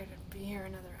 we're gonna be here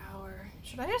another hour.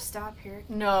 Should I just stop here?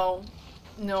 No.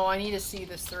 No, I need to see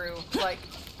this through. Like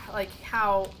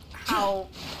how...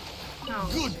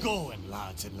 Good going,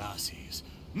 lads and lassies.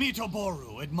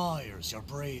 Mitoboru admires your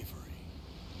bravery.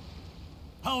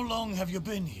 How long have you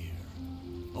been here?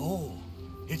 Oh,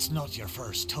 it's not your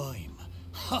first time.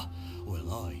 Ha!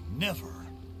 Well, I never.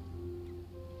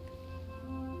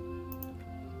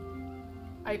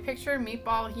 I picture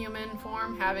Meatball human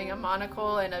form having a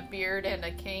monocle and a beard and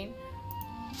a cane.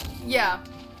 Yeah,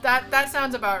 that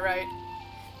sounds about right.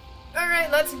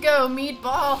 Alright, let's go,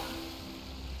 Meatball!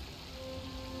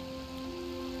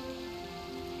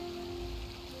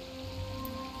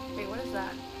 Wait, what is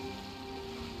that?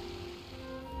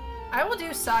 I will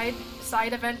do side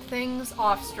event things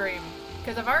off stream,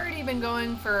 because I've already been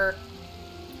going for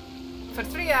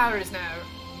 3 hours now,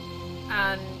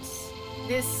 and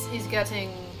this is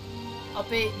getting a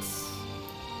bit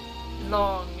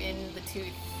long in the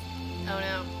tooth. Oh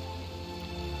no.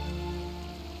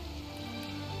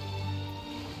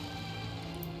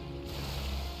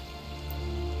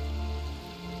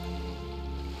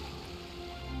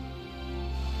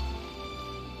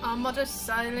 I'm just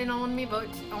sailing on me boat,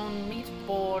 on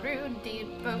Meatball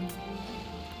deep boat.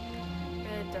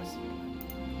 It doesn't.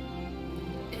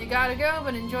 You gotta go,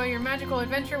 but enjoy your magical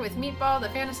adventure with Meatball, the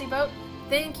fantasy boat.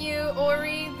 Thank you,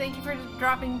 Ori. Thank you for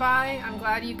dropping by. I'm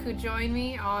glad you could join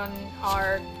me on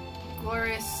our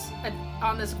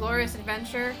this glorious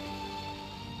adventure.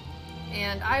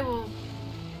 And I will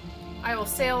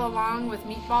sail along with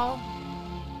Meatball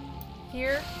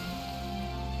here.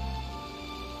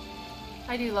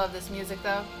 I do love this music,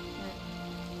 though.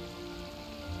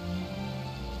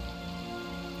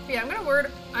 But yeah, I'm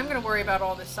gonna worry about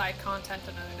all this side content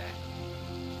another day.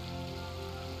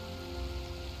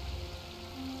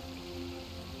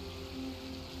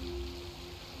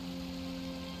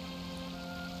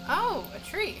 Oh, a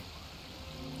tree.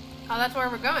 Oh, that's where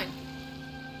we're going.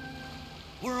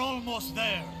 We're almost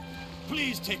there.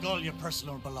 Please take all your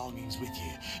personal belongings with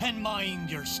you, and mind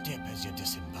your step as you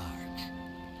disembark.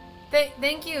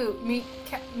 Thank you,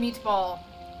 Meatball.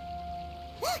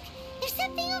 Look, there's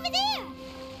something over there.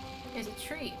 There's a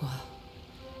tree. Well,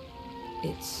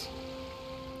 it's...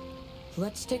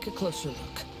 Let's take a closer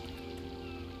look.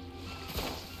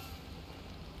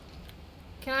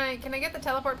 Can I get the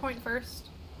teleport point first?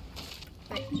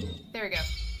 There we go.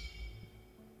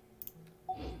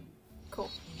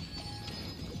 Cool.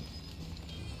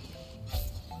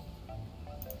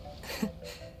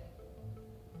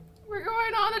 We're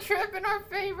going on a trip in our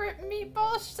favorite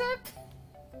meatball ship.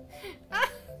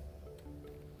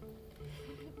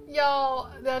 Y'all,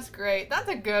 that's great. That's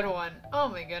a good one. Oh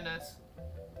my goodness.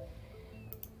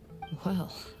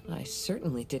 Well, I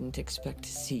certainly didn't expect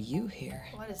to see you here.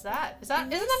 What is that? Isn't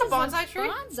that a bonsai tree?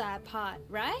 Bonsai pot,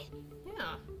 right?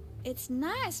 Yeah. It's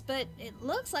nice, but it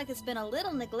looks like it's been a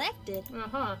little neglected.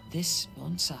 Uh-huh. This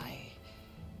bonsai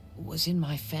was in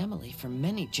my family for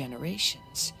many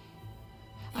generations.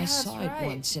 Yeah, I saw that's right. it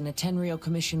once in a Tenryou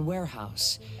Commission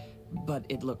warehouse, but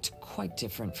it looked quite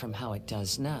different from how it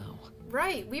does now.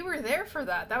 Right, we were there for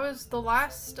that. That was the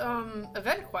last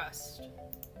event quest.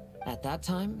 At that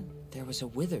time, there was a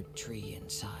withered tree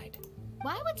inside.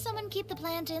 Why would someone keep the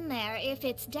plant in there if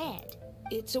it's dead?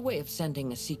 It's a way of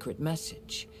sending a secret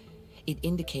message. It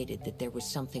indicated that there was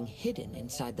something hidden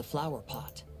inside the flower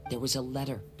pot. There was a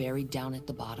letter buried down at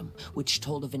the bottom, which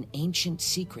told of an ancient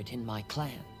secret in my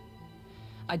clan.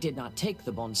 I did not take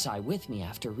the bonsai with me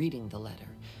after reading the letter,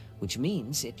 which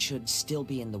means it should still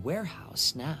be in the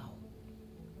warehouse now.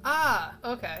 Ah,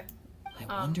 okay. I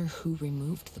wonder who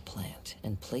removed the plant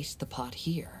and placed the pot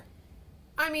here.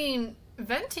 I mean,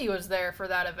 Venti was there for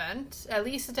that event, at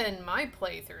least in my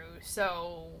playthrough,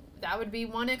 so that would be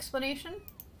one explanation.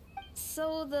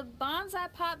 So the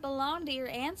bonsai pot belonged to your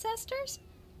ancestors?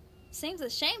 Seems a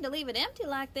shame to leave it empty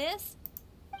like this.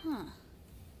 Huh.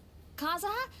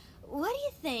 Kazuha, what do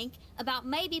you think about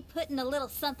maybe putting a little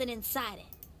something inside it?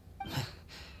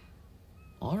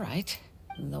 All right.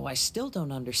 Though I still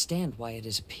don't understand why it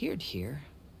has appeared here,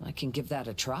 I can give that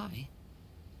a try.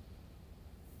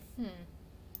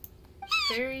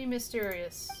 Very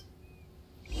mysterious.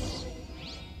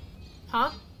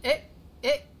 Huh?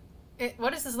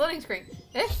 What is this loading screen?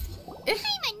 Paimon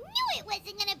knew it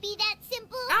wasn't gonna be that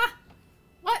simple. Ah!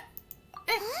 What?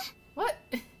 Huh? What?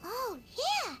 Oh,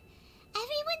 yeah.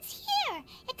 Everyone's here,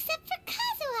 except for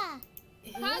Kazuha.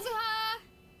 Kazuha!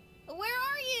 Where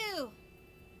are you?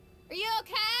 Are you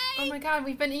okay? Oh my god,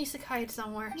 we've been isekai'd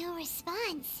somewhere. No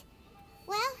response.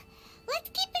 Well, let's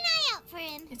keep an eye out for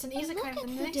him. It's an isekai. Look at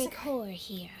the decor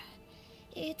here.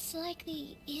 It's like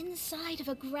the inside of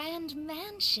a grand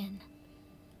mansion.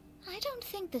 I don't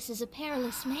think this is a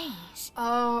perilous maze.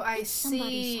 Oh, I It's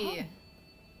somebody's see. home.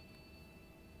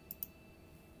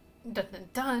 Dun dun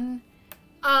dun.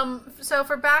 So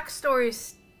for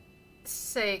backstory's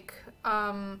sake,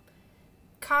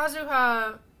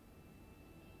 Kazuha,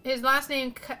 his last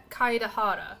name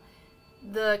Kaidahara.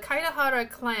 The Kaidahara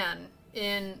clan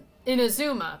in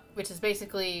Inazuma, which is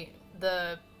basically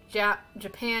the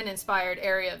Japan-inspired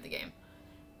area of the game.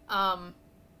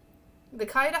 The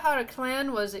Kaidahara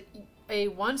clan was a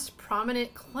once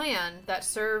prominent clan that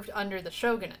served under the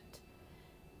shogunate.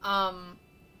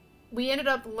 We ended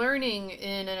up learning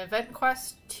in an event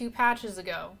quest 2 patches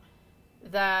ago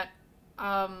that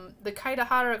the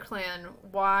Kaidahara clan,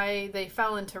 why they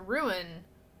fell into ruin,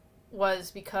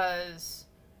 was because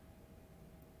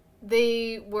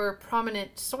they were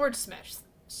prominent swordsmiths,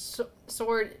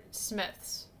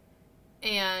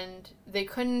 and they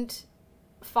couldn't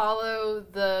follow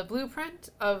the blueprint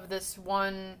of this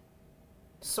one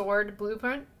sword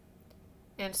blueprint,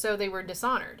 and so they were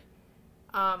dishonored.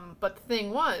 But the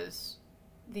thing was,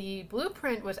 the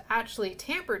blueprint was actually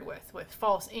tampered with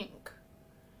false ink.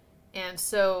 And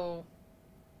so,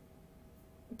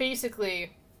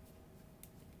 basically,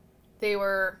 they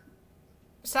were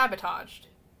sabotaged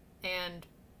and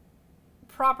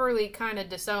properly kind of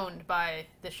disowned by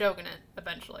the shogunate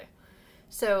eventually.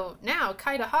 So now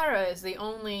Kaidahara is the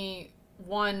only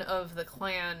one of the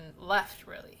clan left,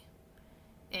 really.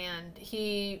 And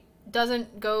he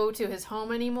doesn't go to his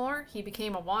home anymore. He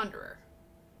became a wanderer.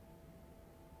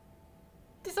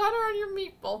 Dishonor on your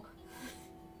meatball.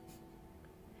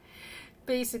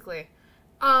 Basically.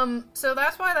 So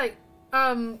that's why, like,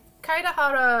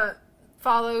 Kaidahara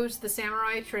follows the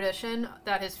samurai tradition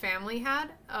that his family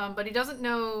had, but he doesn't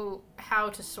know how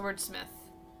to swordsmith.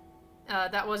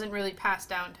 That wasn't really passed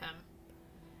down to him.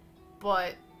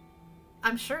 But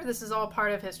I'm sure this is all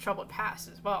part of his troubled past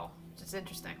as well, which is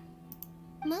interesting.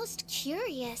 Most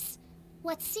curious.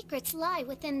 What secrets lie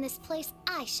within this place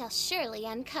I shall surely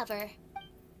uncover.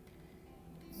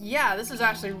 Yeah, this is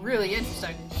actually really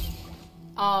interesting.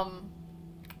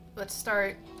 Let's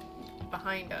start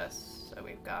behind us. So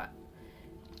we've got...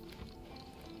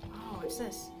 Oh, what's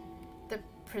this? The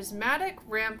prismatic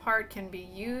rampart can be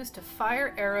used to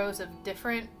fire arrows of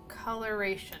different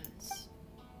colorations.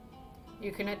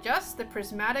 You can adjust the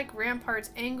prismatic rampart's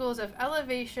angles of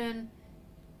elevation,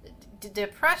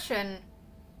 depression,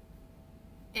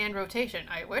 and rotation.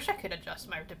 I wish I could adjust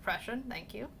my depression,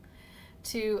 thank you,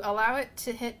 to allow it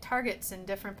to hit targets in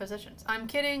different positions. I'm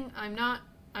kidding, I'm not,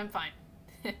 I'm fine.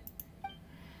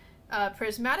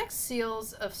 Prismatic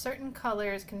seals of certain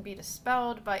colors can be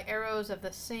dispelled by arrows of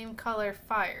the same color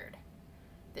fired.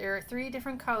 There are 3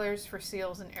 different colors for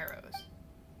seals and arrows.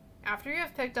 After you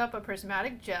have picked up a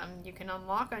prismatic gem, you can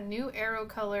unlock a new arrow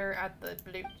color at the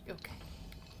blue... Okay.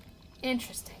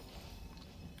 Interesting.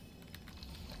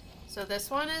 So this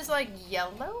one is like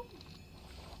yellow.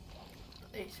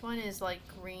 This one is like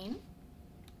green.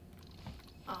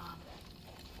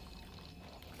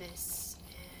 This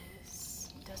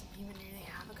is... doesn't even really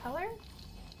have a color.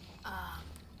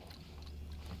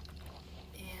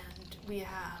 And we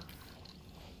have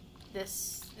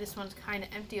this one's kind of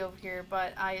empty over here,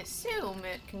 but I assume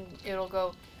it'll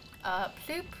go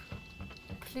ploop,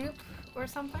 ploop, or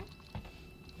something.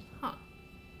 Huh.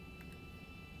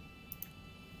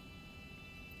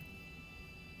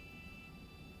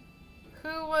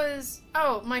 Who was...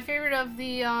 Oh, my favorite of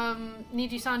the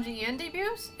Niji Sanji Ian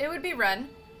debuts? It would be Ren.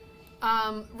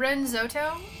 Ren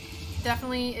Zoto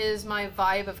definitely is my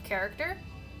vibe of character.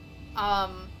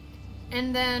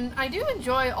 And then I do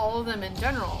enjoy all of them in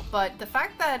general, but the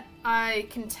fact that I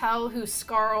can tell who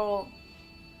Scarla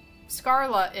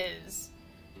is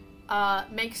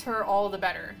makes her all the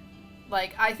better.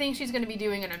 Like, I think she's going to be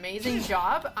doing an amazing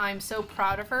job. I'm so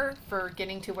proud of her for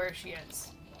getting to where she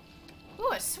is.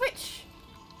 Ooh, a switch!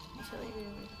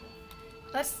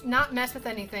 Let's not mess with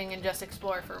anything and just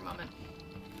explore for a moment.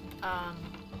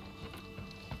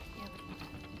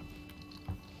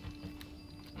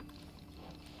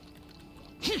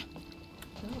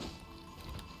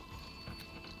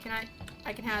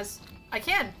 I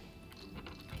can!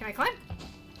 Can I climb?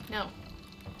 No.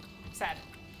 Sad.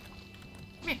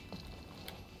 Come here.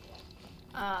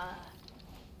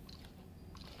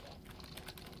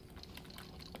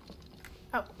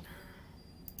 Oh.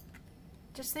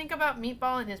 Just think about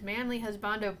Meatball and his manly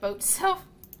husbando boat self.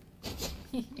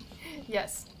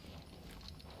 Yes.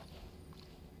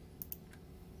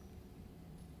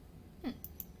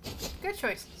 Good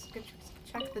choices. Good choices.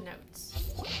 Check the notes.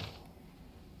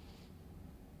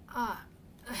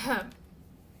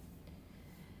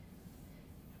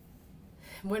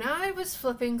 When I was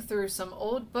flipping through some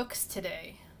old books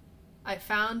today, I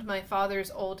found my father's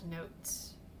old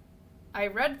notes. I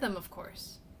read them, of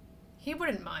course. He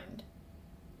wouldn't mind.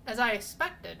 As I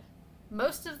expected,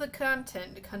 most of the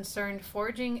content concerned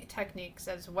forging techniques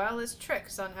as well as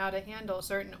tricks on how to handle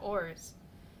certain ores.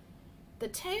 The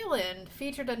tail end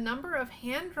featured a number of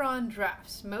hand-drawn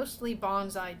drafts, mostly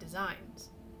bonsai designs.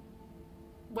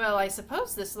 Well, I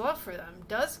suppose this love for them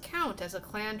does count as a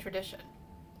clan tradition.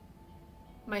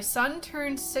 My son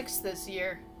turned 6 this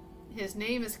year. His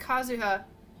name is Kazuha,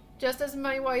 just as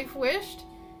my wife wished.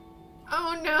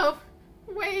 Oh no!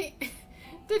 Wait!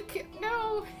 Did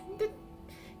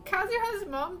Kazuha's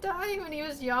mom die when he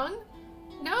was young?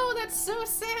 No, that's so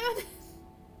sad!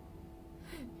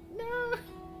 No!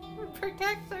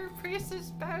 Protect our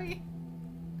precious Bowie.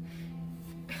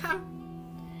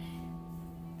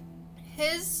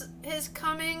 His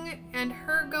coming and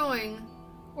her going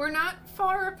were not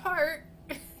far apart.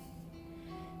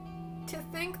 To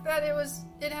think that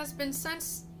it has been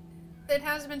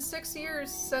 6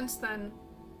 years since then.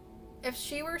 If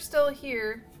she were still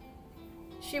here,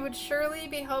 she would surely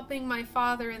be helping my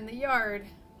father in the yard.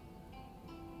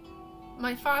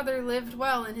 My father lived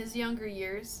well in his younger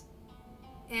years,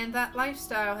 and that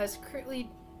lifestyle has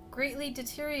greatly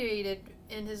deteriorated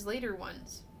in his later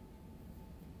ones.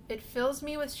 It fills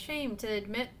me with shame to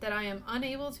admit that I am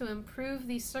unable to improve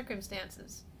these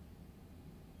circumstances.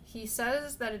 He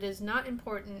says that it is not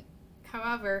important,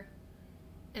 however,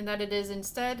 and that it is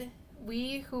instead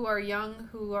we who are young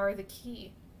who are the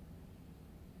key.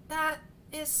 That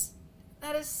is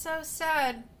so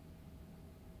sad.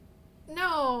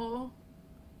 No.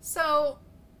 So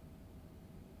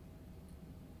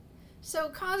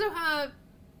Kazuha,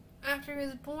 after he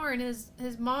was born,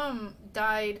 his mom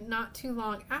died not too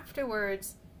long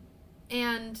afterwards,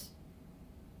 and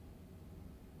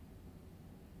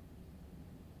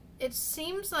it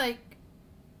seems like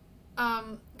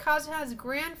Kazuha's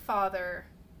grandfather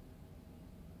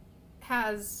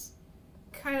has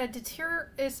kind of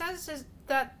it says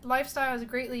that lifestyle has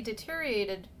greatly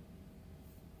deteriorated.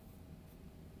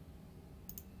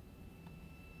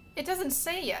 It doesn't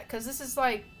say yet, because this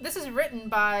is written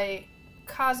by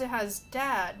Kazuha's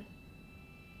dad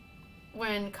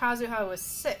when Kazuha was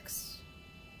 6.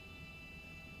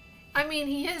 I mean,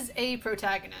 he is a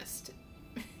protagonist.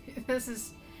 This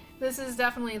is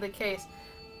definitely the case.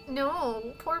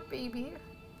 No, poor baby.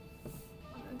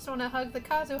 I just want to hug the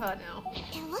Kazuha now.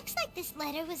 It looks like this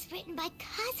letter was written by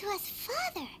Kazuha's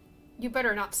father. You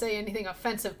better not say anything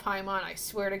offensive, Paimon, I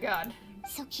swear to God.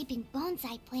 So keeping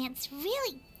bonsai plants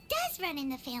really does run in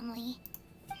the family.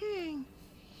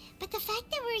 But the fact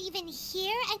that we're even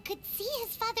here and could see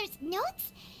his father's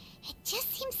notes, it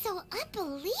just seems so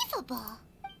unbelievable.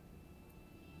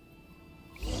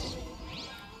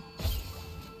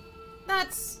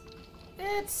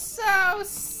 It's so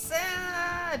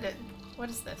sad. What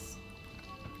is this?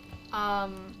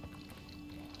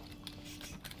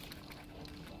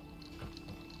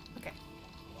 Okay.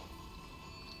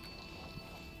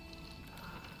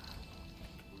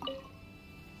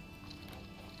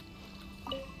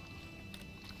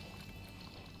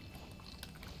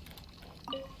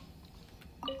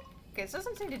 Okay, this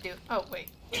doesn't seem to do... Oh, wait.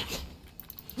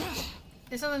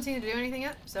 This doesn't seem to do anything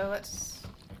yet, so let's...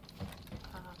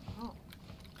 oh.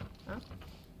 Huh?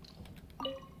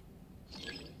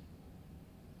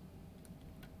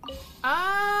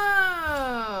 Oh!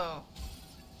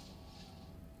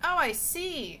 I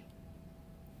see.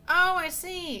 Oh, I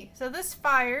see. So this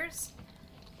fires.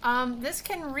 This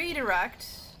can redirect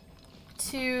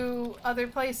to other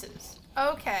places.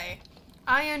 Okay.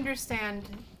 I understand.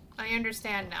 I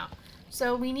understand now.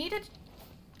 So we need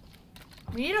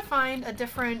to find a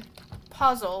different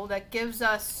puzzle that gives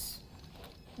us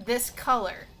this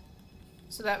color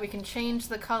so that we can change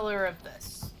the color of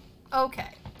this.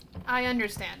 Okay. I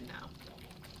understand now.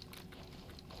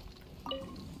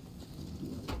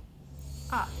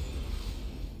 Ah.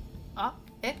 Ah.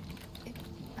 Eh. Eh.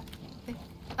 Eh.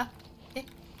 Ah. Eh.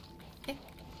 Eh.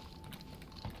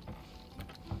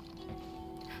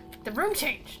 The room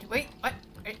changed. Wait, what?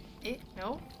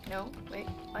 No. No. Wait,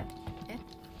 what? Eh.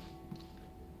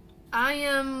 I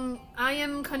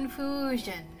am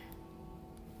confusion.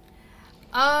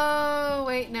 Oh,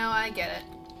 wait, no, I get it.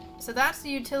 So that's the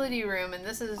utility room, and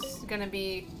this is gonna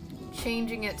be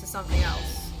changing it to something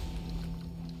else.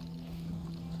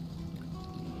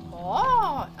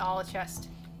 Oh, a chest.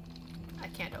 I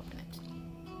can't open it.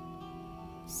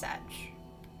 Sag.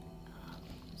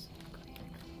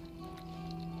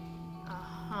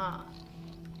 Uh-huh.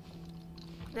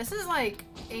 This is like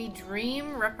a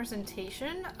dream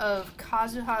representation of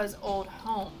Kazuha's old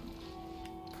home.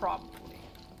 Probably.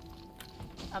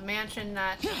 A mansion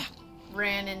that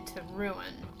ran into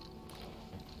ruin.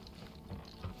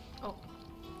 Oh.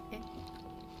 Eh.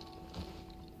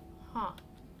 Huh.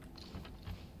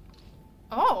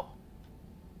 Oh!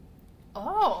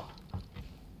 Oh!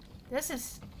 This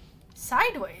is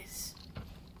sideways.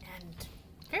 And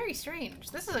very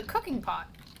strange. This is a cooking pot.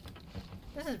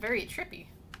 This is very trippy.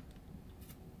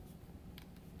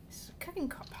 This is a cooking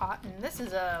pot, and this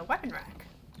is a weapon rack.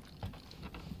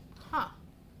 Huh.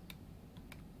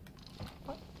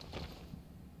 What?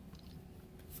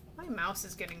 My mouse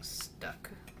is getting stuck.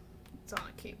 It's on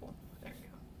a cable. There we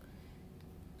go.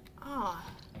 Ah.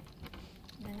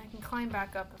 And then I can climb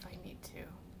back up if I need to.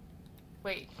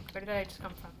 Wait, where did I just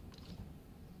come from?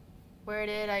 Where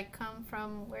did I come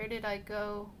from? Where did I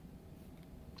go?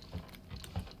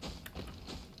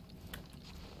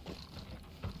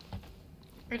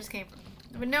 Where just came from?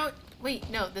 But no, wait,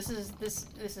 no, this is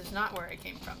not where I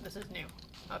came from. This is new.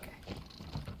 Okay.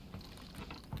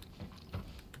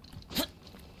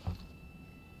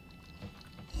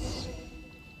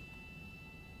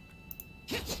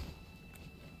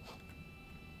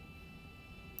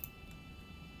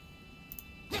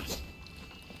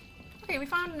 Okay, we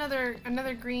found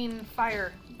another green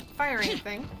firing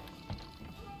thing.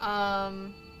 Oh,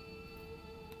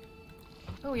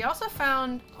 we also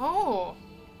found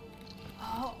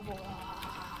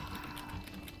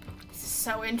this is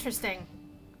so interesting.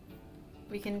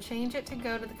 We can change it to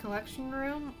go to the collection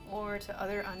room or to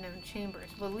other unknown chambers.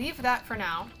 We'll leave that for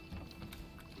now.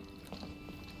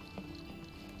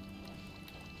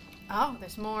 Oh,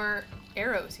 there's more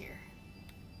arrows here.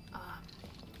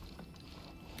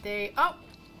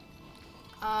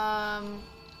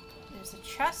 There's a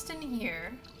chest in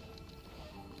here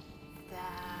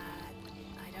that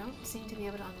I don't seem to be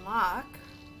able to unlock.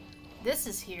 This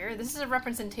is here. This is a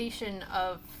representation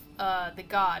of the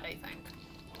god, I think.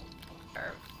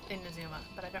 Or Inazuma,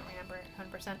 but I don't remember it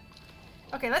 100%.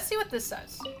 Okay, let's see what this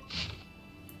says.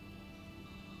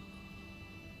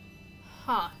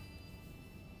 Huh.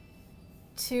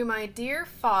 To my dear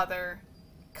father,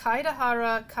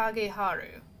 Kaidahara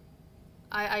Kageharu.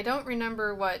 I don't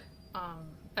remember what,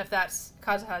 if that's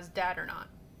Kazuha's dad or not,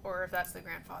 or if that's the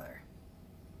grandfather.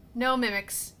 No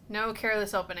mimics. No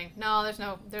careless opening. No, there's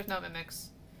no mimics.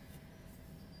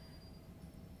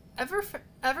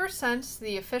 Ever since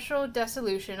the official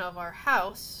dissolution of our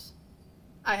house,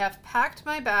 I have packed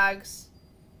my bags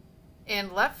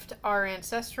and left our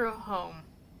ancestral home,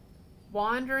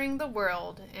 wandering the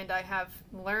world, and I have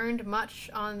learned much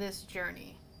on this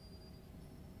journey.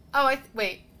 Oh,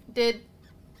 wait,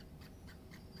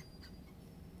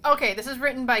 okay, this is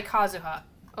written by Kazuha.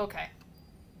 Okay.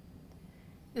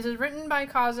 This is written by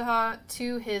Kazuha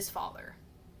to his father.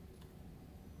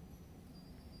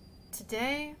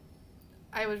 Today,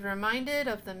 I was reminded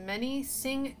of the many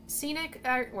scenic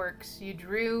artworks you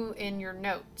drew in your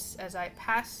notes as I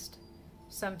passed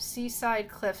some seaside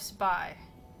cliffs by.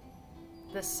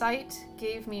 The sight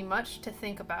gave me much to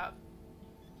think about.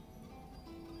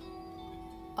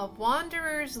 A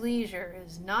wanderer's leisure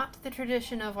is not the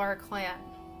tradition of our clan,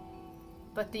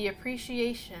 but the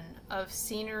appreciation of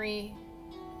scenery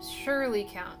surely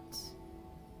counts.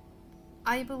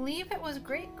 I believe it was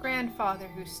great-grandfather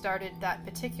who started that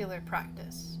particular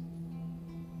practice.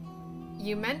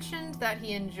 You mentioned that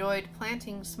he enjoyed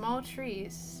planting small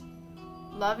trees,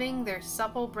 loving their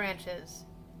supple branches,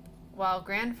 while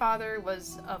grandfather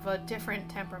was of a different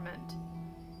temperament,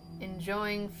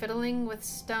 enjoying fiddling with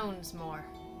stones more.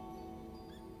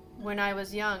 When I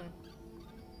was young,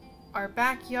 our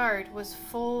backyard was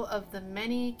full of the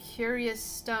many curious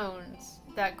stones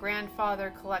that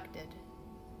grandfather collected.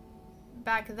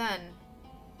 Back then,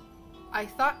 I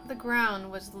thought the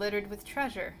ground was littered with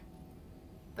treasure,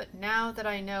 but now that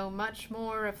I know much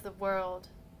more of the world,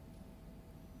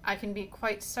 I can be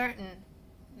quite certain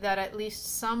that at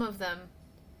least some of them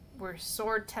were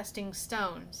sword-testing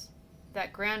stones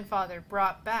that grandfather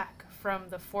brought back from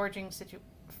the forging station.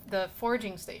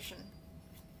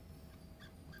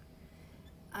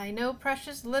 I know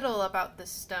precious little about the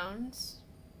stones,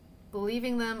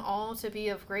 believing them all to be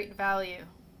of great value.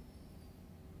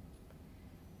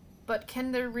 But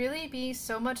can there really be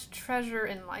so much treasure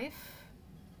in life?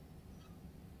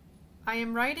 I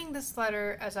am writing this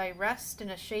letter as I rest in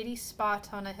a shady spot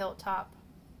on a hilltop.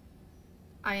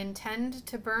 I intend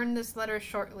to burn this letter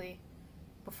shortly,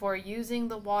 before using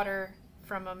the water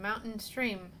from a mountain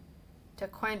stream to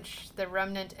quench the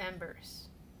remnant embers.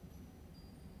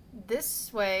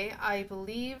 This way, I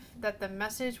believe that the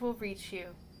message will reach you,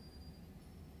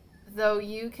 though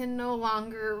you can no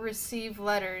longer receive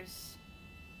letters.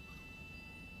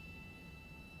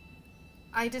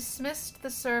 I dismissed the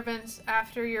servants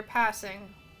after your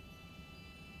passing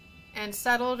and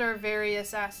settled our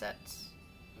various assets.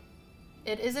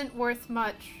 It isn't worth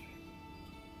much,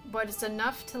 but it's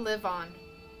enough to live on.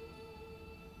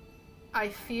 I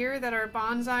fear that our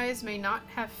bonsais may not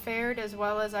have fared as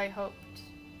well as I hoped.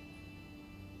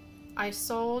 I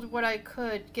sold what I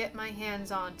could get my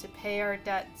hands on to pay our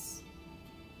debts,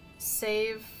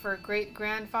 save for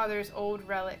great-grandfather's old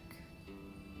relic.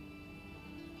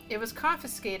 It was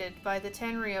confiscated by the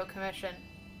Tenryou Commission.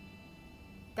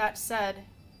 That said,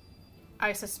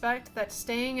 I suspect that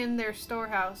staying in their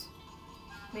storehouse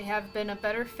may have been a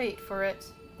better fate for it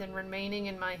than remaining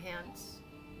in my hands.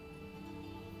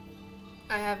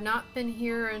 I have not been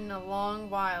here in a long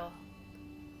while.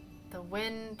 The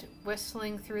wind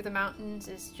whistling through the mountains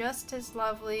is just as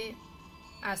lovely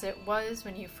as it was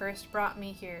when you first brought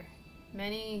me here,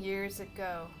 many years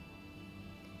ago.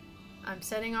 I'm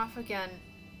setting off again.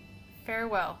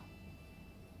 Farewell.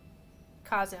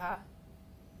 Kazuha.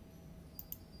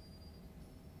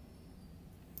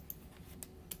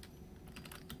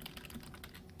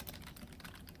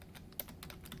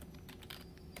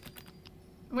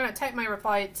 I'm gonna type my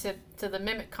reply to the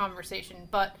mimic conversation,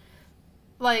 but,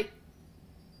 like,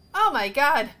 oh my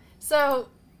god, so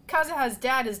Kazuha's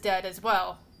dad is dead as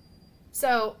well.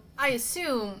 So I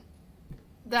assume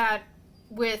that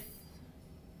with,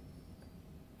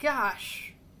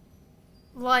 gosh,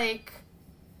 like,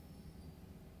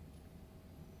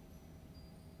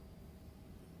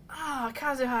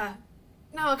 Kazuha.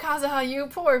 No, Kazuha, you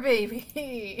poor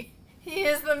baby. He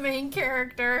is the main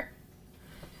character.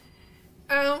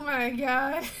 Oh my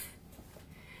god.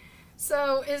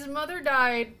 So his mother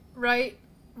died right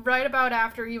about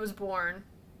after he was born.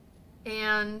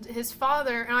 And his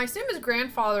father, and I assume his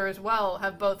grandfather as well,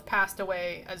 have both passed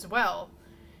away as well.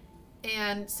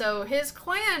 And so his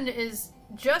clan is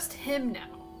just him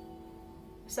now.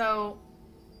 So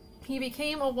he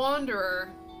became a wanderer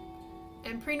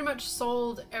and pretty much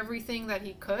sold everything that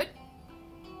he could,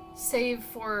 save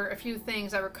for a few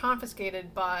things that were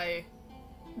confiscated by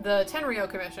the Tenryou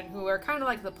Commission, who are kind of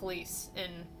like the police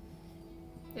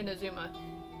in Azuma.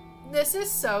 This is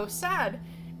so sad.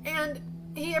 And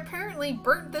he apparently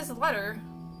burnt this letter.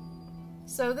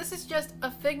 So this is just a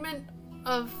figment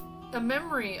of a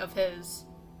memory of his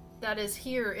that is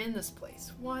here in this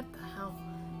place. What the hell?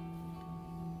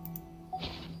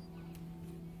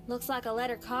 Looks like a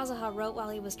letter Kazuha wrote while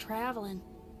he was traveling.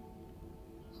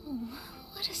 Oh,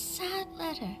 what a sad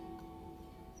letter.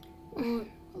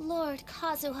 Lord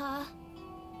Kazuha.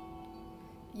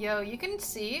 Yo, you can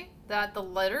see that the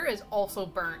letter is also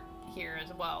burnt here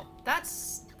as well.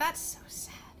 That's so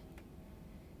sad.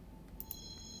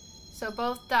 So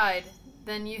both died.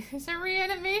 Then use a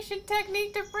reanimation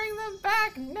technique to bring them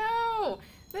back. No!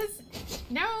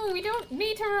 No, we don't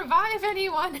need to revive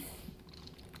anyone.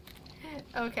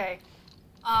 Okay.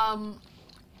 I'm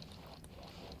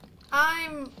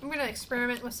gonna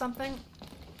experiment with something.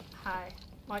 Hi.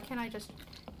 Why can't I just...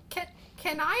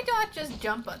 Can I not just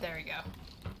jump up? There we go.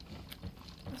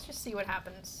 Let's just see what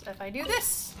happens if I do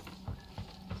this.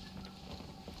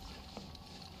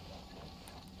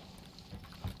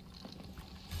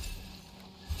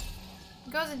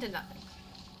 It goes into nothing.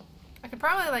 I could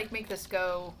probably, like, make this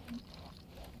go...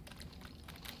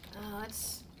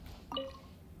 let's...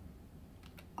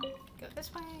 go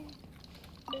this way.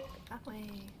 Go that way.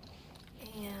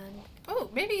 And,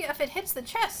 oh, maybe if it hits the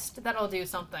chest, that'll do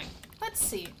something. Let's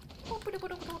see. Boop, boop, boop,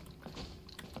 boop,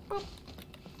 boop.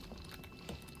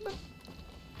 Boop.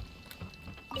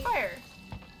 Fire.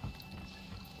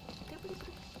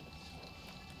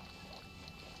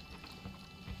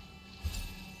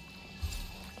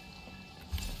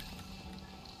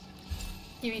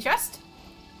 Give me chest?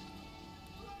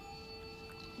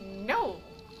 No.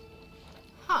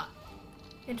 Huh.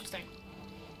 Interesting.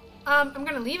 I'm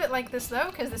gonna leave it like this though,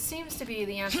 because this seems to be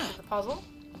the answer to the puzzle.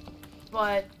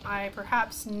 But I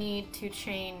perhaps need to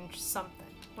change something.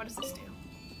 What does this do?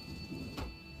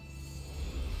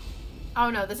 Oh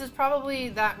no, this is probably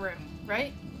that room,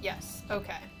 right? Yes.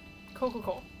 Okay. Cool, cool,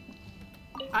 cool.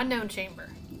 Unknown chamber.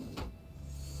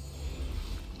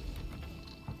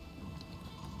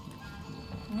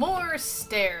 More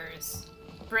stairs.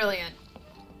 Brilliant.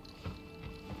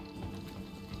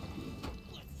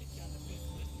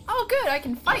 Oh good, I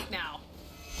can fight now.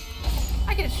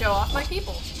 I can show off my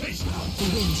people. The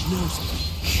range knows it.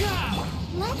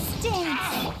 Let's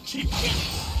dance.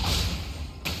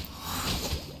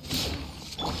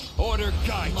 Order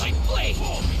guide. My blade!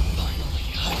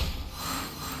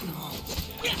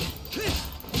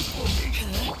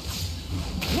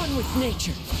 One with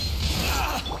nature.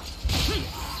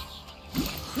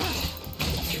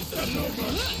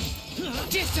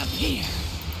 Disappear!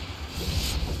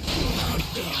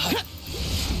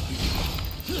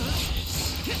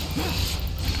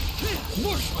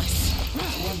 Worthless!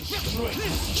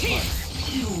 Here!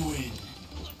 You win.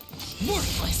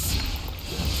 Worthless!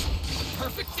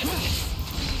 Perfect distance!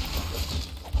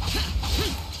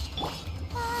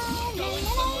 Going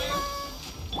somewhere?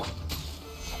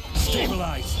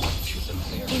 Stabilize.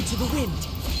 Into the wind.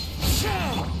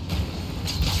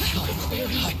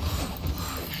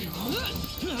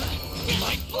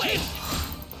 My blade!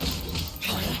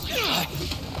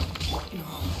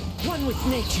 One with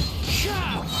nature.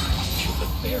 The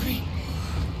berry.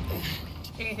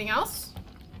 Anything else?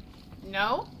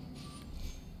 No?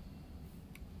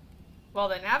 Well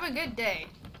then, have a good day.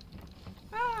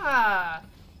 Ah!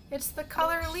 It's the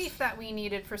color leaf that we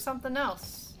needed for something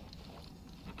else.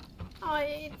 Oh,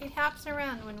 it hops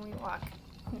around when we walk.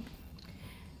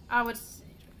 Oh, it's...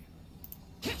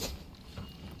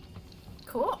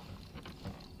 Cool.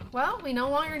 Well, we no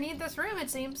longer need this room,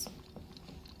 it seems.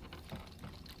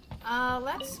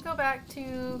 Let's go back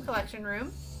to collection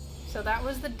room. So that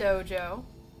was the dojo.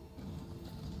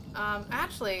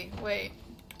 Actually, wait.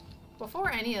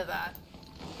 Before any of that.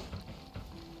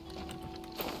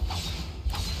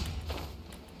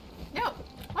 No!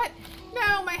 What?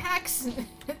 No, my hacks!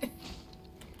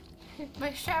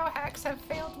 My Shao hacks have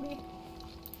failed me.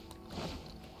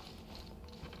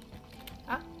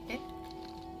 Huh? Eh?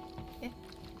 Eh?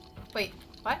 Wait,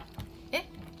 what? Eh?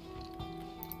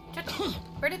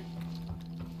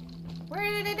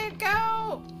 Where did it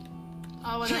go?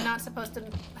 Oh, was I not supposed to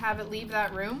have it leave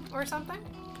that room or something?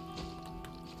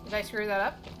 Did I screw that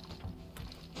up?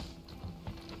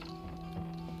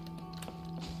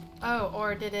 Oh,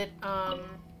 or did it,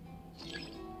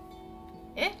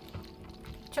 Eh?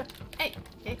 Hey!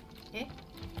 Eh? Eh?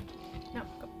 No,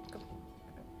 go.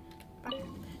 Back.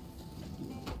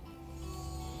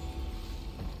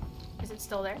 Is it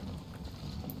still there?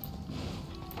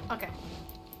 Okay.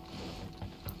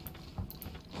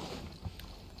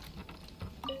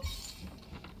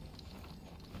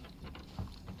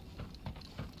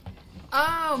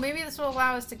 Oh, maybe this will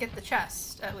allow us to get the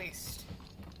chest, at least.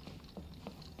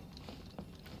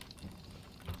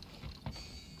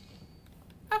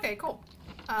 Okay, cool.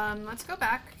 Let's go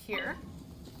back here.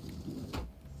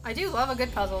 I do love a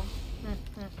good puzzle.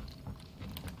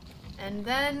 And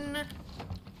then...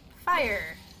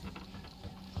 fire.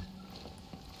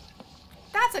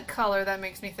 That's a color that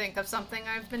makes me think of something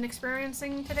I've been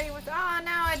experiencing today with... Ah,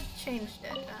 now I changed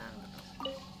it.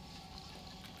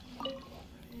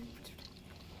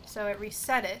 So it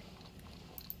reset it.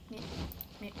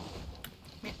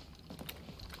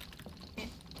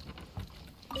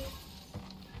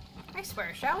 I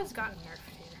swear, Shao has gotten nerfed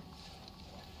here.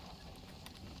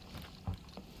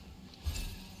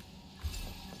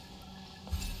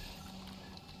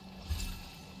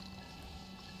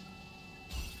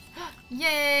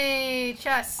 Yay!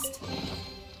 Chest!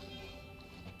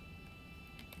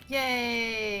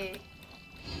 Yay!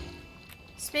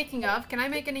 Speaking of, can I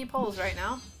make any pulls right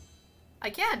now? I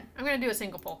can! I'm gonna do a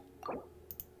single pull.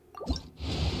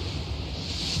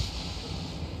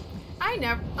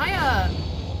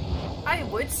 I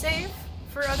would save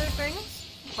for other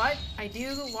things, but I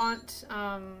do want,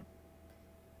 I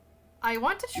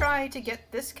want to try to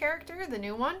get this character, the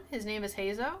new one. His name is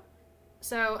Hazo.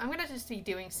 So I'm gonna just be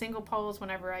doing single polls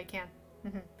whenever I can.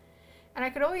 And I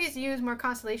could always use more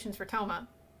constellations for Toma.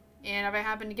 And if I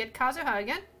happen to get Kazuha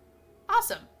again,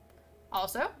 awesome.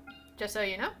 Also, just so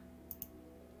you know,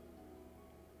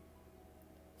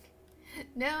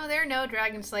 no, there are no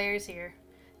dragon slayers here.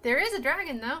 There is a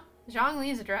dragon though.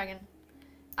 Zhongli is a dragon.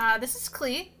 This is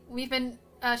Klee.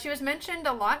 She was mentioned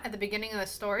a lot at the beginning of the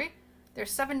story.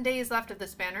 There's 7 days left of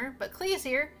this banner, but Klee is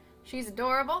here. She's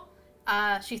adorable.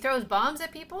 She throws bombs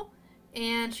at people,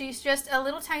 and she's just a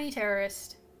little tiny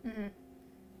terrorist.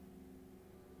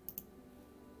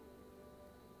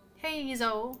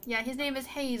 Hazo. Yeah, his name is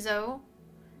Hazo.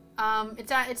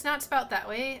 It's not spelled that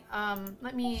way.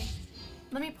 Let me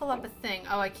pull up a thing.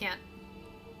 Oh, I can't.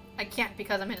 I can't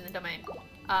because I'm in the domain.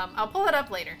 I'll pull it up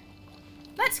later.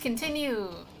 Let's continue.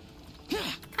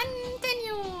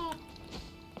 Continue.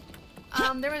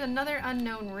 There was another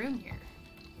unknown room here.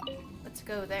 Let's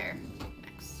go there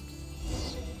next.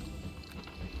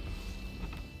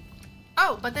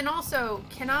 Oh, but then also,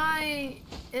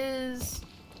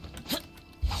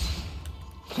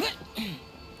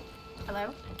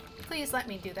 Hello? Please let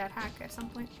me do that hack at some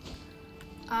point.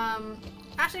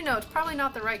 Actually no, it's probably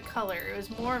not the right color. It was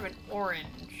more of an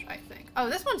orange, I think. Oh,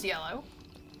 this one's yellow.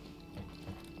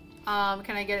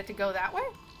 Can I get it to go that way?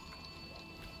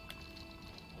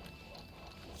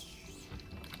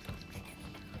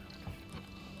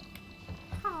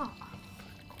 Huh.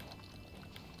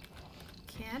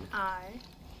 Can I...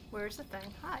 Where's the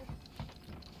thing? Hi.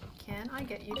 Can I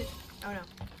get you to... Oh no.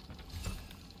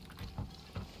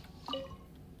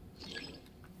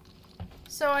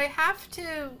 So I have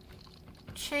to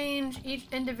change each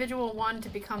individual one to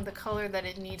become the color that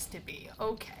it needs to be.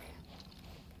 Okay.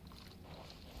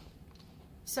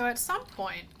 So at some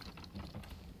point...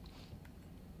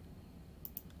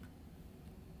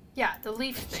 Yeah, the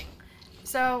leaf thing.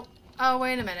 So... Oh,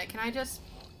 wait a minute. Can I just...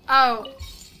 Oh.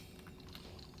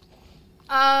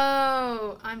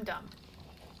 Oh, I'm dumb.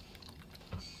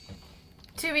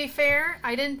 To be fair,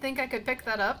 I didn't think I could pick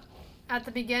that up at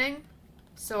the beginning.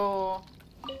 So...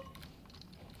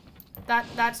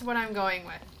 That's what I'm going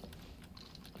with.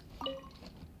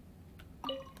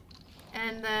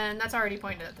 And then that's already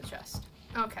pointed at the chest.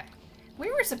 Okay. We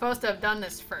were supposed to have done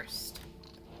this first.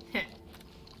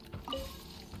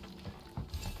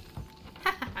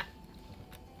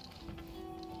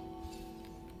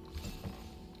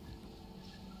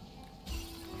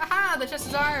 Haha, the chest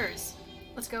is ours!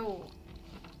 Let's go.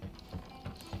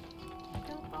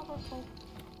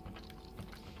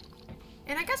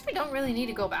 And I guess we don't really need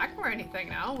to go back or anything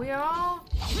now. We all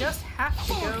just have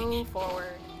to go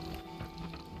forward.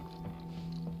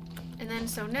 And then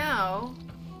so now,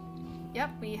 yep,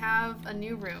 we have a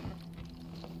new room.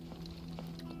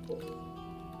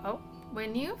 Oh,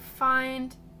 when you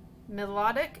find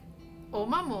melodic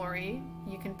omamori,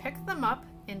 you can pick them up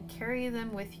and carry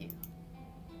them with you.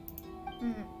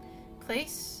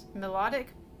 Place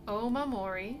melodic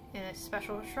omamori in a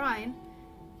special shrine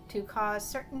to cause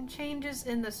certain changes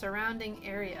in the surrounding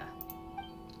area.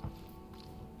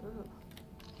 Ooh.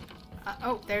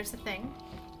 Oh, there's the thing.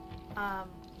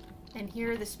 And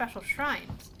here are the special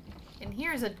shrines. And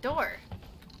here's a door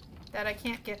that I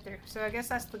can't get through. So I guess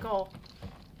that's the goal.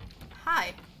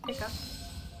 Hi, pick up.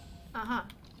 Uh-huh.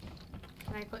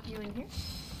 Can I put you in here?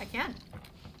 I can.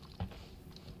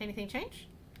 Anything change?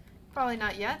 Probably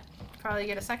not yet. Probably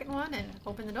get a second one and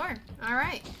open the door.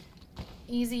 Alright.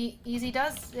 Easy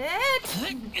does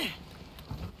it!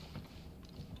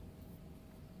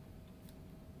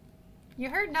 You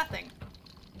heard nothing.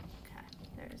 Okay,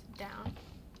 there's down.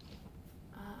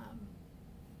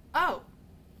 Oh!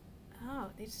 Oh,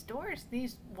 these doors,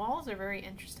 these walls are very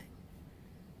interesting.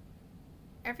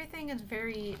 Everything is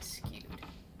very skewed.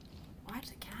 What?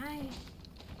 Can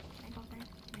I go there?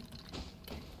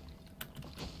 Okay.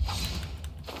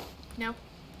 Nope.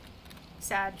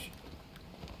 Sag.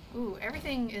 Ooh,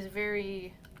 everything is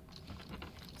very...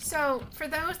 So, for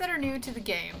those that are new to the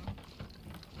game,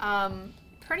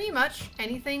 pretty much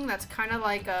anything that's kind of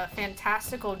like a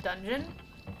fantastical dungeon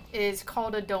is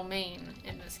called a domain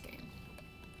in this game.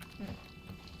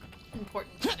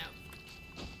 Important to note.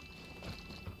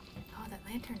 Oh, that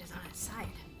lantern is on its side.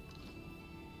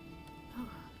 Oh.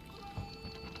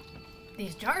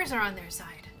 These jars are on their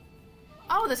side.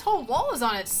 Oh, this whole wall is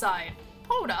on its side.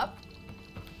 Hold up.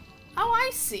 Oh,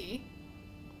 I see.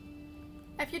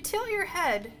 If you tilt your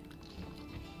head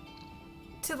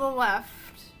to the left,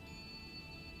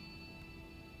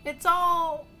 it's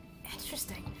all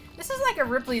interesting. This is like a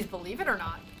Ripley's Believe It or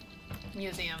Not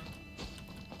museum.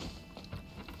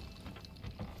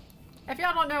 If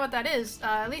y'all don't know what that is,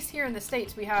 at least here in the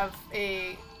States we have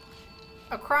a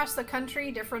across the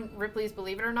country different Ripley's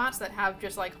Believe It or Nots that have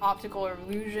just like optical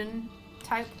illusion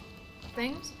type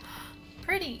things.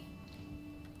 Pretty.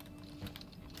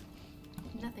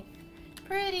 Nothing.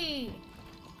 Pretty.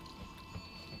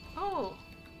 Oh.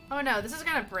 Oh no, this is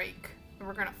gonna break. And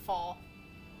we're gonna fall.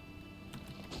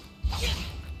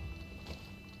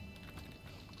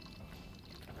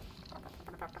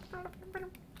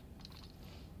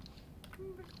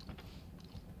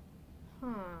 Huh.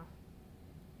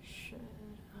 Should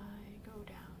I go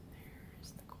down there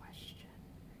is the question.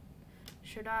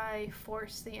 Should I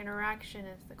force the interaction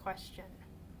is the question.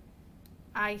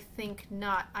 I think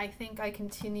not. I think I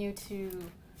continue to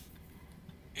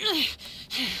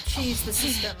cheese the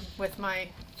system with my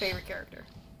favorite character.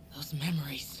 Those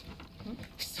memories.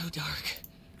 So dark.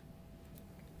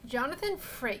 Jonathan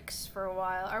Frakes for a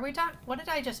while. Are we done? What did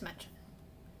I just mention?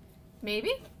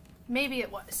 Maybe? Maybe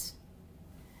it was.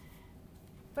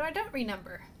 But I don't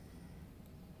remember.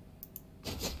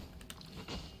 Okay.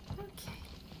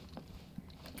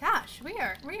 Gosh, we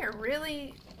are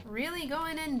really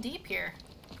going in deep here.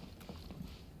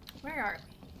 Where are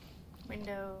we?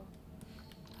 Window.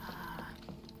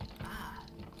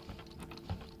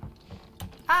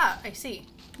 I see.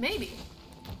 Maybe.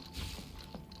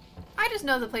 I just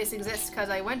know the place exists because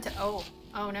I went to... Oh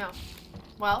no.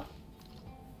 Well,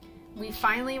 we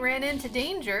finally ran into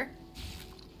danger.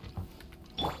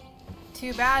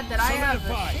 Too bad that I have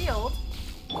the shield.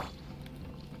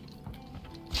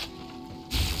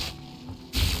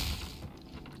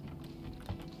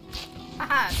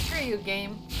 Haha, screw you,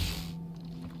 game.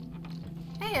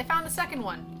 Hey, I found the second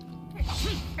one.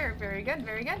 Here, very good,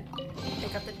 very good.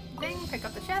 Pick up the thing, pick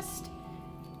up the chest.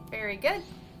 Very good,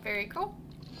 very cool.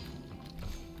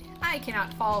 I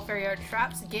cannot fall Fairyard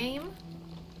traps, game.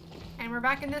 And we're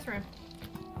back in this room.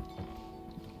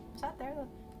 Is that there, though?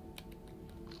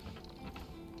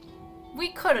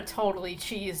 We could have totally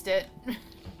cheesed it.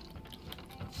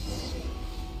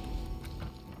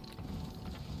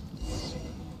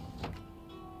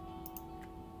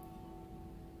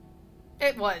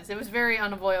 It was very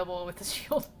unavoidable with the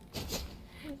shield.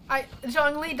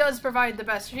 Zhongli does provide the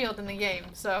best shield in the game,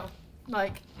 so,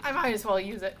 like, I might as well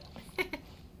use it.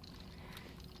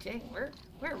 Dang,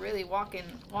 we're really walking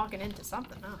into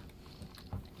something, huh?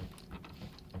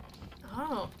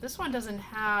 Oh, this one doesn't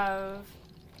have...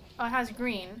 Oh, it has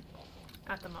green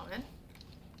at the moment.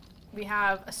 We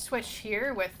have a switch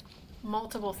here with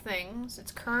multiple things.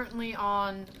 It's currently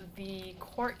on the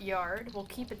courtyard. We'll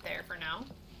keep it there for now.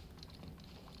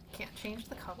 Can't change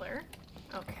the color.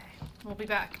 Okay, we'll be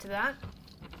back to that.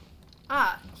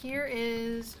 Ah, here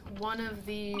is one of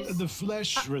these... The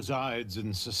flesh resides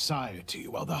in society,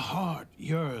 while the heart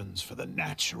yearns for the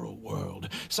natural world.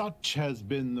 Such has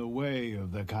been the way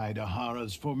of the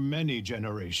Kaidaharas for many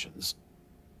generations.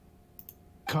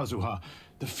 Kazuha,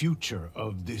 the future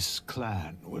of this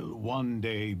clan will one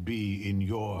day be in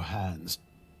your hands.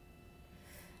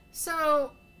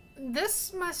 So,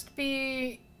 this must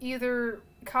be either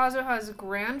Kazuha's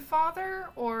grandfather,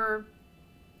 or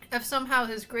if somehow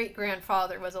his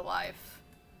great-grandfather was alive.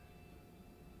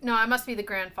 No, it must be the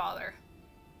grandfather.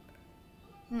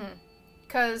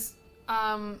 Because,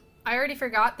 I already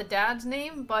forgot the dad's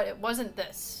name, but it wasn't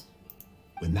this.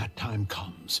 When that time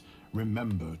comes,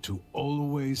 remember to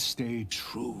always stay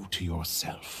true to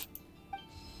yourself.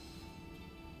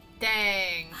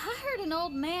 Dang. I heard an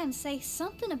old man say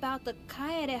something about the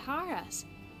Kaidaharas.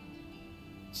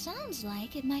 Sounds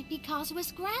like it might be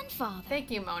Kazuha's grandfather.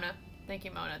 Thank you, Mona. Thank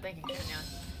you, Mona. Thank you, Shanyan.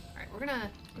 Alright, we're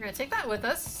gonna take that with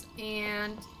us,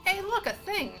 and... Hey, look, a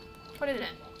thing! Put it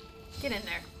in. Get in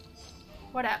there.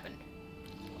 What happened?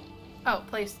 Oh,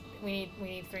 place... We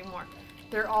need 3 more.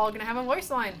 They're all gonna have a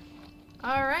voice line.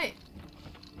 Alright.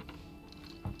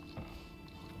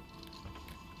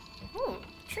 Ooh,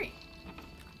 tree.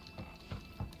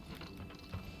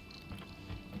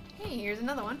 Hey, here's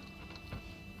another one.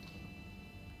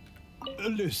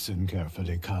 Listen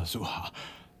carefully, Kazuha.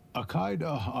 A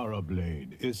Kaidahara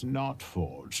blade is not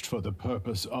forged for the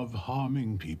purpose of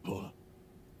harming people.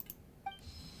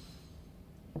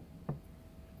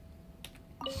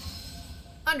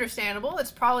 Understandable.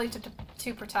 It's probably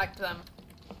to protect them.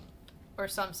 Or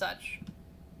some such.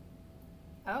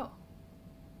 Oh.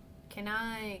 Can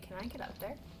I get up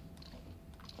there?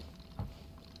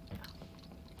 No.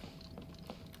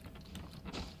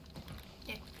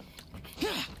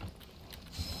 Yeah.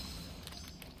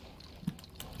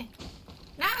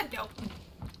 Nah, don't.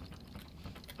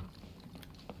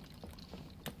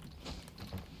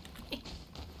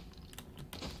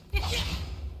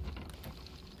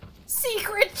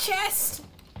 Secret chest!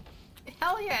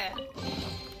 Hell yeah!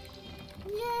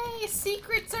 Yay!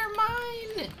 Secrets are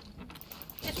mine!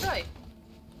 Destroy.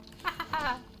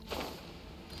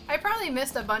 I probably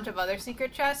missed a bunch of other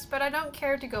secret chests, but I don't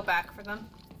care to go back for them.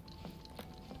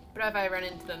 But if I run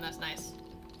into them, that's nice.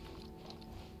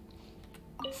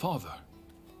 Father,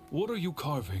 what are you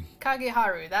carving?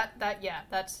 Kageharu, yeah,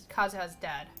 that's Kazuha's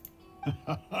dad.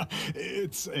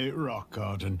 It's a rock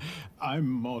garden. I'm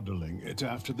modeling it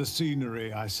after the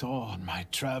scenery I saw on my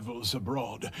travels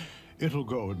abroad. It'll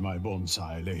go in my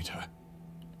bonsai later.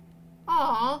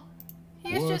 Aww.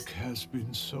 Work has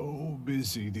been so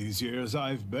busy these years,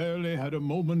 I've barely had a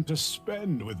moment to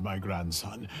spend with my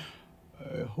grandson.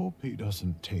 I hope he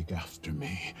doesn't take after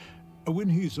me. When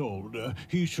he's older,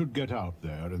 he should get out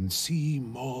there and see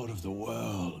more of the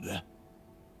world.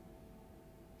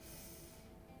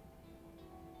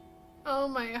 Oh,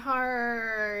 my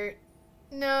heart.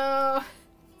 No.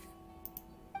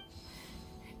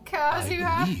 Kazuha?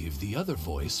 I believe the other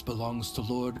voice belongs to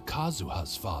Lord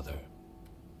Kazuha's father.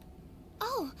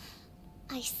 Oh,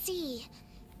 I see.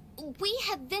 We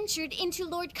have ventured into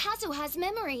Lord Kazuha's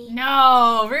memory.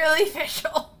 No, really,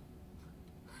 Fischl?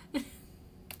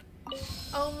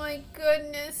 Oh my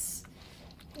goodness.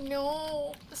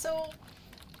 No. So...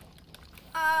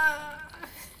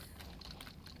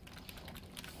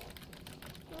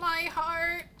 my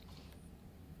heart.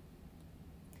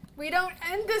 We don't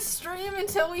end this stream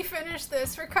until we finish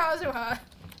this for Kazuha.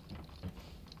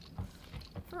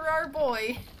 For our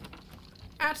boy.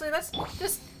 Actually, let's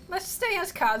stay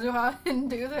as Kazuha and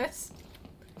do this.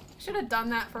 Should have done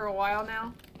that for a while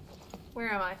now.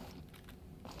 Where am I?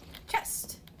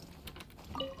 Chest.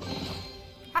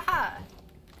 Haha.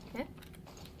 Yeah.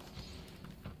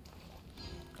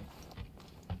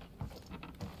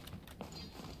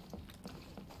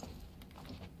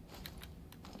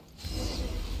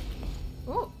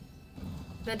 Ooh.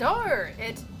 The door!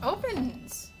 It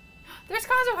opens! There's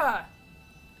Kazuha!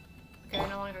 Okay,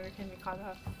 no longer can be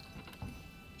Kazuha.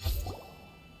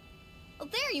 Oh,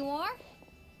 there you are.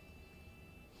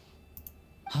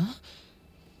 Huh?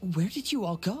 Where did you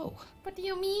all go? What do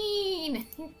you mean?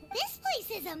 This place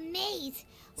is a maze.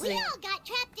 We all got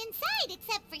trapped inside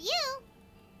except for you.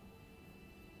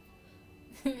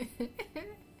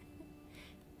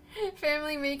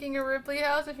 Family making a Ripley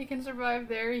house. If you can survive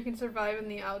there, you can survive in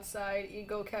the outside.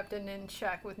 Ego kept in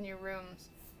check with new rooms.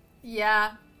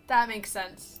 Yeah, that makes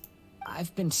sense.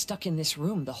 I've been stuck in this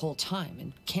room the whole time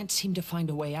and can't seem to find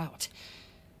a way out.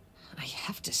 I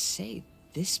have to say,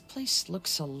 this place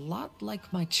looks a lot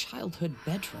like my childhood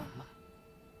bedroom.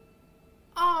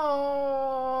 Oh.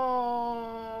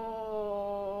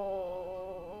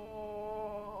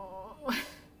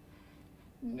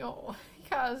 No,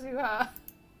 Kazuha.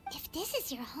 If this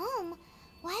is your home,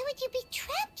 why would you be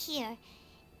trapped here?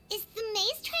 Is the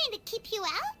maze trying to keep you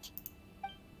out?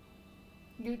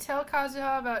 You tell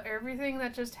Kazuha about everything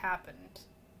that just happened.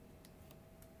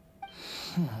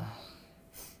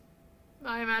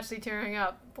 I am actually tearing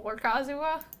up. Poor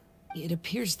Kazuha. It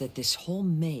appears that this whole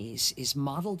maze is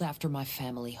modeled after my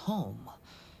family home.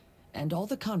 And all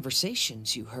the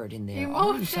conversations you heard in there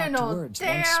are in fact words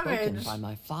once spoken by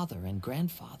my father and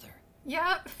grandfather.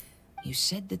 Yep. You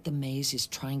said that the maze is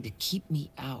trying to keep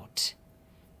me out.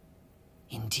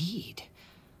 Indeed.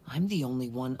 I'm the only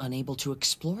one unable to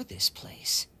explore this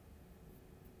place.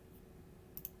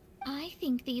 I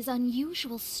think these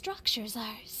unusual structures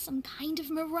are some kind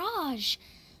of mirage.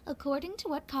 According to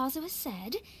what Kazuha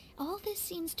said, all this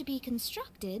seems to be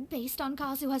constructed based on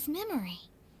Kazuha's memory.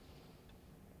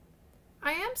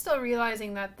 I am still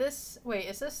realizing that this... Wait,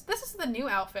 is this... This is the new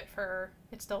outfit for her.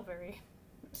 It's still very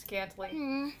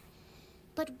scantily.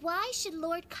 But why should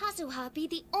Lord Kazuha be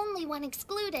the only one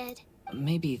excluded?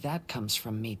 Maybe that comes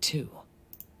from me too.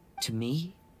 To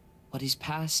me, what is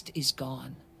past is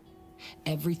gone.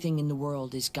 Everything in the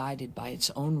world is guided by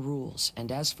its own rules,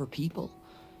 and as for people,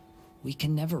 we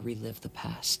can never relive the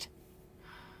past.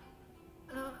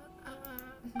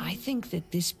 I think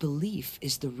that this belief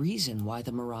is the reason why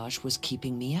the mirage was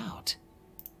keeping me out.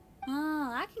 Oh,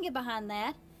 I can get behind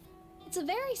that. It's a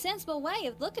very sensible way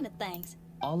of looking at things.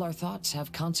 All our thoughts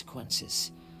have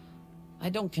consequences. I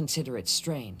don't consider it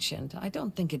strange, and I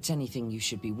don't think it's anything you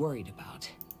should be worried about.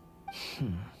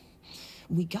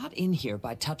 We got in here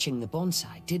by touching the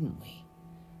bonsai, didn't we?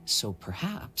 So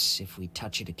perhaps, if we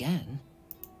touch it again...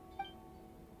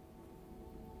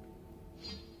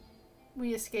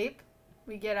 We escape.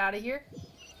 We get out of here.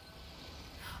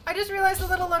 I just realized the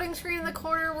little loading screen in the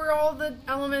corner were all the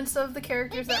elements of the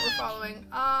characters that we're following.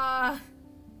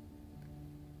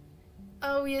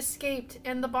 Oh, we escaped,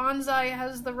 and the bonsai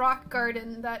has the rock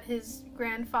garden that his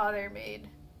grandfather made.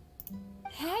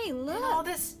 Hey, look! And all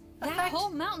this That whole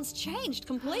mountain's changed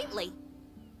completely.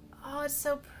 Oh, it's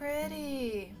so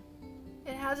pretty.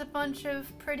 It has a bunch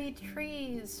of pretty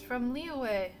trees from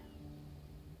Liyue.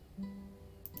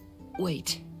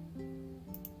 Wait.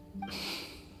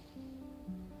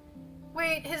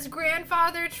 Wait, his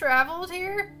grandfather traveled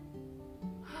here?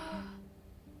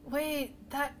 Wait,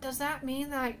 does that mean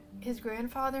that his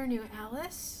grandfather knew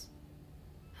Alice?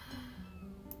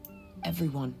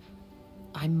 Everyone,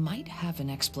 I might have an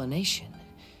explanation.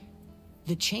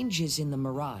 The changes in the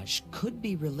mirage could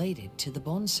be related to the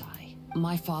bonsai.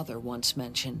 My father once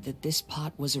mentioned that this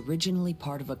pot was originally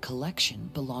part of a collection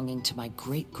belonging to my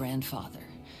great-grandfather.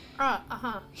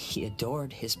 He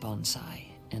adored his bonsai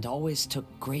and always took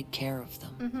great care of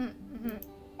them.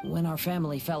 When our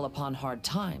family fell upon hard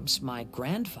times, my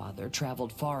grandfather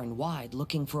traveled far and wide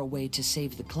looking for a way to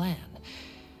save the clan.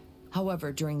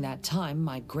 However, during that time,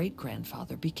 my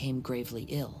great-grandfather became gravely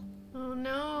ill. Oh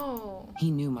no.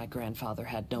 He knew my grandfather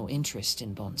had no interest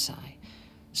in bonsai,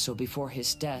 so before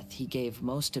his death, he gave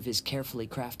most of his carefully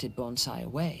crafted bonsai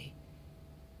away.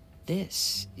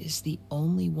 This is the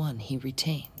only one he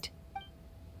retained.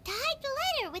 To hide the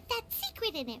letter with that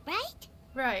secret in it, right?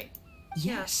 Right.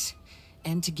 Yes,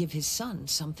 and to give his son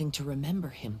something to remember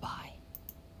him by.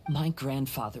 My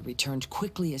grandfather returned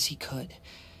quickly as he could,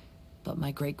 but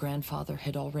my great-grandfather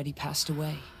had already passed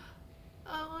away.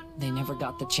 Oh no. They never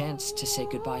got the chance to say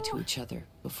goodbye to each other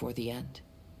before the end.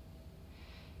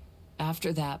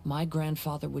 After that, my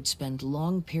grandfather would spend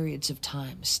long periods of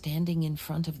time standing in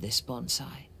front of this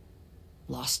bonsai,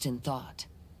 lost in thought.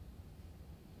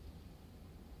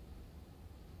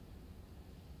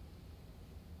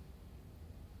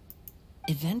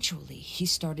 Eventually, he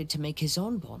started to make his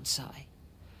own bonsai.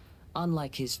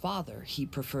 Unlike his father, he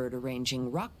preferred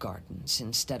arranging rock gardens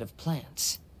instead of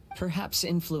plants. Perhaps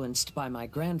influenced by my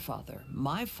grandfather,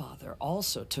 my father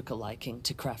also took a liking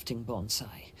to crafting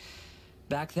bonsai.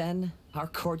 Back then, our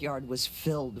courtyard was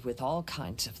filled with all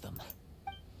kinds of them.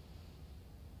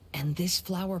 And this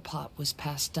flower pot was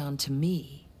passed down to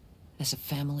me as a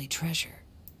family treasure.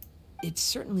 It's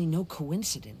certainly no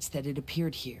coincidence that it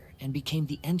appeared here and became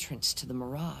the entrance to the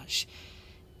mirage.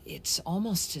 It's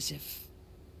almost as if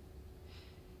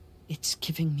it's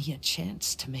giving me a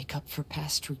chance to make up for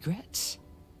past regrets.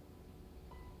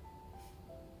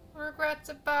 Regrets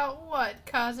about what,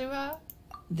 Kazuha?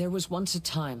 There was once a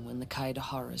time when the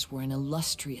Kaidaharas were an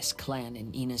illustrious clan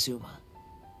in Inazuma.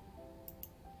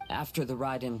 After the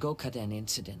Raiden Gokaden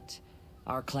incident,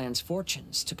 our clan's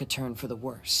fortunes took a turn for the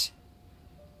worse.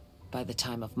 By the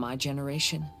time of my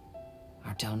generation,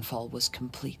 our downfall was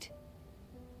complete.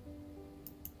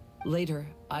 Later,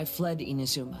 I fled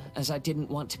Inazuma as I didn't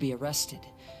want to be arrested.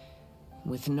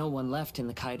 With no one left in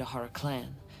the Kaidahara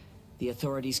clan, the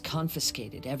authorities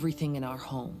confiscated everything in our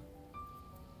home,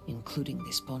 including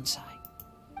this bonsai.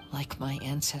 Like my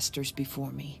ancestors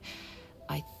before me,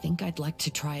 I think I'd like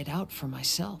to try it out for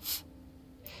myself.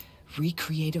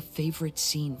 Recreate a favorite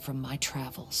scene from my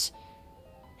travels,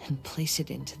 and place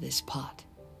it into this pot.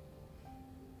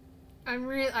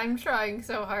 I'm trying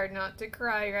so hard not to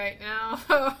cry right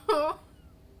now.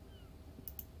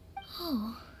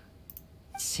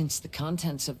 Since the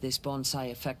contents of this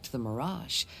bonsai affect the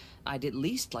mirage, I'd at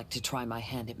least like to try my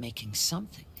hand at making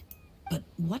something. But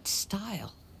what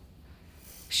style?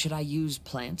 Should I use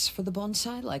plants for the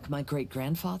bonsai, like my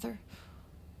great-grandfather?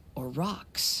 Or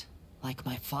rocks, like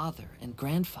my father and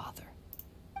grandfather?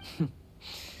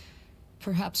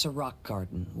 Perhaps a rock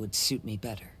garden would suit me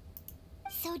better.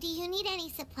 So do you need any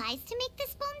supplies to make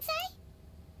this bonsai?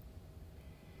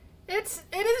 It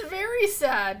is very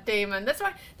sad, Damon. That's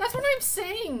what I'm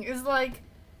saying is like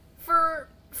for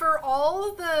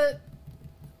all the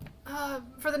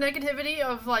for the negativity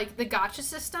of like the gacha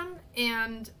system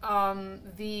and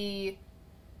the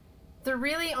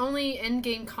really only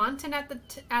in-game content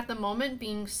at the moment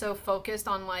being so focused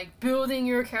on like building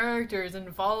your characters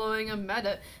and following a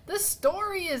meta. The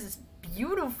story is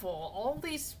beautiful. All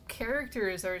these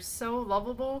characters are so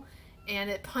lovable and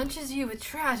it punches you with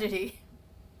tragedy.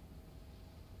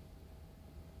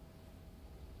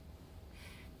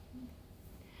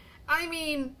 I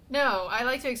mean, no, I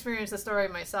like to experience the story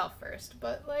myself first,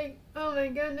 but like, oh my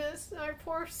goodness, our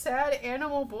poor sad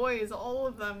animal boys, all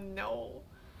of them, no.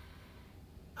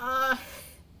 I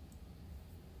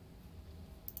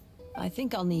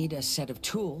think I'll need a set of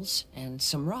tools and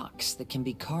some rocks that can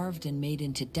be carved and made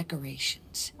into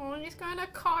decorations. Oh, he's gonna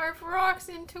carve rocks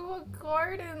into a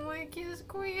garden like his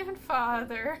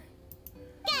grandfather.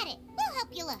 Got it. We'll help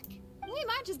you look. We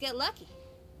might just get lucky.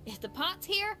 If the pot's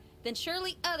here, then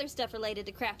surely other stuff related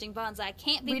to crafting bonsai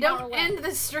can't be far away. We don't end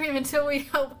the stream until we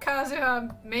help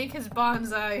Kazuha make his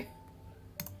bonsai.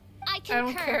 I concur. I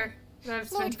don't care. I've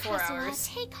spent Lord 4 Kazuha, hours.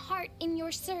 take heart in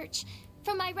your search.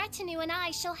 For my retinue and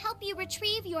I shall help you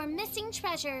retrieve your missing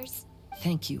treasures.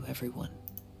 Thank you, everyone.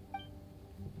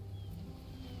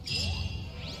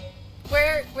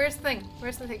 Where's the thing?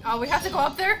 Where's the thing? Oh, we have to go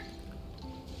up there?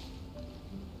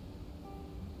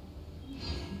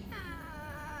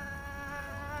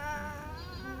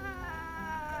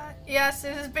 Yes,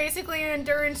 this is basically an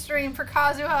endurance stream for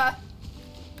Kazuha.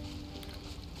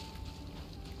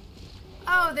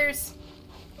 Oh, there's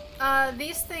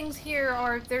these things here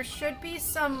are, there should be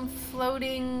some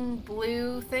floating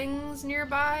blue things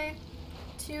nearby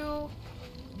to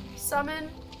summon.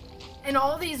 And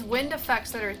all these wind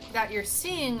effects that you're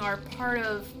seeing are part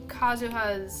of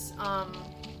Kazuha's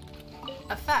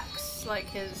effects, like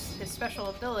his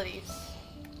special abilities.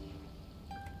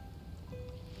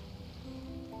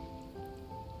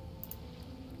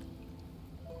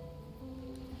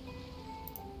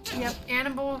 Yep,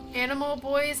 animal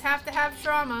boys have to have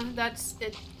trauma. That's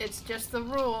it. It's just the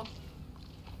rule.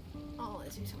 Oh,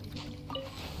 let's do something.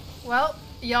 Well,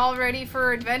 y'all ready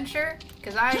for adventure?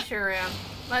 Cause I sure am.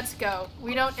 Let's go.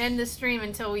 We don't end the stream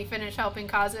until we finish helping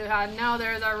Kazuha. No,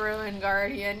 there's our ruined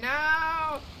guardian.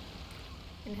 No.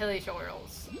 And hilly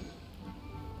shorels.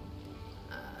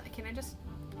 Can I just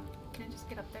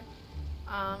get up there?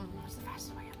 What's the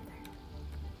fastest way up there?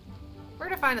 We're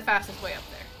gonna find the fastest way up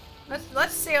there.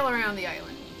 Let's sail around the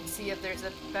island and see if there's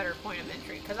a better point of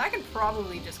entry. Because I can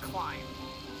probably just climb.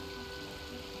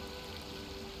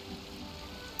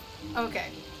 Okay,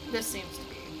 this seems to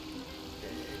be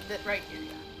right here.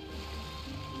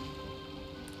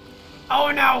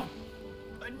 Oh no!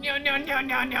 No, no, no,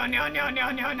 no, no, no, no,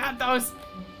 no, no, not those!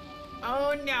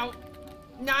 Oh no!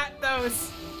 Not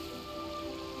those!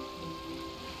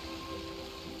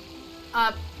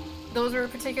 Those are a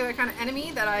particular kind of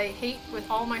enemy that I hate with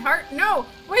all my heart. No!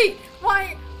 Wait!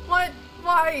 Why? What?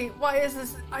 Why? Why is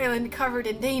this island covered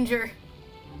in danger?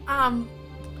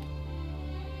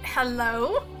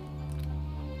 Hello?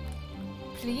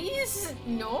 Please?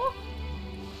 No?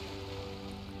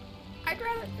 I'd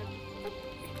rather...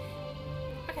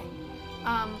 Okay.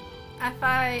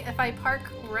 If I park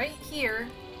right here...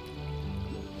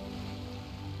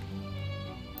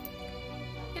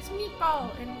 It's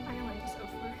Meatball and Island, so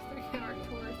for 3-hour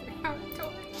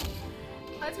tour.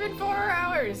 That's been 4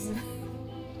 hours!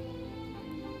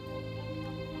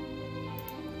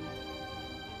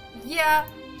 Yeah,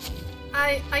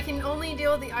 I can only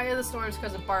deal with the Eye of the Storms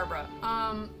because of Barbara.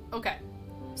 Okay.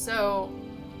 So,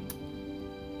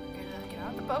 we're gonna get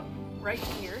out of the boat right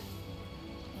here.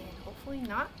 And hopefully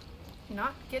not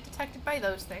get detected by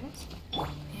those things.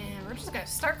 And we're just gonna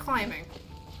start climbing.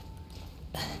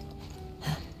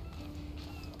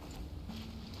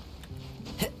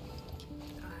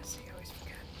 See, I always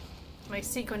forget my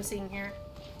sequencing here.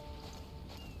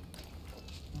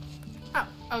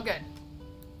 Oh, good.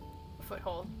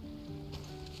 Foothold.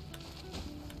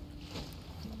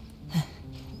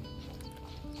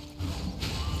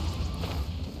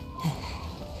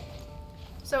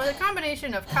 So with a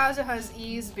combination of Kazuha's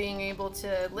ease being able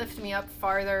to lift me up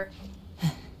farther,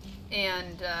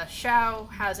 and Xiao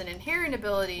has an inherent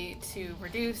ability to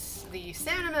reduce the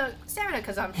stamina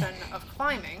consumption of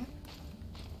climbing,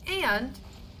 and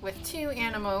with 2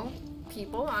 Animo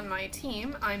people on my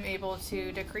team, I'm able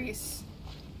to decrease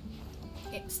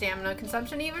stamina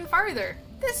consumption even farther.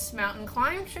 This mountain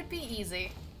climb should be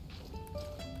easy.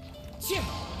 Yep.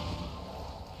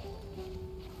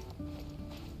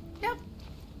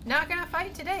 Not gonna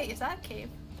fight today. Is that a cave?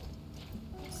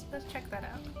 Let's check that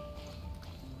out.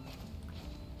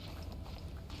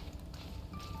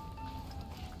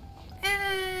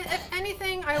 If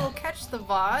anything, I will catch the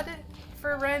VOD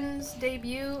for Ren's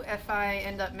debut if I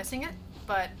end up missing it.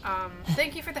 But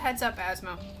thank you for the heads up,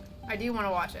 Asmo. I do want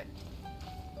to watch it.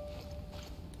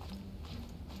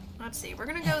 Let's see, we're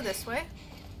gonna go this way.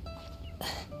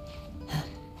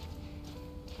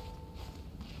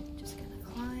 Just gonna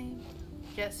climb.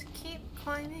 Just keep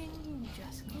climbing.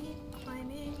 Just keep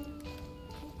climbing.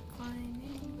 Keep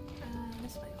climbing.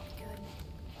 This way will be good.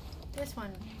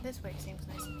 This way seems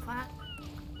nice and flat.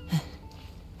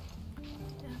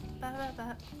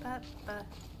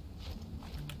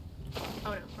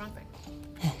 Oh no, wrong thing.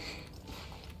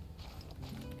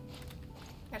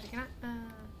 Actually, can I?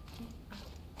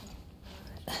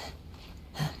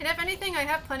 And if anything, I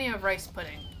have plenty of rice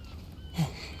pudding.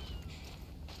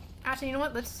 Actually, you know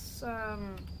what? Let's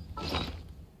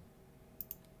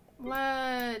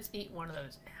eat one of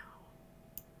those now.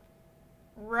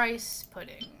 Rice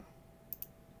pudding.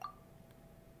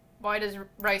 Why does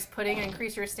rice pudding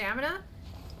increase your stamina?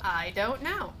 I don't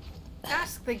know.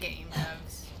 Ask the game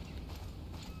devs.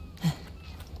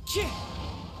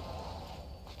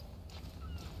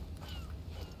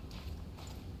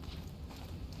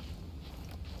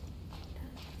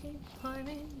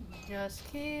 Climbing,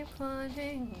 just keep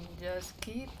climbing, just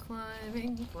keep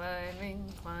climbing,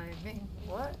 climbing, climbing.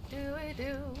 What do?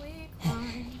 We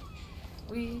climb,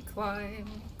 we climb,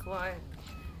 climb.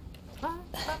 Ba,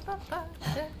 ba, ba, ba,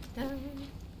 da, da.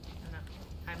 No,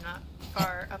 I'm not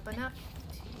far up enough.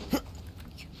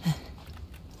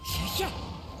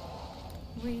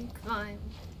 We climb.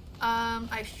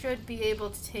 I should be able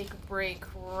to take a break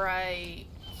right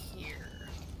here.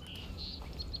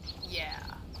 Yeah.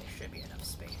 Should be enough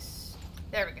space.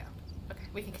 There we go. Okay,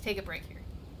 we can take a break here.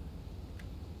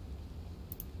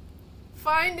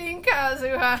 Finding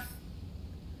Kazuha.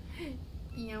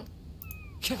 Yep.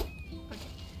 Okay.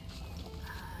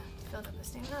 Filled up the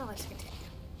stamina. Let's continue.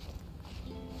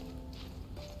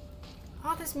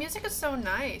 Oh, this music is so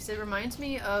nice. It reminds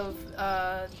me of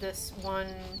this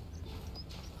one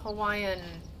Hawaiian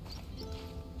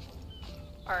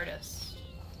artist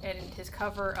and his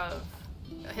cover of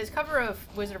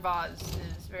Wizard of Oz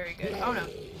is very good. Oh no.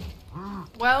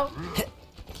 Well,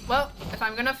 if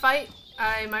I'm gonna fight,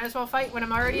 I might as well fight when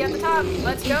I'm already at the top.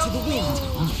 Let's go. Into the wind.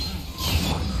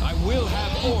 I will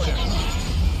have order.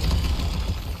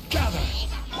 Gather.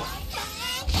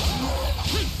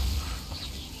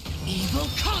 Evil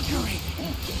conquering.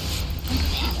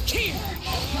 Here.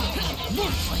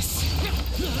 Worthless.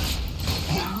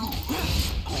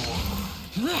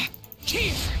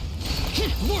 Here.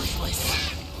 Worthless.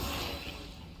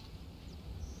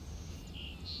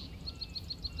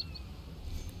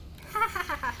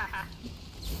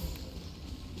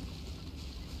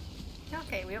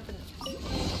 Okay, we opened this.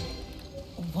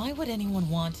 Why would anyone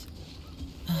want...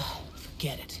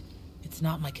 forget it. It's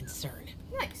not my concern.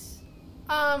 Nice.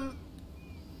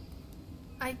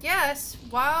 I guess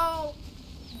while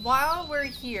we're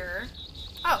here...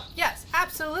 Oh, yes,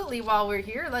 absolutely while we're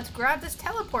here, let's grab this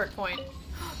teleport point.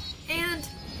 And...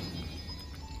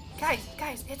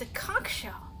 Guys, it's a conch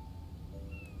shell.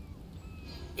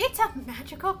 It's a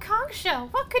magical conch shell.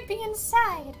 What could be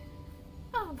inside?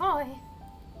 Oh, boy.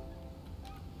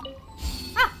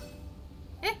 Ah!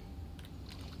 Eh?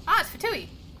 Ah, it's Fatui.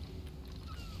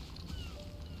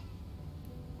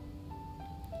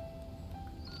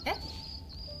 Eh?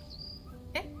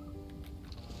 Eh?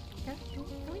 Can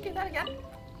we do that again?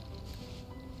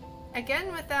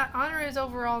 Again with that honor is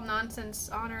overall nonsense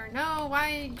honor. No,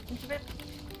 why?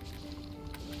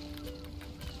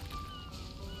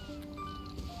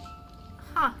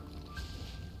 Huh.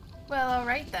 Well,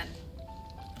 alright then.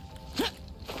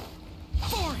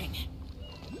 Boring.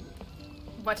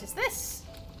 What is this?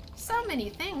 So many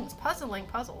things. Puzzling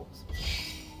puzzles.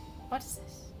 What is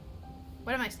this?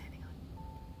 What am I standing on?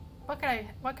 What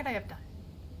could I have done?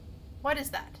 What is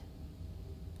that?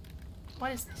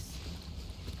 What is this?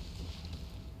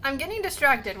 I'm getting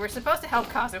distracted. We're supposed to help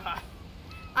Kazuha.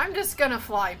 I'm just gonna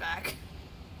fly back.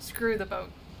 Screw the boat.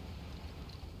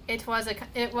 It was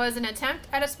an attempt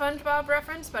at a SpongeBob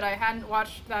reference, but I hadn't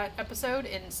watched that episode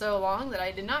in so long that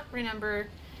I did not remember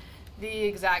the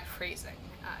exact phrasing.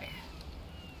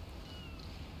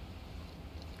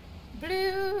 Blue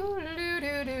doo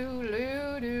doo doo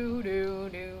doo doo doo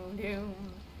doo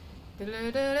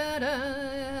doo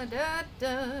da da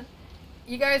da.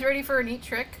 You guys ready for a neat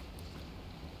trick?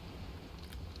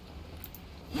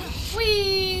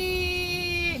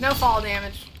 Whee! No fall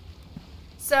damage.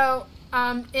 So,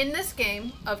 in this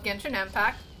game of Genshin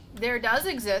Impact, there does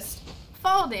exist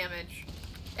fall damage.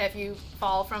 If you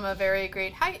fall from a very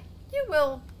great height, you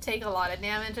will take a lot of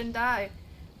damage and die.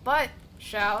 But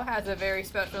Xiao has a very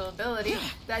special ability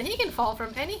that he can fall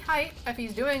from any height if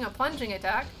he's doing a plunging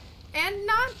attack and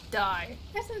not die.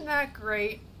 Isn't that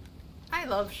great? I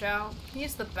love Xiao.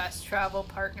 He's the best travel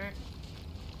partner.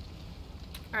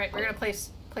 Alright, we're gonna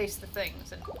place the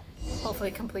things and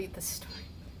hopefully complete this story.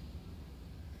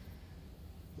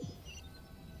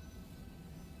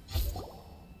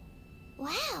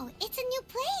 Wow, it's a new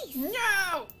place!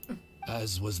 No!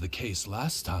 As was the case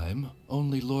last time,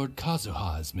 only Lord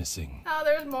Kazuha is missing. Oh,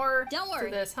 there's more. Don't worry.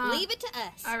 To this, huh? Leave it to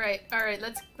us. All right.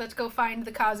 Let's go find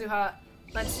the Kazuha.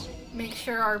 Let's make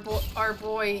sure our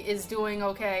boy is doing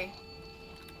okay.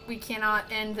 We cannot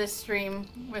end this stream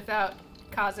without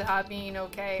Kazuha being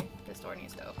okay. This door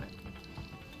needs to open.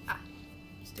 Ah,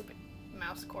 stupid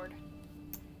mouse cord.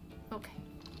 Okay.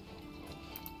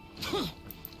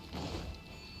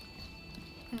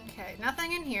 Okay,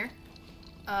 nothing in here.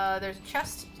 There's a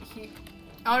chest here.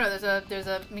 Oh no, there's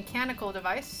a mechanical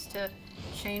device to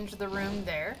change the room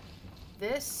there.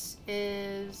 This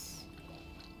is...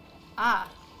 Ah.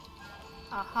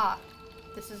 Aha.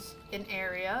 This is an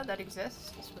area that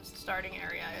exists. This was the starting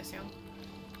area, I assume.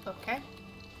 Okay.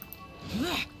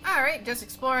 Alright, just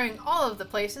exploring all of the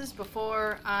places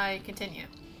before I continue.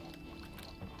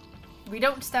 We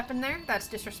don't step in there, that's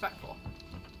disrespectful.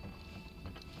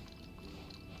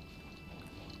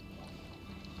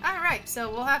 Alright, so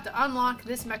we'll have to unlock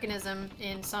this mechanism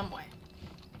in some way.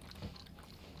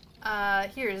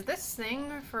 Here's this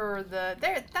thing for the...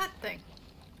 There, that thing.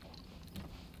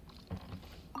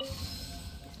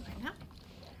 Right now.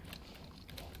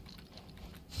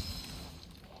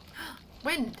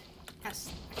 Wind!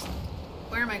 Yes, excellent.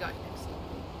 Where am I going next?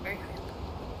 Very high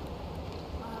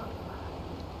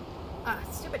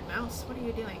up. Stupid mouse, what are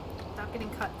you doing? Stop getting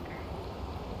cut there.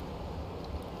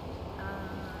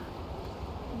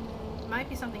 Might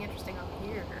be something interesting up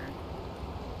here.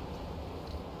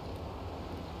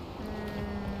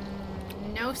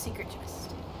 No secret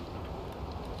chest.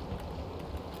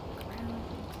 Ground.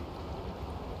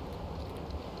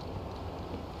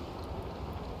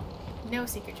 No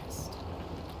secret chest.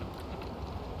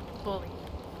 Bully.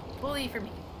 Bully for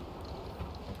me.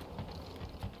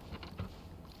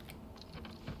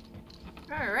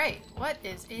 Alright, what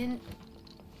is in...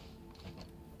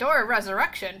 Door of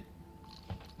Resurrection?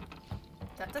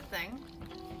 That's a thing.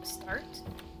 Start.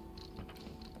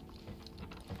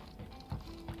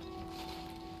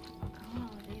 Oh,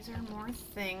 these are more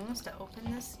things to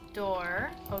open this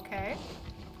door. Okay.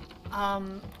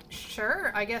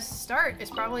 Sure. I guess start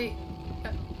is probably...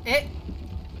 it...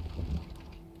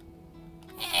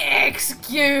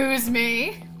 Excuse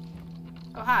me!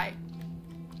 Oh, hi.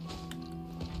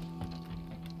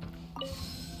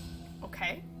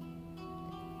 Okay.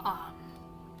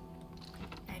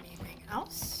 Anything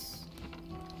else?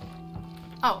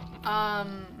 Oh,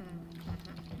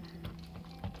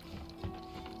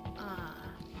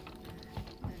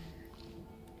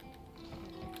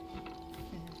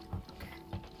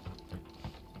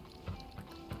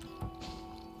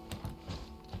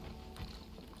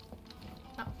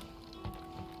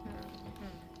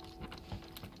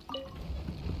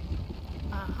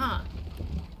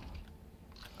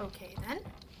 okay then.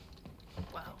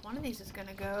 Well, one of these is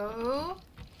gonna go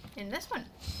in this one.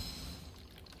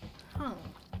 Huh.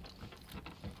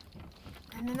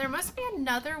 And then there must be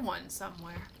another one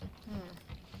somewhere.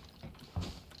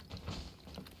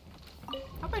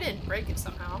 Hope I didn't break it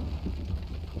somehow.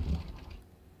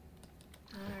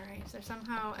 Alright, is there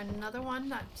somehow another one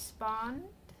that spawned?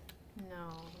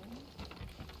 No.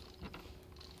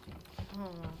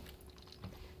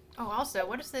 Oh, also,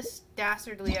 what is this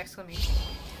dastardly exclamation?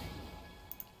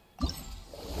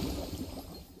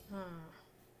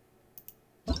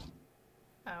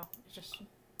 Oh, it's just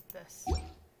this.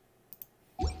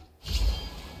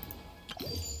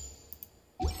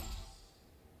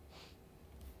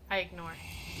 I ignore.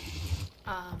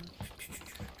 Ah!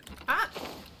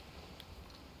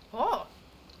 Oh!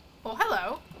 Oh,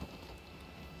 hello!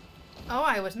 Oh,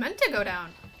 I was meant to go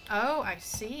down. Oh, I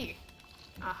see.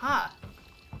 Aha.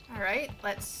 Alright,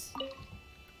 let's...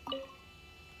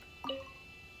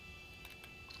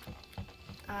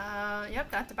 Yep,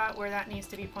 that's about where that needs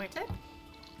to be pointed.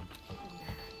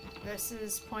 This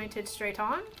is pointed straight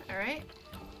on. Alright.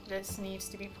 This needs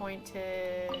to be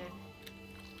pointed...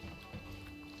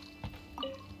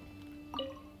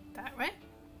 that way.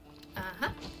 Uh-huh.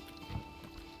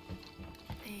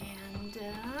 And,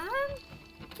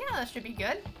 yeah, that should be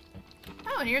good.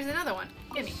 Oh, and here's another one.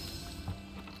 Gimme.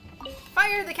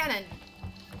 Fire the cannon!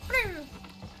 Blue!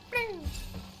 Blue!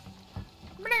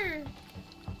 Blue!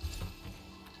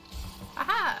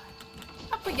 Aha!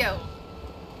 Up we go!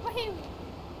 Woohoo!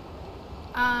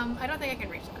 I don't think I can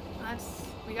reach that. That's...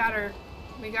 we got our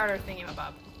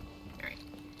thingy-mabob. Alright.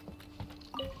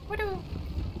 Woo-doo!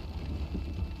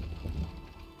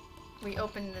 We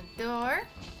open the door.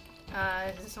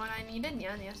 Is this one I needed?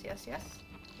 Yeah, yes, yes, yes.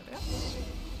 There we go.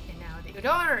 And now the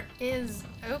door is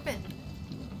open.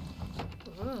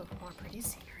 Ooh, more pretty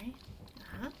scenery.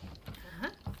 Uh-huh. Uh-huh.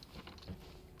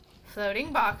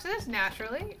 Floating boxes,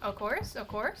 naturally. Of course, of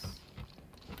course.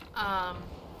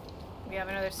 We have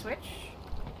another switch.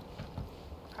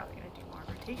 Probably gonna do more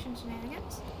rotation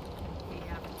shenanigans. We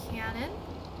have a cannon.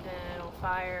 It'll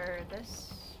fire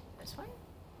this way.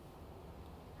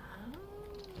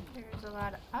 There's a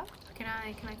lot of... oh, can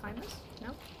I climb this?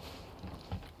 No?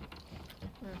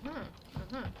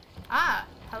 Ah,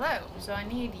 hello. So I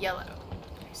need yellow.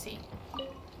 I see.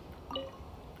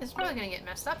 This is probably gonna get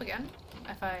messed up again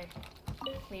if I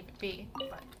leave it be,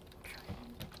 but try.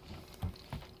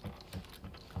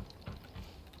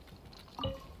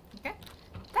 Okay.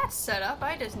 That's set up.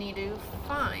 I just need to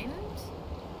find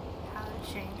how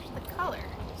to change the color.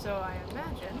 So I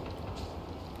imagine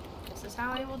This is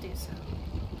how I will do so.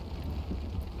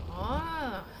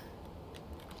 Oh.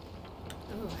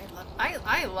 Ooh,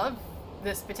 I love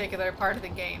this particular part of the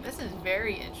game. This is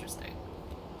very interesting.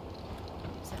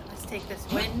 So let's take this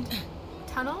wind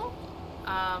tunnel.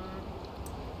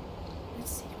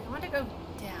 Let's see, do we want to go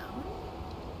down?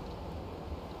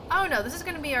 Oh no, this is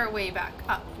going to be our way back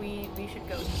up. We should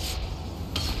go.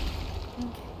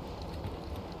 Okay.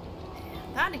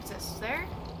 And that exists there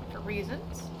for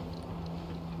reasons.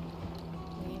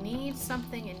 We need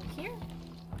something in here.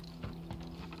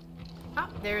 Oh,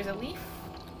 there's a leaf.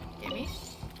 Gimme.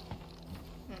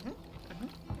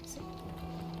 I see.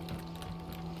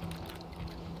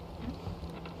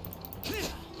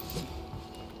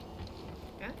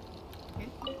 Yeah.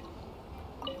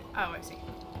 Oh, I see.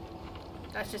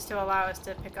 That's just to allow us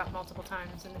to pick up multiple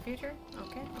times in the future.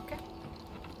 Okay, okay.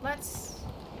 Let's...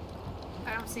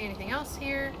 I don't see anything else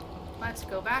here. Let's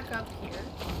go back up here.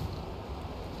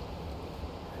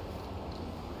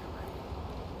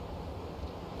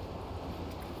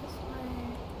 This way.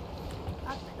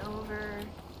 Up and over.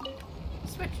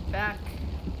 Switch back.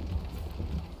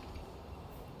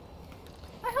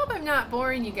 I hope I'm not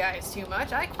boring you guys too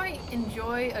much. I quite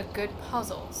enjoy a good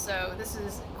puzzle, so this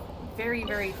is very,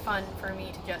 very fun for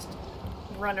me to just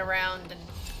run around and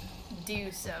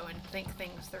do so and think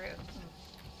things through.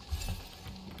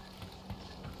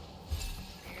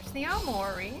 There's the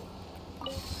Omori.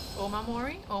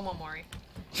 Omamori.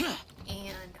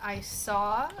 And I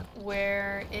saw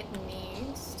where it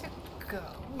needs to go.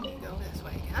 We need to go this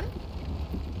way again.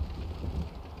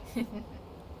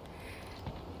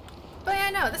 But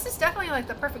yeah, no, this is definitely like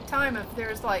the perfect time if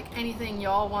there's like anything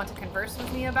y'all want to converse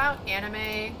with me about.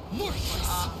 Anime,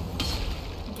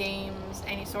 games,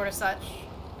 any sort of such.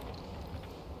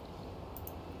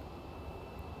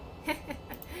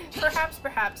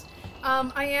 Perhaps.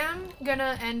 I am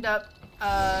gonna end up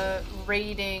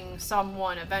raiding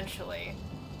someone eventually.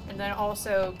 And then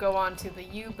also go on to the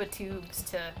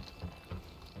YouTubes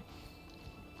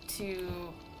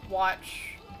to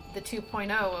watch the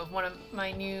 2.0 of one of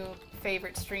my new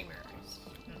favorite streamers.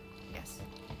 Yes.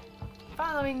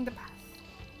 Following the path.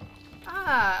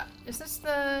 Ah, is this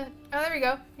the... Oh, there we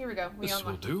go. Here we go. This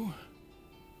will do.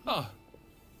 Ah,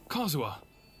 Kazuha.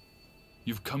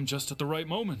 You've come just at the right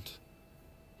moment.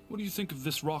 What do you think of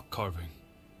this rock carving?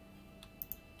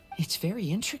 It's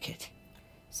very intricate.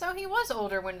 So he was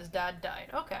older when his dad died.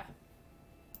 Okay.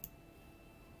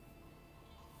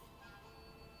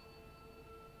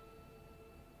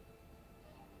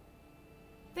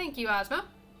 Thank you, Ozma.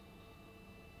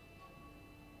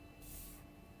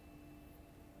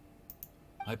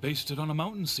 I based it on a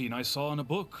mountain scene I saw in a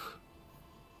book.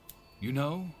 You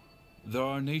know, there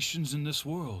are nations in this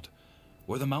world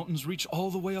where the mountains reach all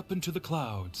the way up into the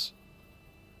clouds.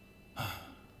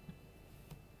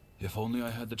 If only I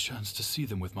had the chance to see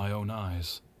them with my own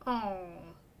eyes. Oh,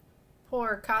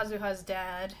 poor Kazuha's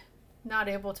dad. Not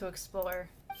able to explore.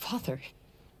 Father,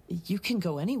 you can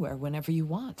go anywhere whenever you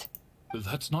want.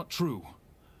 That's not true.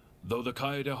 Though the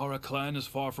Kaedehara clan is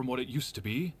far from what it used to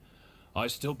be, I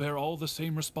still bear all the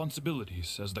same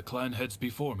responsibilities as the clan heads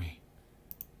before me.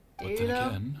 But then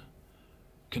again,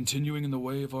 continuing in the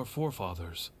way of our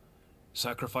forefathers,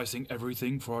 sacrificing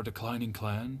everything for our declining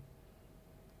clan,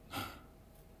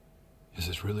 is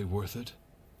it really worth it?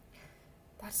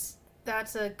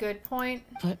 That's a good point.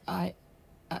 But I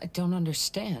don't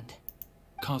understand.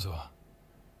 Kazuha,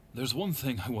 there's one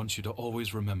thing I want you to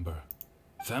always remember.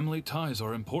 Family ties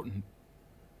are important,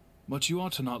 but you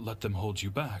ought to not let them hold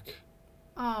you back.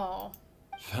 Oh.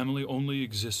 Family only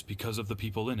exists because of the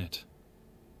people in it.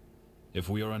 If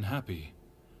we are unhappy,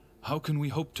 how can we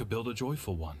hope to build a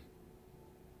joyful one?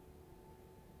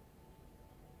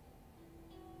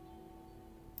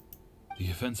 The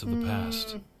events of the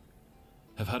past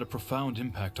have had a profound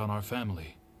impact on our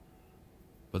family,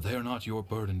 but they are not your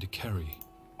burden to carry.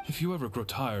 If you ever grow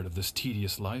tired of this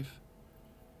tedious life,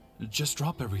 just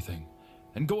drop everything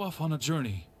and go off on a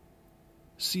journey.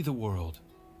 See the world.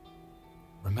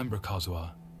 Remember,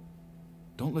 Kazuha,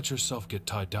 don't let yourself get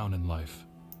tied down in life.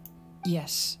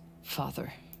 Yes,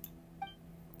 Father.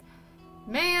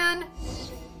 Man!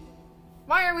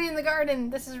 Why are we in the garden?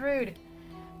 This is rude.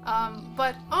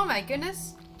 But, oh my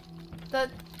goodness.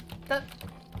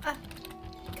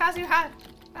 Kazuha!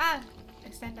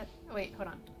 Extend it. Wait, hold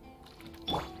on.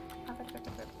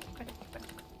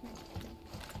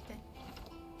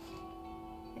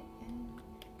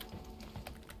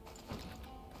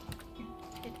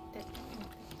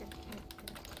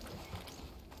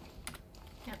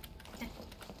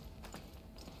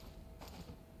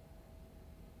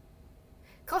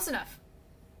 Close enough.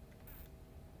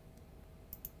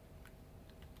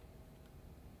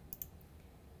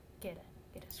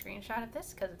 screenshot of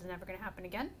this because it's never going to happen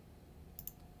again.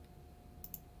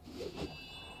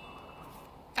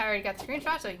 I already got the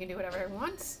screenshot, so you can do whatever everyone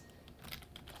wants.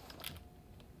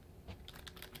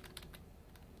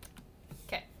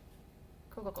 Okay.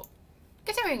 Cool.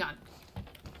 Continuing on.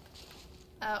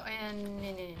 Oh, and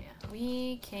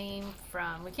we came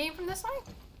from this way?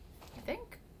 I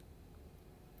think?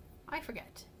 I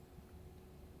forget.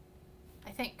 I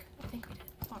think we did.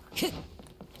 Hold on.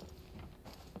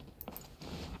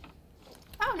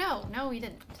 Oh, no, we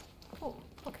didn't. Oh,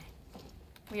 okay.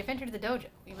 We have entered the dojo.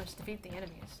 We must defeat the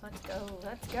enemies. Let's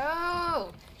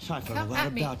go! I've heard a lot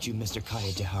about you, Mr.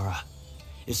 Kayadehara.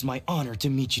 It's my honor to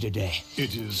meet you today.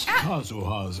 It is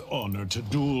Kazuha's honor to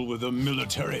duel with a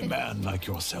military man like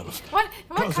yourself. What?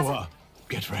 Kazuha,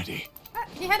 get ready.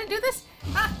 You had to do this?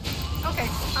 Okay.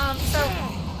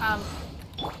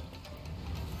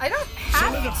 I don't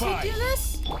have to do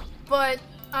this, but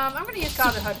I'm gonna use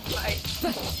Kazuha to fight.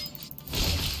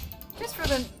 Just for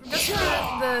the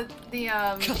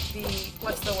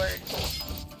what's the word?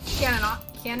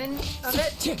 Canon of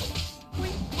it.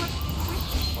 Wait, what?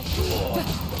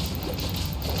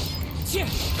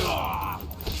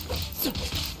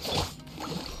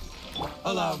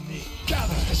 Allow me.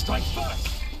 Gather to strike first.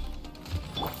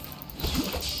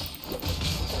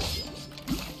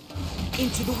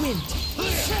 Into the wind.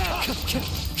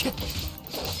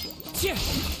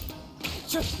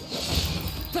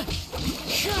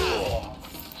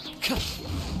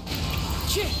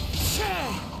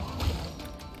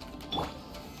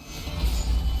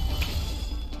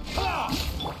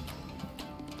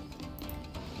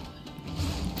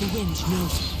 The wind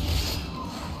knows.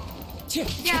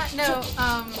 Yeah, no,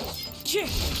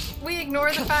 we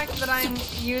ignore the fact that I'm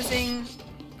using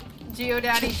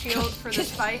Geodaddy Shield for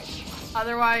this fight.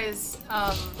 Otherwise,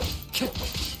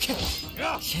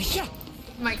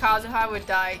 my Kazuha would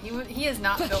die. He is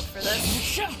not built for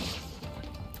this.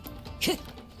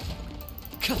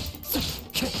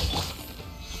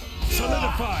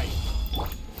 Solidify!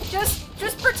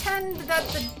 Just pretend that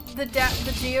the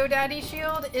Geodaddy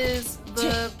Shield is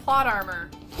the plot armor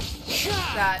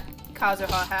that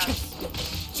Kazuha has.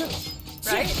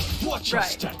 Right? Watch your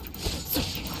step.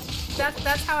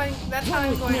 That's how I'm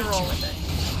going to roll with it.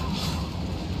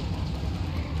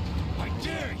 I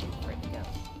dare you. Where'd he go?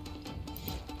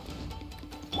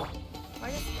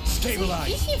 Stabilize.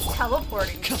 He keeps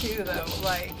teleporting too, though.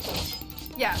 Like,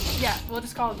 yeah. We'll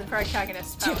just call it the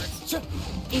protagonist's powers.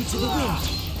 Into the wind.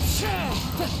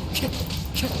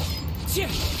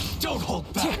 Don't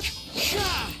hold back.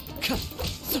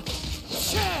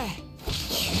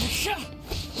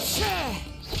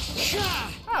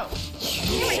 Oh,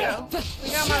 here we go. We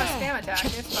got him on a spam attack.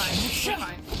 It's fine. We're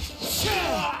fine.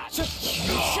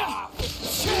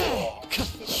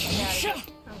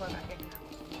 I'm going back in.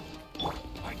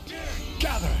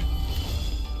 Gather.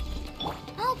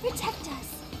 I'll protect us.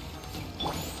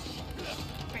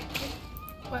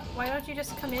 What? Why don't you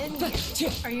just come in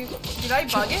here? Are you? Did I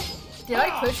bug it? Did I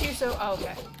push you so? Oh,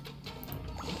 okay.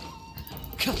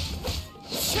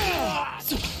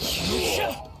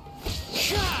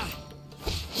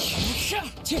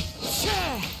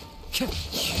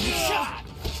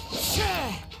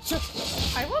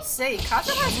 I will say,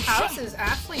 Kazuha's house is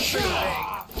actually pretty big.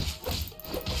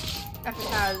 If it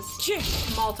has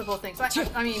multiple things.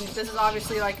 I mean, this is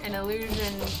obviously like an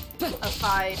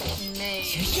illusion-ified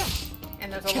maze,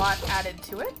 and there's a lot added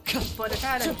to it. But it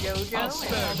had a JoJo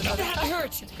and all this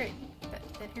other stuff. It's great.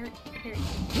 That hurt.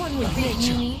 One with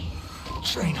nature.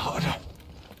 Train harder.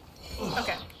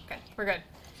 Okay, we're good.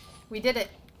 We did it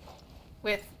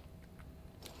with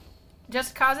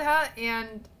just Kazuha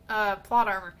and plot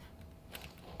armor.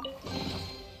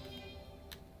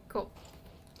 Cool.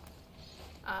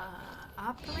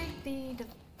 Operate the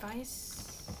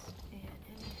device and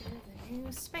enter the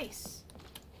new space.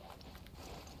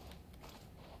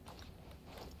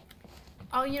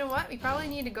 Oh, you know what? We probably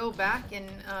need to go back and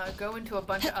go into a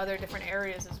bunch of other different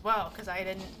areas as well, because I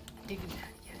didn't do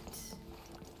that yet.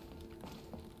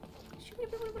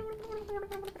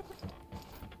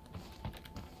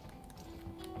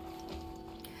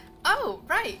 Oh,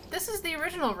 right! This is the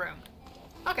original room.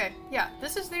 Okay, yeah,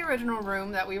 this is the original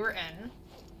room that we were in.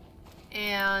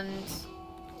 And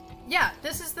yeah,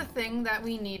 this is the thing that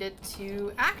we needed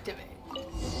to activate.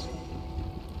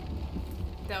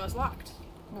 That was locked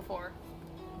before.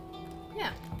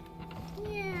 Yeah.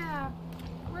 Yeah.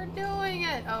 We're doing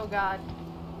it! Oh god.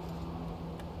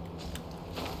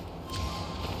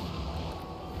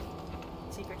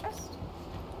 Secret chest.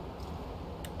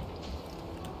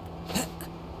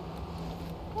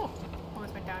 Oh,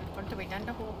 almost went down. Want to wait down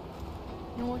the hole.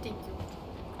 No, thank you.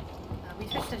 we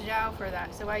switched to Zhao for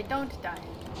that, so I don't die.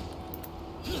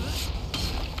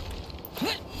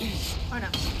 Oh no.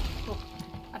 Oh,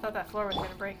 I thought that floor was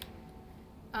gonna break.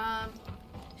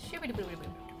 Shooby-doo-boo-boo-boo.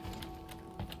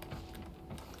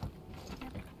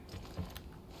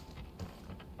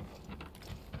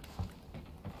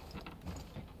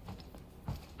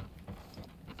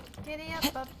 Giddy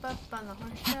up on the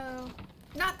horse show.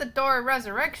 Not the door of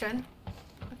resurrection.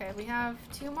 Okay, we have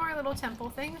 2 more little temple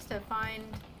things to find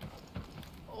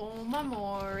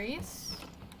Omamoris.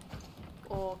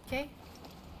 Okay.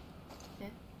 Yeah.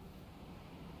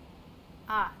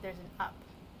 Ah, there's an up.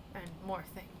 And more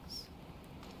things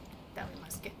that we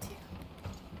must get to.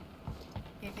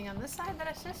 Anything on this side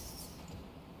that assists?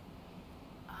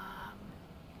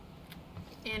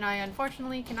 And I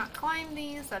unfortunately cannot climb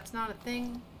these. That's not a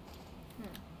thing.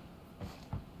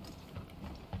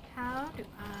 How do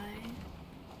I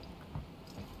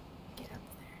get up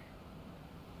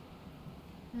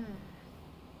there?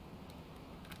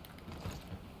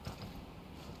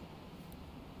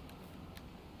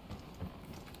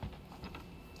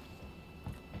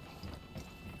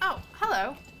 Oh,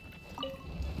 hello.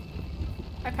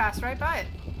 I passed right by it.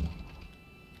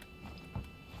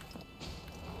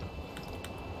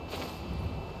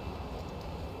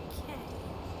 Okay,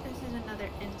 this is another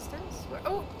instance where,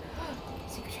 oh,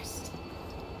 secret chest.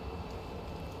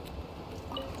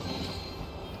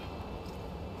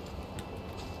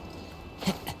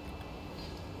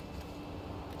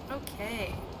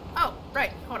 Okay. Oh,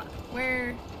 right. Hold on.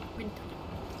 Where?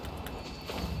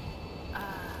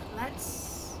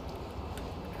 Let's.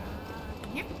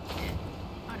 Here.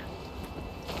 Oh no.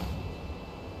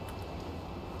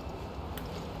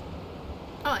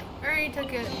 Oh, I already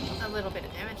took a little bit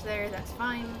of damage there. That's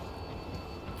fine.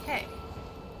 Okay.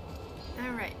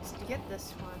 All right. So to get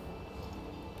this one.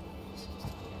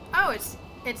 Oh, it's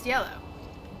yellow.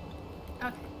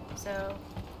 Okay. So.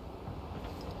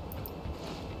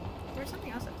 There's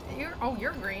something else up there.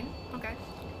 You're green. Okay.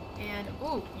 And,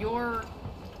 ooh, you're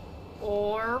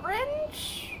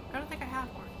orange? I don't think I have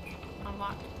orange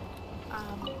unlocked.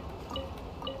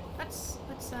 Let's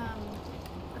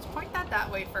point that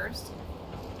way first.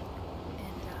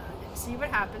 And see what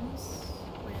happens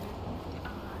when I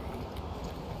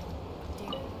do.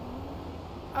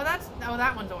 Oh,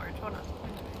 that one's orange. Hold on.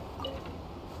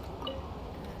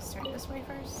 Start this way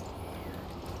first.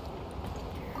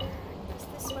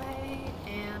 This way,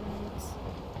 and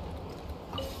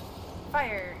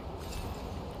fire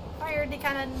the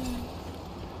cannon.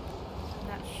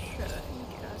 That should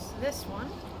get us this one.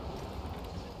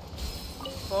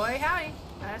 Boy howdy,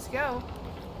 let's go.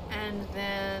 And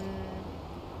then,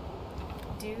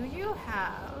 do you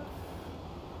have?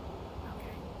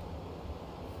 Okay.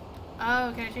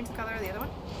 Oh, can I change the color of the other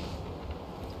one?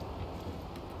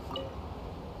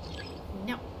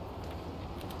 No.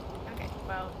 Okay,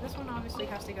 well, this one obviously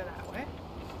has to go that way.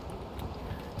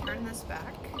 Turn this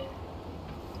back.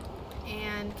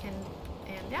 And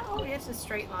yeah, oh, it's a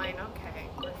straight line. Okay,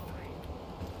 we're fine.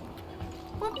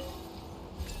 Whoop.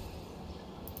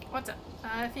 What's up?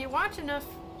 If you watch enough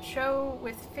show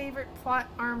with favorite plot,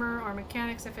 armor, or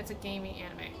mechanics if it's a gaming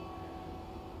anime.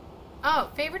 Oh,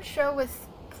 favorite show with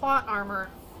plot, armor,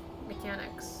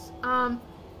 mechanics.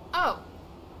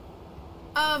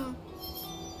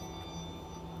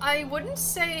 I wouldn't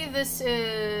say this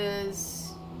is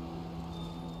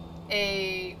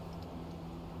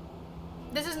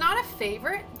this is not a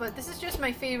favorite, but this is just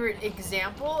my favorite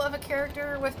example of a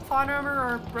character with plot armor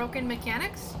or broken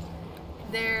mechanics.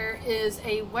 There is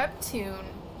a webtoon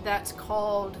that's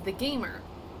called The Gamer.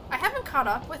 I haven't caught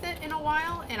up with it in a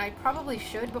while, and I probably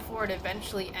should before it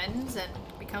eventually ends and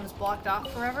becomes blocked off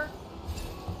forever.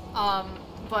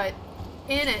 But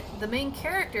in it, the main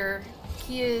character,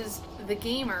 he is the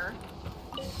gamer.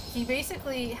 He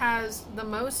basically has the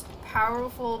most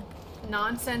powerful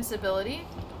nonsense ability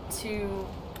to...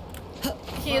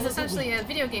 He is essentially a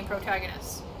video game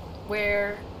protagonist,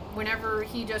 where whenever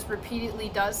he just repeatedly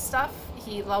does stuff,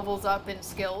 he levels up in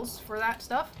skills for that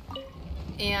stuff.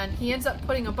 And he ends up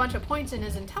putting a bunch of points in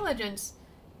his intelligence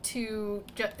to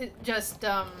just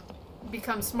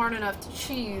become smart enough to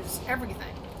choose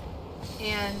everything.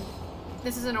 And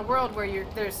this is in a world where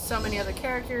there's so many other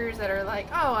characters that are like,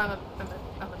 oh, I'm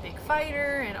a big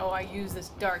fighter, and oh, I use this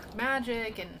dark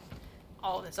magic, and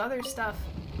all this other stuff,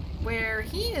 where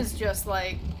he is just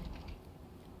like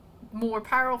more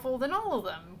powerful than all of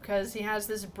them because he has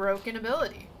this broken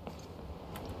ability.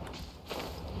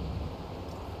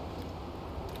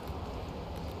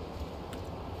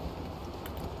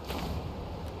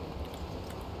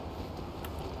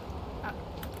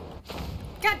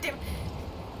 God damn it.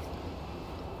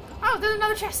 Oh, there's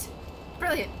another chest.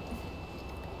 Brilliant.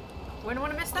 Wouldn't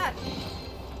want to miss that.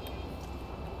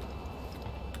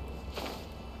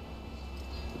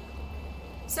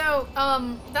 So,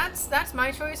 that's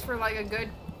my choice for like a good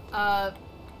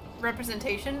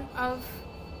representation of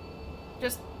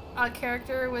just a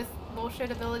character with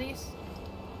bullshit abilities.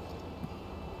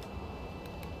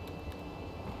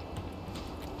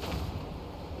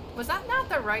 Was that not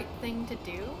the right thing to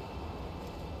do?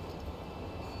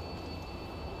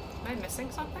 Am I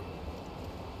missing something?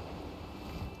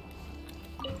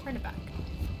 Turn it back.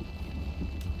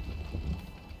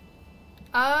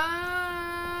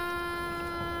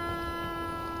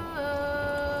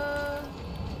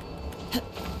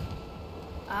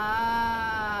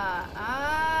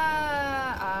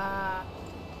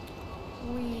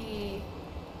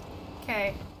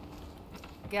 Okay.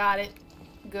 Got it.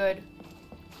 Good.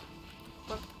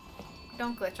 Whoop.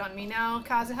 Don't glitch on me now,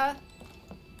 Kazuha.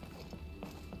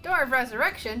 Door of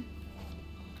Resurrection?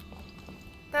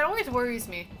 That always worries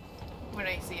me when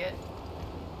I see it.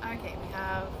 Okay, we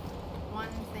have one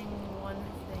thing.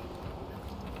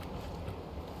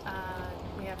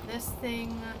 We have this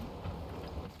thing.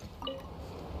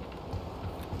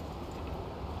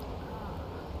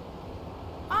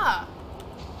 Ah!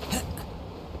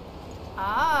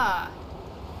 Ah!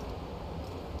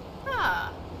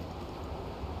 Ah!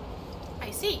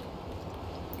 I see.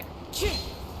 Okay.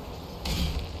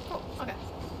 Cool, okay.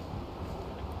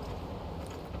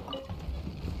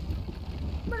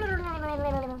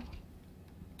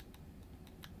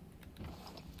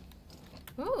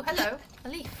 Ooh, hello. A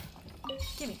leaf.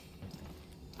 Gimme.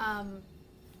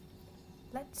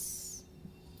 Let's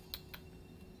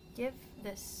give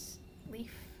this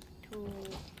leaf to...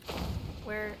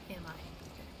 Where am I?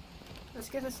 Let's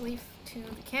give this leaf to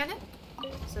the cannon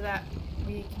so that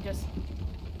we can just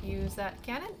use that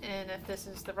cannon, and if this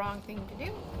is the wrong thing to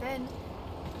do, then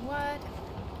what?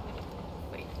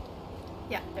 Wait.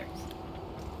 Yeah, there it is.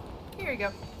 Here you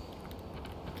go.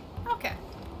 Okay.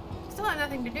 Still have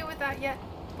nothing to do with that yet,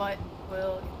 but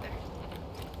we'll get there.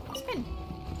 Spin.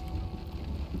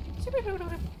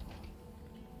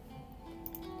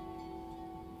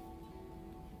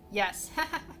 Yes.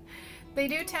 They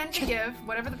do tend to give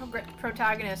whatever the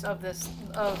protagonist of those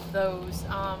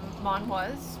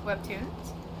manhwas,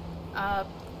 webtoons,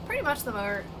 pretty much the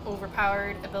more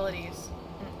overpowered abilities.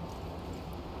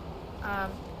 I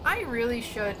really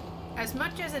should, as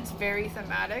much as it's very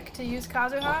thematic to use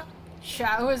Kazuha,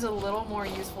 Shao is a little more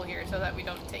useful here so that we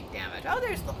don't take damage. Oh,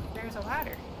 there's a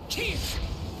ladder.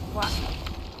 Wow.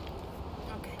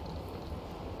 Okay.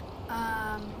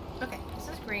 Okay, this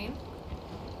is green.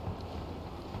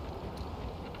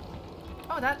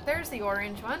 Oh, there's the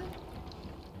orange one.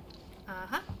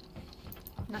 Uh-huh.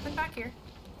 Nothing back here.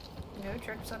 No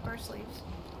tricks up our sleeves.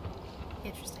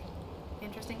 Interesting.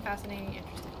 Interesting, fascinating,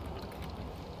 interesting.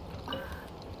 Okay.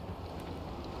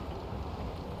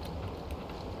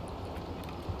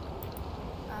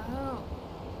 Oh.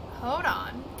 Hold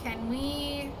on. Can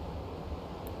we...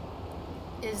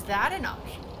 Is that an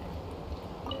option?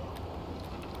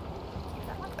 Keep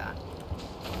that like that.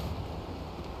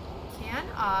 Can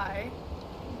I...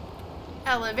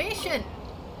 Elevation!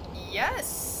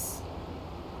 Yes!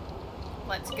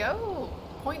 Let's go!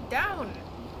 Point down!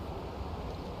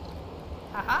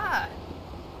 Haha!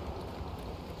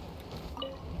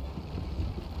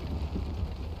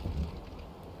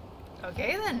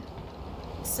 Okay then.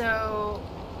 So...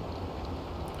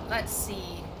 Let's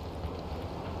see.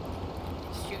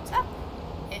 It shoots up.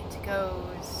 It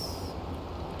goes...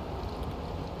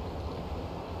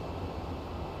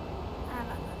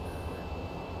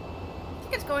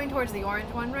 It's going towards the orange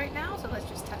one right now, so let's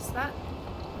just test that.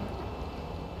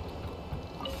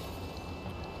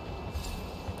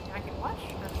 I can watch.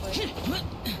 Oh, no, I can't.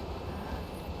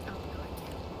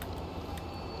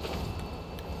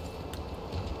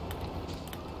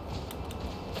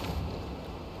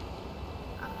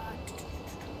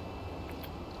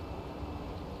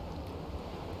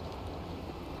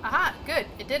 Aha! Good!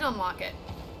 It did unlock it.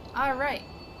 Alright.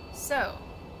 So,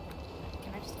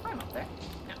 can I just climb up there?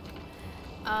 No.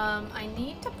 I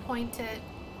need to point it...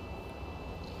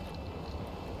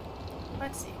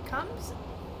 Let's see, it comes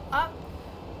up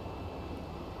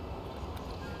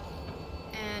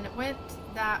and it went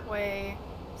that way,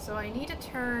 so I need to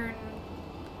turn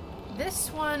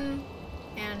this one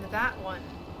and that one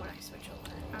when I switch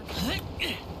over. Okay.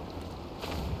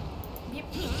 Yep.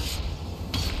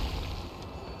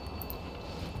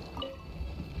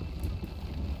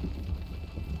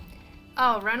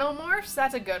 Oh, Renomorphs?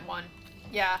 That's a good one.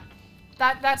 Yeah.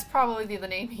 That's probably the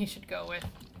name he should go with.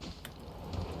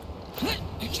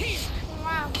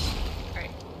 Wow.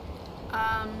 Alright.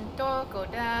 Doko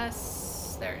des.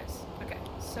 There it is. Okay,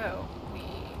 so we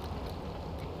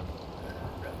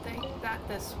rotate that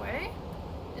this way.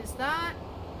 Is that?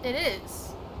 It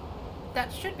is.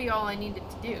 That should be all I needed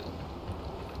to do.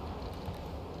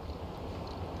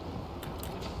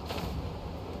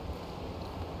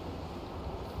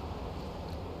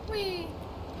 Whee!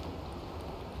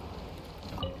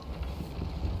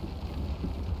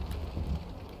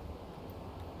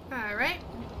 Alright.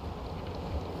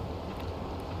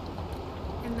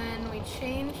 And then we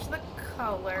change the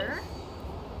color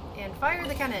and fire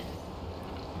the cannon.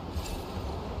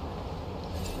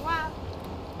 Wow.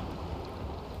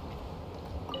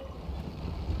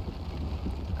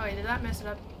 Oh wait, did that mess it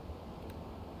up?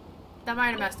 That might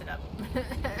have messed it up.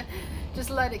 Just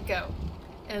let it go.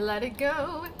 And let it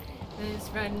go. This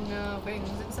friend of wings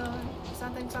and sun.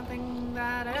 Something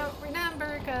that I don't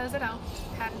remember because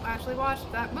hadn't actually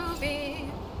watched that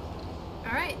movie.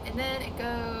 Alright, and then it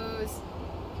goes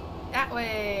that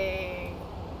way.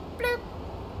 Bloop.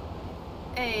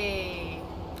 Hey.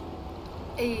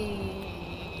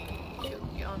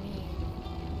 Yummy.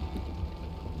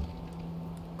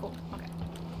 Cool, okay.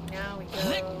 Now we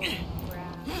go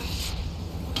grab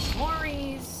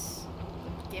Maury's.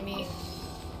 Gimme.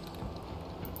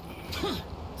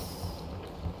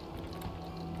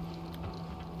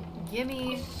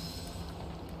 Gimme.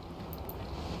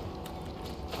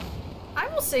 I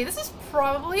will say this is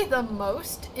probably the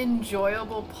most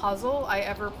enjoyable puzzle I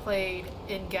ever played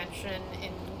in Genshin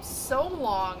in so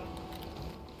long.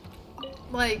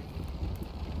 Like,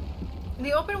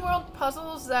 the open world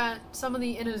puzzles that some of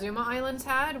the Inazuma Islands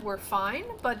had were fine,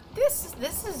 but this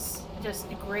is just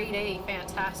grade A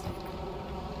fantastic.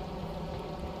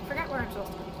 I forgot where I'm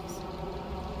supposed to be.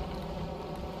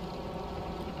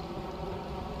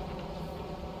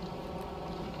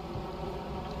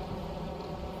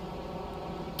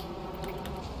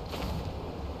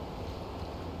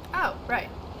 Oh, right.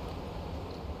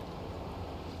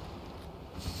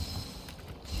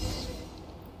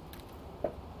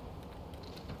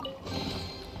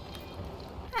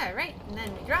 Alright, and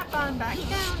then we drop on back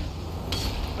down.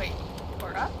 Wait,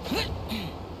 or up?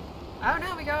 Oh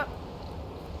no, we go up.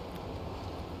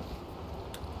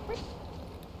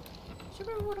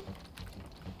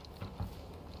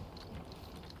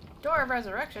 Door of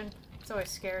Resurrection. It's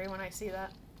always scary when I see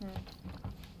that.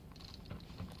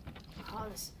 Oh,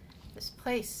 this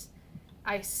place.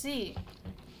 I see.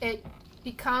 It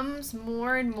becomes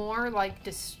more and more like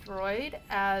destroyed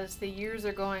as the years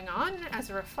are going on, as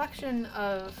a reflection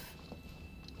of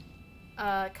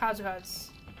Kazuha's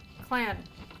clan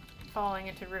falling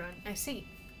into ruin. I see.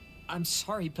 I'm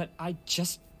sorry, but I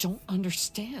just don't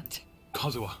understand.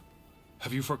 Kazuha,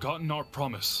 have you forgotten our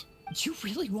promise? You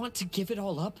really want to give it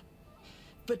all up?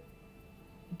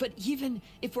 But even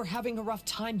if we're having a rough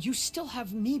time, you still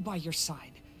have me by your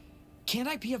side. Can't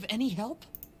I be of any help?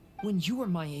 When you were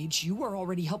my age, you were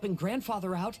already helping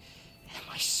grandfather out. Am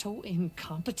I so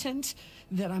incompetent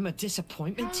that I'm a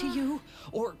disappointment to you?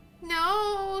 Or...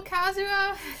 No,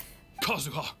 Kazuha.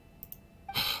 Kazuha!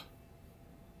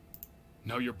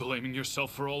 Now you're blaming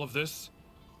yourself for all of this?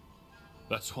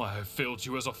 That's why I failed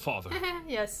you as a father.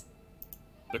 Yes.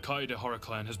 The Kaedehara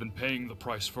clan has been paying the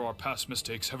price for our past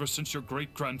mistakes ever since your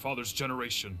great-grandfather's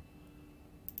generation.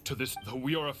 To this, though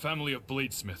we are a family of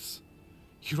bladesmiths,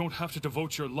 you don't have to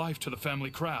devote your life to the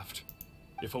family craft.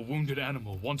 If a wounded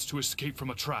animal wants to escape from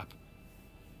a trap,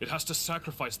 it has to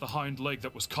sacrifice the hind leg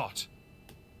that was caught.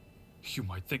 You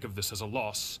might think of this as a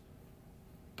loss,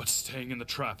 but staying in the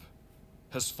trap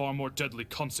has far more deadly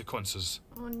consequences.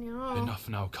 Oh no. Enough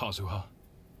now, Kazuha.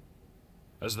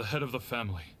 As the head of the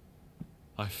family,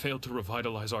 I failed to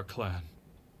revitalize our clan.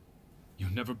 You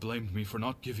never blamed me for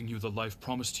not giving you the life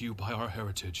promised to you by our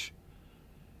heritage.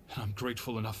 And I'm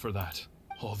grateful enough for that.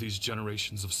 All these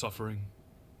generations of suffering.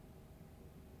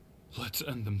 Let's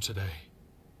end them today.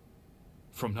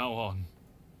 From now on,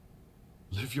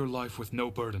 live your life with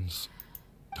no burdens.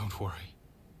 Don't worry.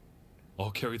 I'll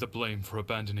carry the blame for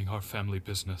abandoning our family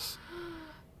business.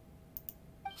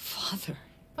 Father.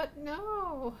 But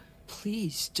no.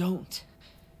 Please don't.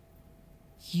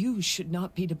 You should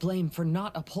not be to blame for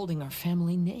not upholding our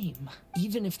family name.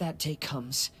 Even if that day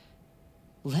comes,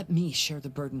 let me share the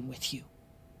burden with you.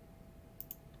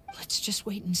 Let's just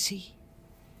wait and see.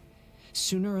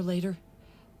 Sooner or later,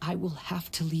 I will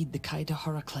have to lead the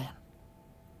Kaedehara clan.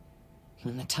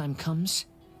 When the time comes,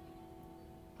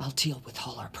 I'll deal with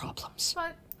all our problems.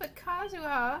 But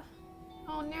Kazuha.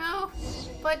 Oh no.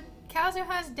 But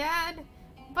Kazuha's dad.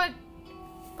 But.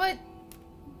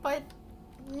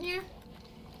 Yeah.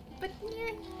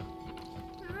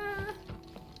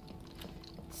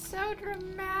 so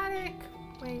dramatic.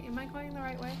 Wait, am I going the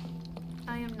right way?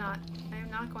 I am not. I am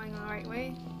not going the right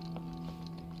way.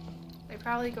 I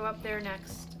probably go up there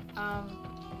next. My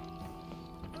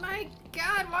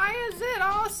god, why is it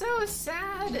all so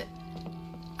sad?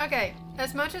 Okay,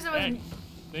 as much as it was... Hey,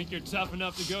 think you're tough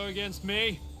enough to go against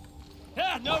me?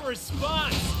 Ah, no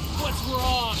response! What's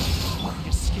wrong?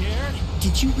 You scared?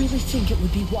 Did you really think it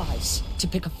would be wise to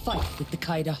pick a fight with the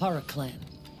Kaidahara clan?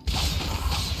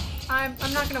 I'm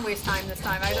not gonna waste time this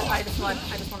time. I just want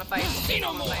to fight.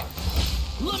 No more!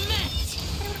 Lament!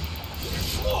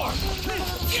 War!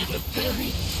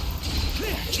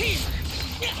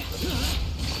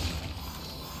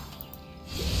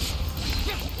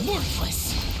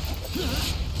 Worthless!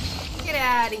 Get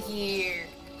out of here!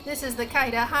 This is the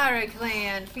Kaidahara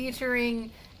clan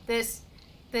featuring this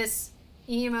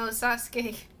emo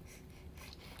Sasuke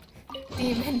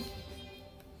demon.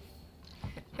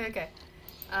 Okay.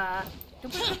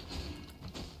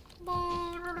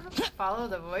 Follow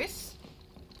the voice.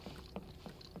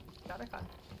 Got it.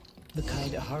 The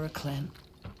Kaidahara clan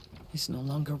is no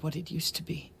longer what it used to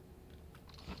be.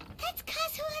 That's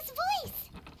Kazuha's voice!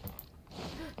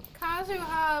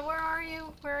 Kazuha, where are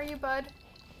you? Where are you, bud?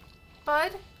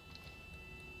 Bud?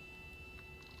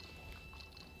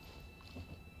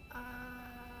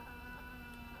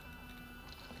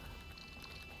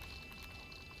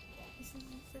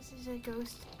 This is a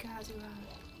ghost Kazuha.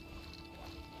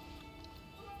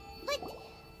 But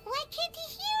why can't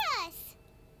he hear us?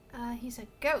 He's a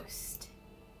ghost.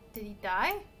 Did he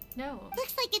die? No.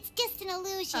 Looks like it's just an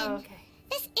illusion. Oh, okay.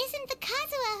 This isn't the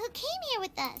Kazuha who came here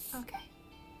with us. Okay.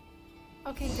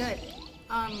 Okay, good.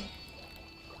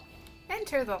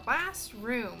 Enter the last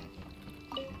room.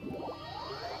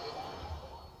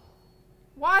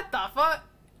 What the fuck?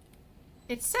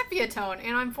 It's sepia tone,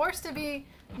 and I'm forced to be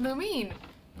Lumine.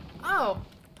 Oh,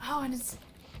 and it's...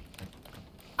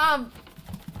 I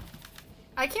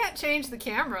can't change the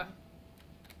camera.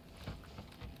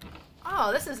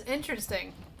 Oh, this is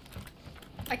interesting.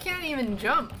 I can't even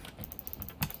jump.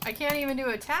 I can't even do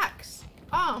attacks.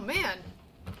 Oh, man.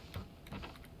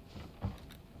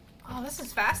 Oh, this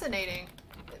is fascinating.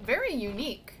 Very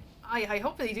unique. I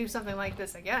hope they do something like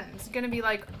this again. It's gonna be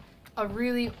like a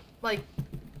really, like...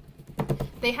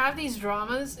 They have these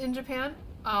dramas in Japan,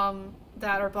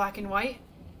 that are black and white,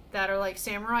 that are like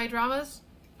samurai dramas.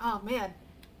 Oh, man.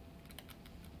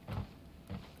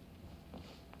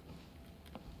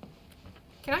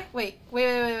 Can I? Wait,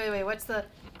 what's the...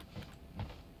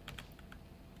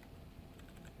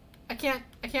 I can't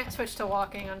switch to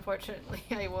walking, unfortunately.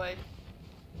 I would.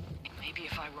 Maybe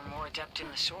if I were more adept in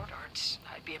the sword arts,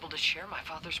 I'd be able to share my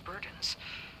father's burdens.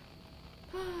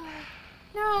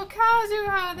 No,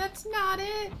 Kazuha, that's not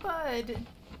it, bud.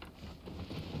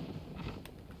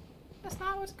 That's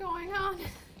not what's going on.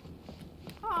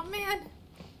 Oh, man.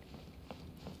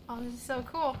 Oh, this is so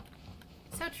cool.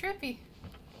 So trippy.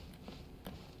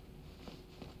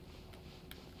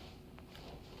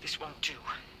 This won't do.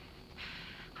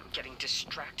 I'm getting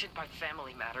distracted by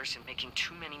family matters and making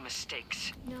too many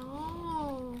mistakes.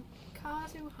 No,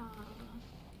 Kazuha.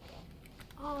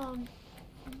 Oh,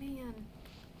 man.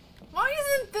 Why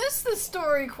isn't this the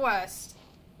story quest?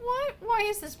 Why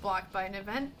is this blocked by an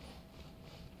event?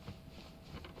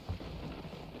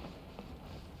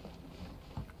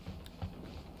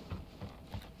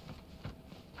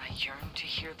 I yearn to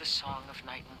hear the song of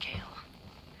Nightingale.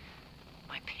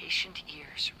 My patient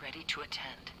ears ready to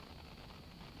attend.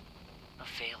 A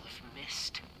veil of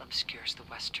mist obscures the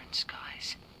western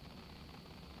skies.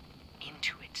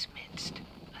 Into its midst,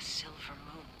 a silver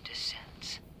moon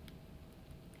descends.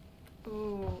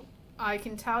 Ooh, I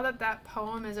can tell that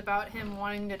poem is about him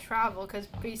wanting to travel, because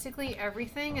basically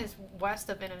everything is west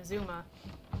of Inazuma.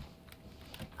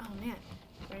 Oh man,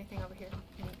 is there anything over here?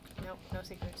 Nope, no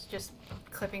secrets. Just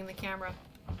clipping the camera.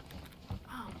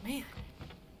 Oh man.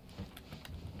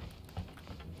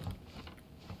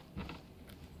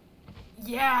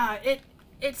 Yeah,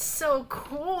 it's so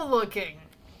cool looking.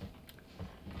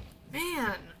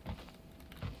 Man.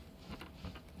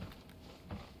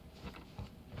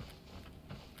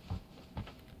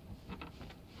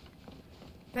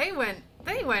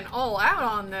 They went all out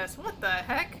on this. What the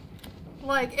heck?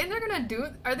 Like, and they're gonna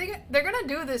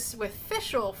do this with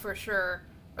Fischl for sure.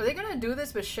 Are they gonna do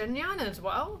this with Shinyan as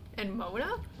well? And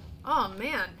Mona? Oh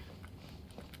man.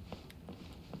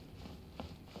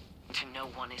 To know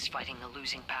one is fighting a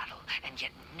losing battle, and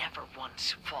yet never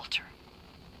once falter.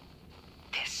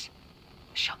 This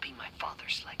shall be my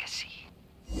father's legacy.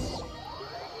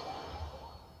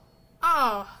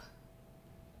 Oh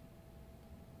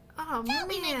Thought man.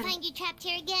 we might find you trapped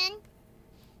here again.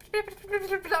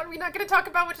 Are we not going to talk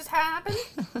about what just happened?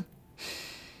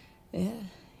 Yeah,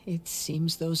 it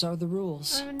seems those are the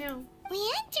rules. Oh no.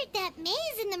 We entered that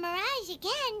maze in the mirage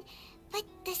again, but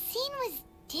the scene was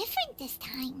different this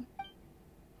time.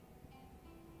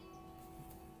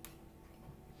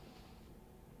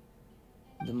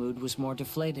 The mood was more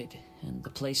deflated, and the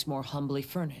place more humbly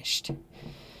furnished.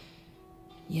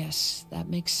 Yes, that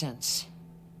makes sense.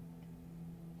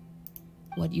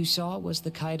 What you saw was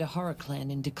the Kaedahara clan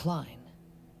in decline.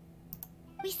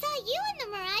 We saw you in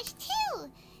the mirage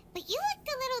too, but you looked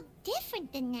a little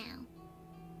different than now.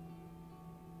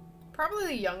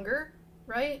 Probably younger,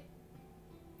 right?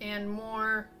 And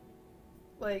more,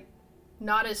 like,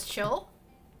 not as chill.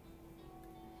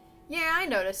 Yeah, I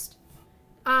noticed.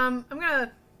 I'm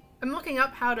looking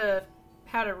up how to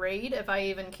raid, if I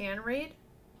even can raid.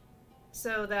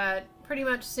 So that pretty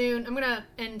much soon, I'm gonna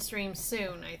end stream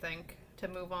soon, I think, to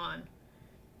move on.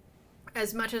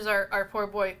 As much as our poor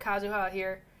boy Kazuha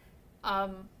here, I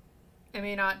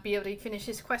may not be able to finish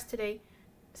his quest today.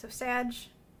 So sad.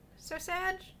 So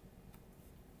sad.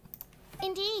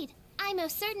 Indeed, I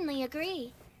most certainly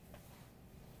agree.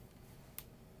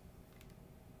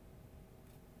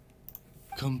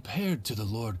 Compared to the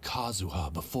Lord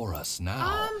Kazuha before us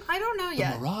now, I don't know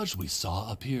yet. The mirage we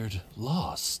saw appeared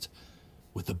lost,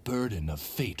 with the burden of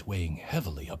fate weighing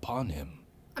heavily upon him.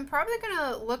 I'm probably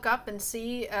gonna look up and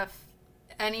see if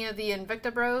any of the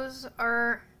Invicta Bros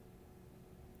are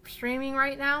streaming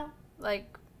right now.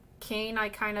 Like, Kane, I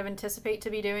kind of anticipate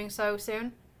to be doing so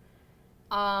soon.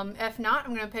 If not,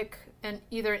 I'm gonna pick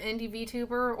either an indie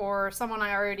VTuber or someone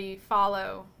I already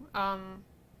follow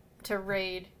to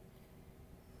raid.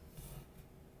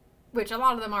 Which a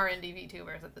lot of them are indie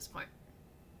VTubers at this point.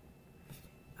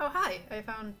 Oh, hi! I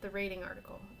found the rating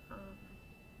article.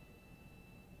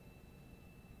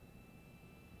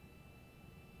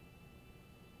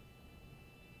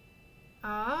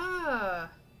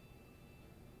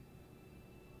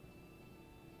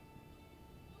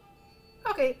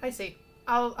 Okay, I see.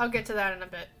 I'll get to that in a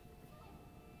bit.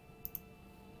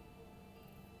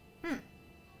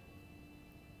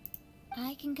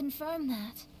 I can confirm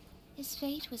that. His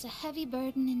fate was a heavy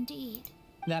burden indeed.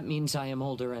 That means I am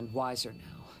older and wiser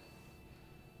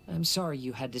now. I'm sorry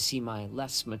you had to see my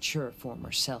less mature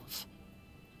former self.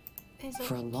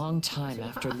 For a long time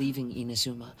after leaving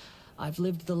Inazuma, I've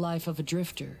lived the life of a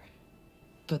drifter.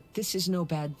 But this is no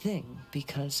bad thing,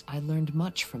 because I learned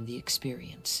much from the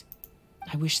experience.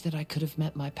 I wish that I could have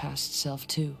met my past self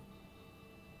too.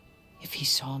 If he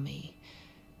saw me,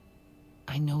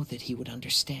 I know that he would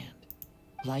understand.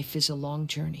 Life is a long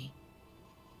journey,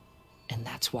 and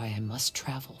that's why I must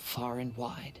travel far and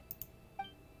wide.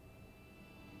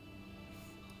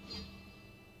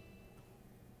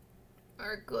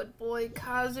 Our good boy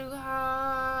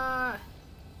Kazuha!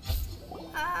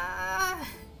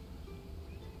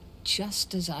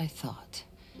 Just as I thought.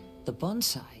 The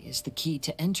bonsai is the key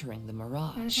to entering the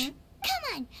mirage.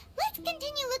 Come on, let's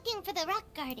continue looking for the rock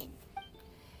garden.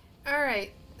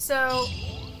 Alright, so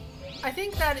I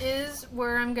think that is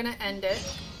where I'm gonna end it.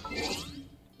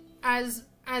 As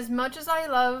much as I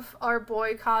love our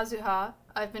boy Kazuha,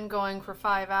 I've been going for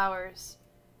 5 hours.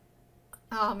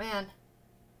 Oh man.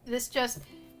 This just...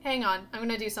 Hang on, I'm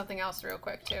gonna do something else real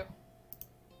quick too.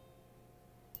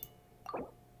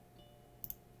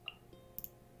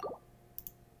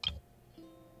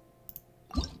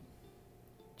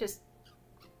 Just...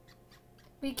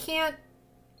 We can't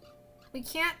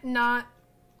not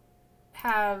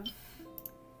have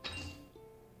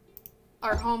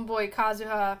our homeboy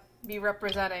Kazuha be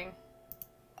representing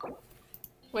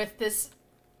with this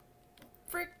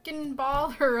freaking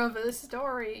baller of a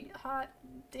story. Hot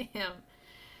damn.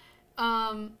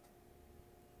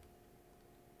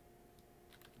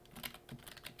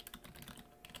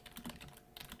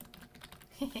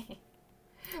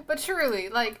 But truly,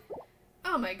 like,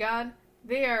 oh my god,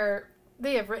 they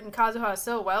have written Kazuha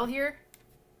so well here.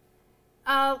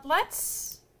 I'm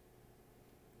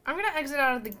gonna exit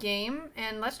out of the game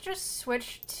and let's just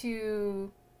switch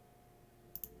to...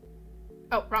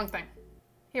 Oh, wrong thing.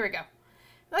 Here we go.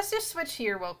 Let's just switch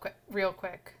here real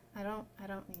quick. I don't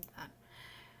need that.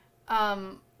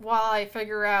 While I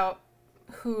figure out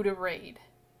who to raid.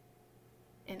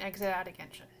 And exit out of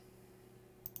Genshin.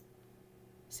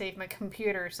 Save my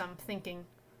computer some thinking.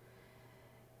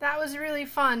 That was really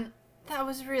fun. That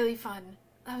was really fun.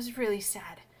 That was really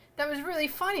sad. That was really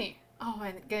funny. Oh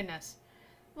my goodness.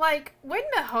 Like, when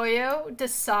MiHoYo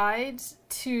decides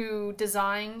to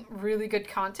design really good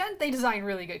content, they design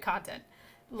really good content.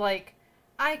 Like,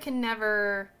 I can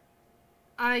never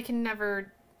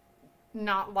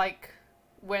not like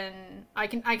when I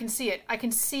can see it. I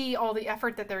can see all the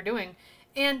effort that they're doing.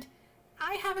 And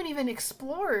I haven't even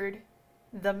explored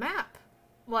the map.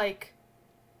 Like,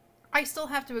 I still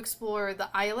have to explore the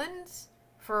islands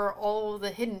for all the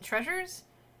hidden treasures.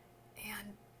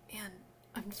 And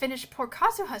I'm finished poor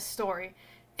Kazuha's story.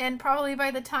 And probably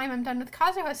by the time I'm done with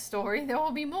Kazuha's story, there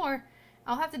will be more.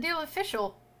 I'll have to deal with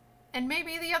Fischl. And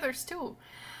maybe the others too.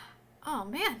 Oh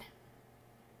man.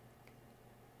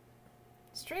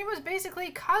 Stream was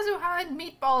basically Kazuha and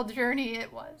Meatball journey.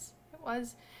 It was.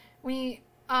 We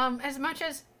as much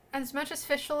as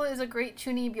Fischl is a great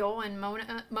Chunibyo and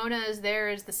Mona is there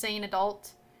as the sane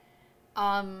adult,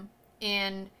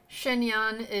 and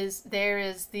Shinyan is there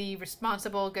as the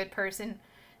responsible good person.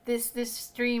 This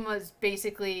stream was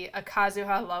basically a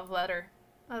Kazuha love letter.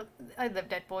 I love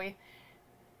that boy.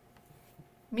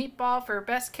 Meatball for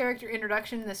best character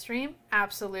introduction in the stream,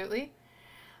 absolutely.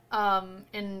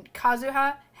 And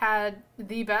Kazuha had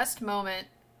the best moment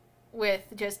with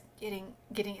just getting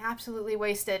absolutely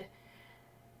wasted.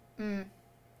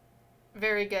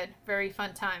 Very good, very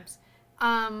fun times.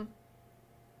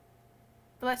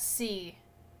 Let's see.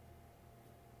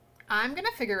 I'm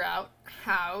gonna figure out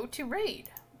how to raid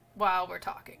while we're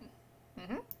talking.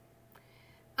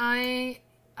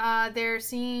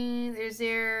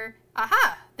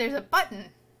 There's a button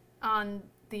on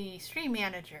the stream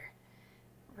manager.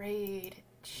 Raid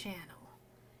channel.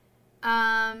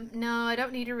 No, I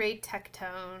don't need to raid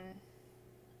Tectone.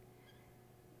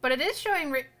 But it is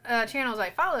showing channels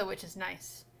I follow, which is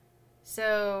nice.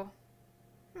 So,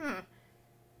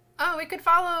 oh, we could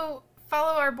follow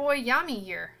our boy Yami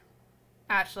here,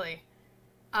 actually.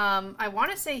 I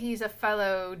want to say he's a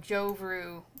fellow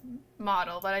Jovru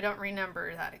model, but I don't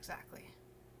remember that exactly.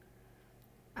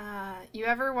 You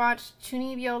ever watched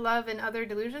Chunibyo Love and Other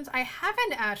Delusions? I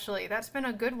haven't, actually. That's been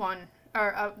a good one,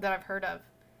 or that I've heard of.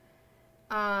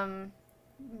 But,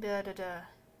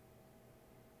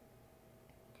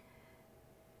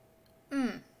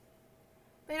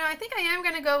 you know, I think I am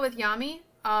going to go with Yami.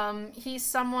 He's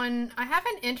someone, I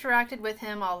haven't interacted with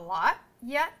him a lot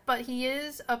yet, but he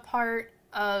is a part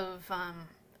of,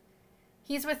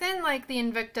 he's within, like, the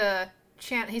Invicta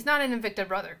channel. He's not an Invicta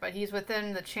brother, but he's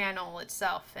within the channel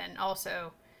itself, and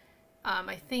also,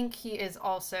 I think he is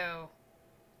also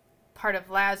part of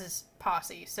Laz's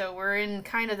posse, so we're in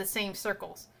kind of the same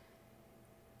circles.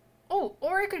 Oh,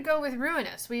 or I could go with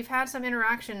Ruinous. We've had some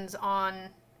interactions on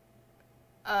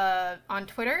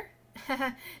Twitter.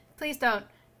 Please don't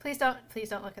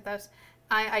look at those.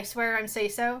 I swear I'm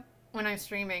say-so when I'm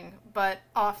streaming, but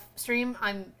off stream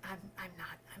I'm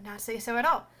not say-so at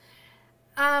all.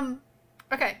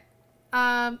 Okay.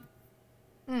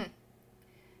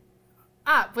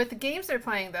 With the games they're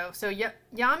playing though, so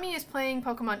Yami is playing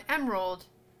Pokemon Emerald,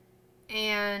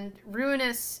 and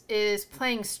Ruinous is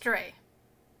playing Stray.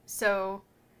 So,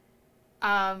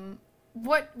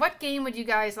 what game would you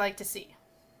guys like to see?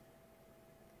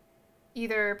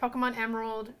 Either Pokemon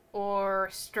Emerald or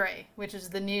Stray, which is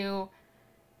the new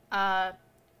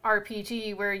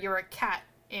RPG where you're a cat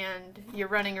and you're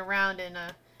running around in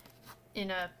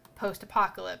a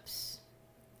post-apocalypse,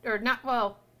 or not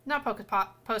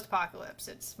post-apocalypse.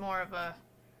 It's more of a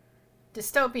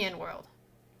dystopian world.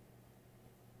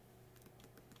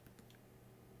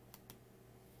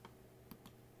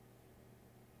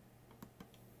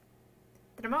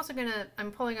 But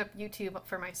I'm pulling up YouTube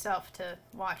for myself to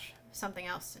watch something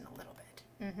else in a little bit.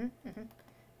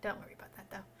 Don't worry about that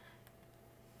though.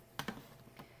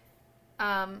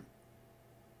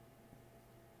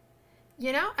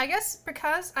 You know, I guess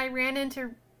because I ran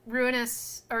into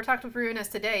Ruinous, or talked with Ruinous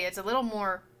today, it's a little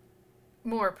more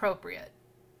appropriate.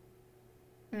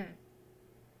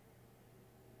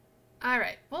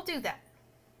 Alright, we'll do that.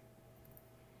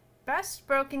 Best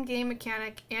broken game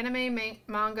mechanic, anime,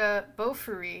 manga,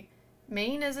 Bofuri.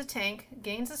 Main is a tank,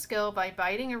 gains a skill by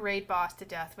biting a raid boss to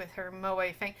death with her Moe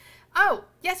Fang. Oh,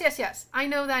 yes. I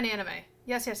know that anime.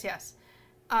 Yes.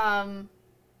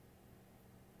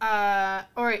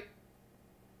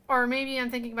 Or maybe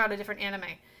I'm thinking about a different anime.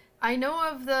 I know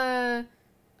of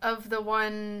the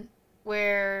one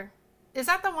where, is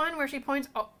that the one where she puts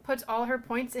all her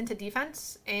points into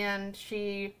defense and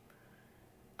she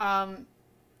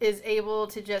is able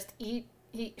to just eat.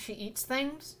 She eats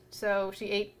things. So she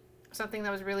ate something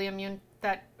that was really immune.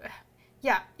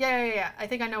 Yeah. I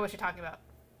think I know what you're talking about.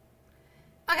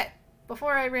 Okay,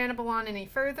 before I ramble on any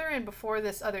further, and before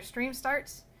this other stream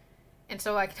starts, and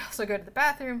so I can also go to the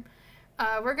bathroom,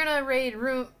 we're gonna raid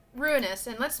Ruinous,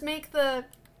 and let's make the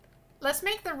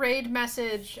raid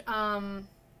message.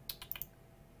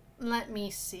 Let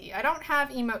me see. I don't have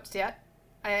emotes yet.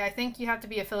 I think you have to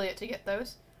be affiliate to get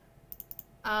those.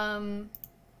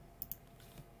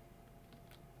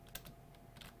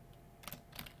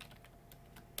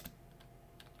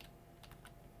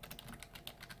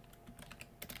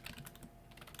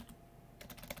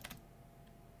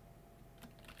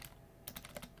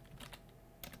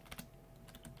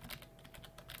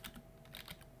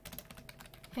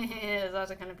 It's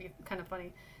also kind of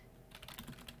funny.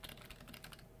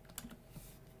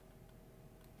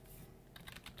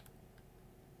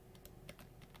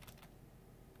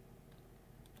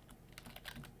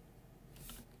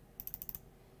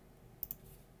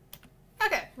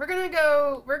 Okay, we're gonna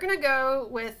go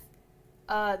with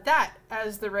that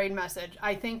as the raid message.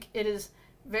 I think it is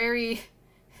very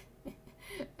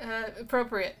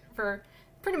appropriate for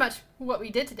pretty much what we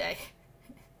did today.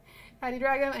 Hattie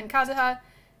Drago and Kazuha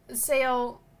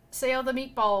sail the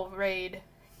Meatball raid.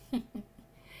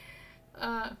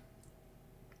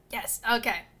 Yes,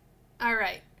 okay.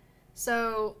 Alright.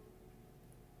 So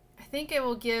I think it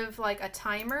will give like a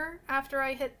timer after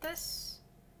I hit this.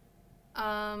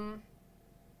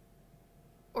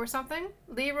 Or something.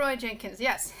 Leroy Jenkins,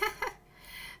 yes.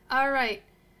 Alright.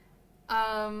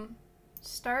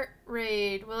 Start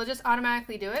raid. Will it just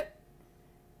automatically do it?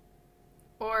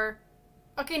 Or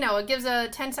okay, no, it gives a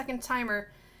 10-second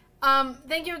timer.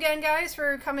 Thank you again, guys,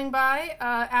 for coming by.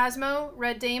 Asmo,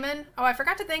 Red Damon. Oh, I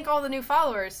forgot to thank all the new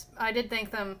followers. I did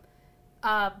thank them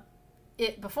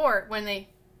before when they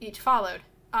each followed.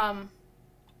 Oh,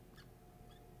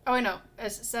 I know.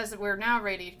 It says that we're now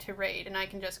ready to raid, and I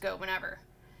can just go whenever.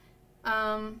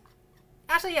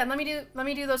 Actually, yeah, let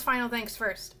me do those final thanks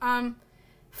first.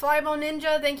 Flyball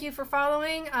Ninja, thank you for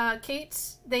following.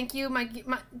 Kate's, thank you, my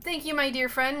dear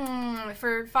friend,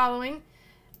 for following.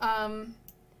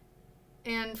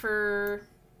 And for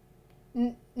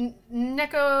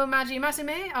Neko Maji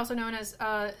Masume, also known as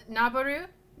Naburi.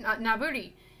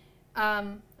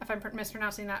 If I'm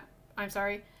mispronouncing that, I'm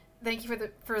sorry. Thank you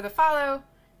for the follow.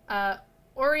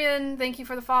 Orion, thank you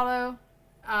for the follow.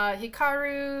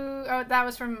 Hikaru, oh, that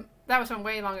was from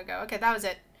way long ago. Okay, that was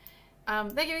it.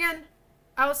 Thank you again.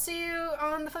 I will see you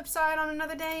on the flip side on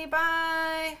another day.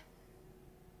 Bye.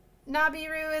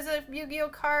 Nabiru is a Yu-Gi-Oh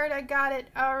card. I got it.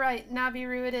 All right,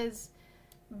 Nabiru it is.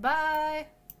 Bye.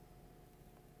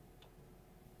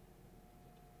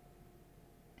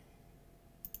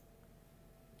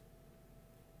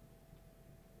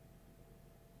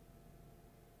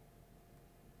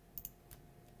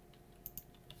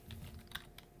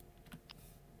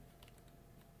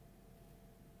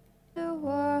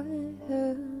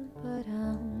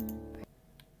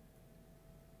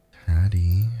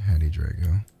 Hattie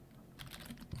Drago.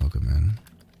 Welcome in.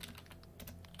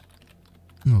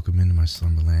 Welcome into my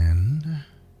slumberland.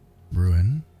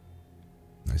 Bruin.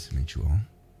 Nice to meet you all.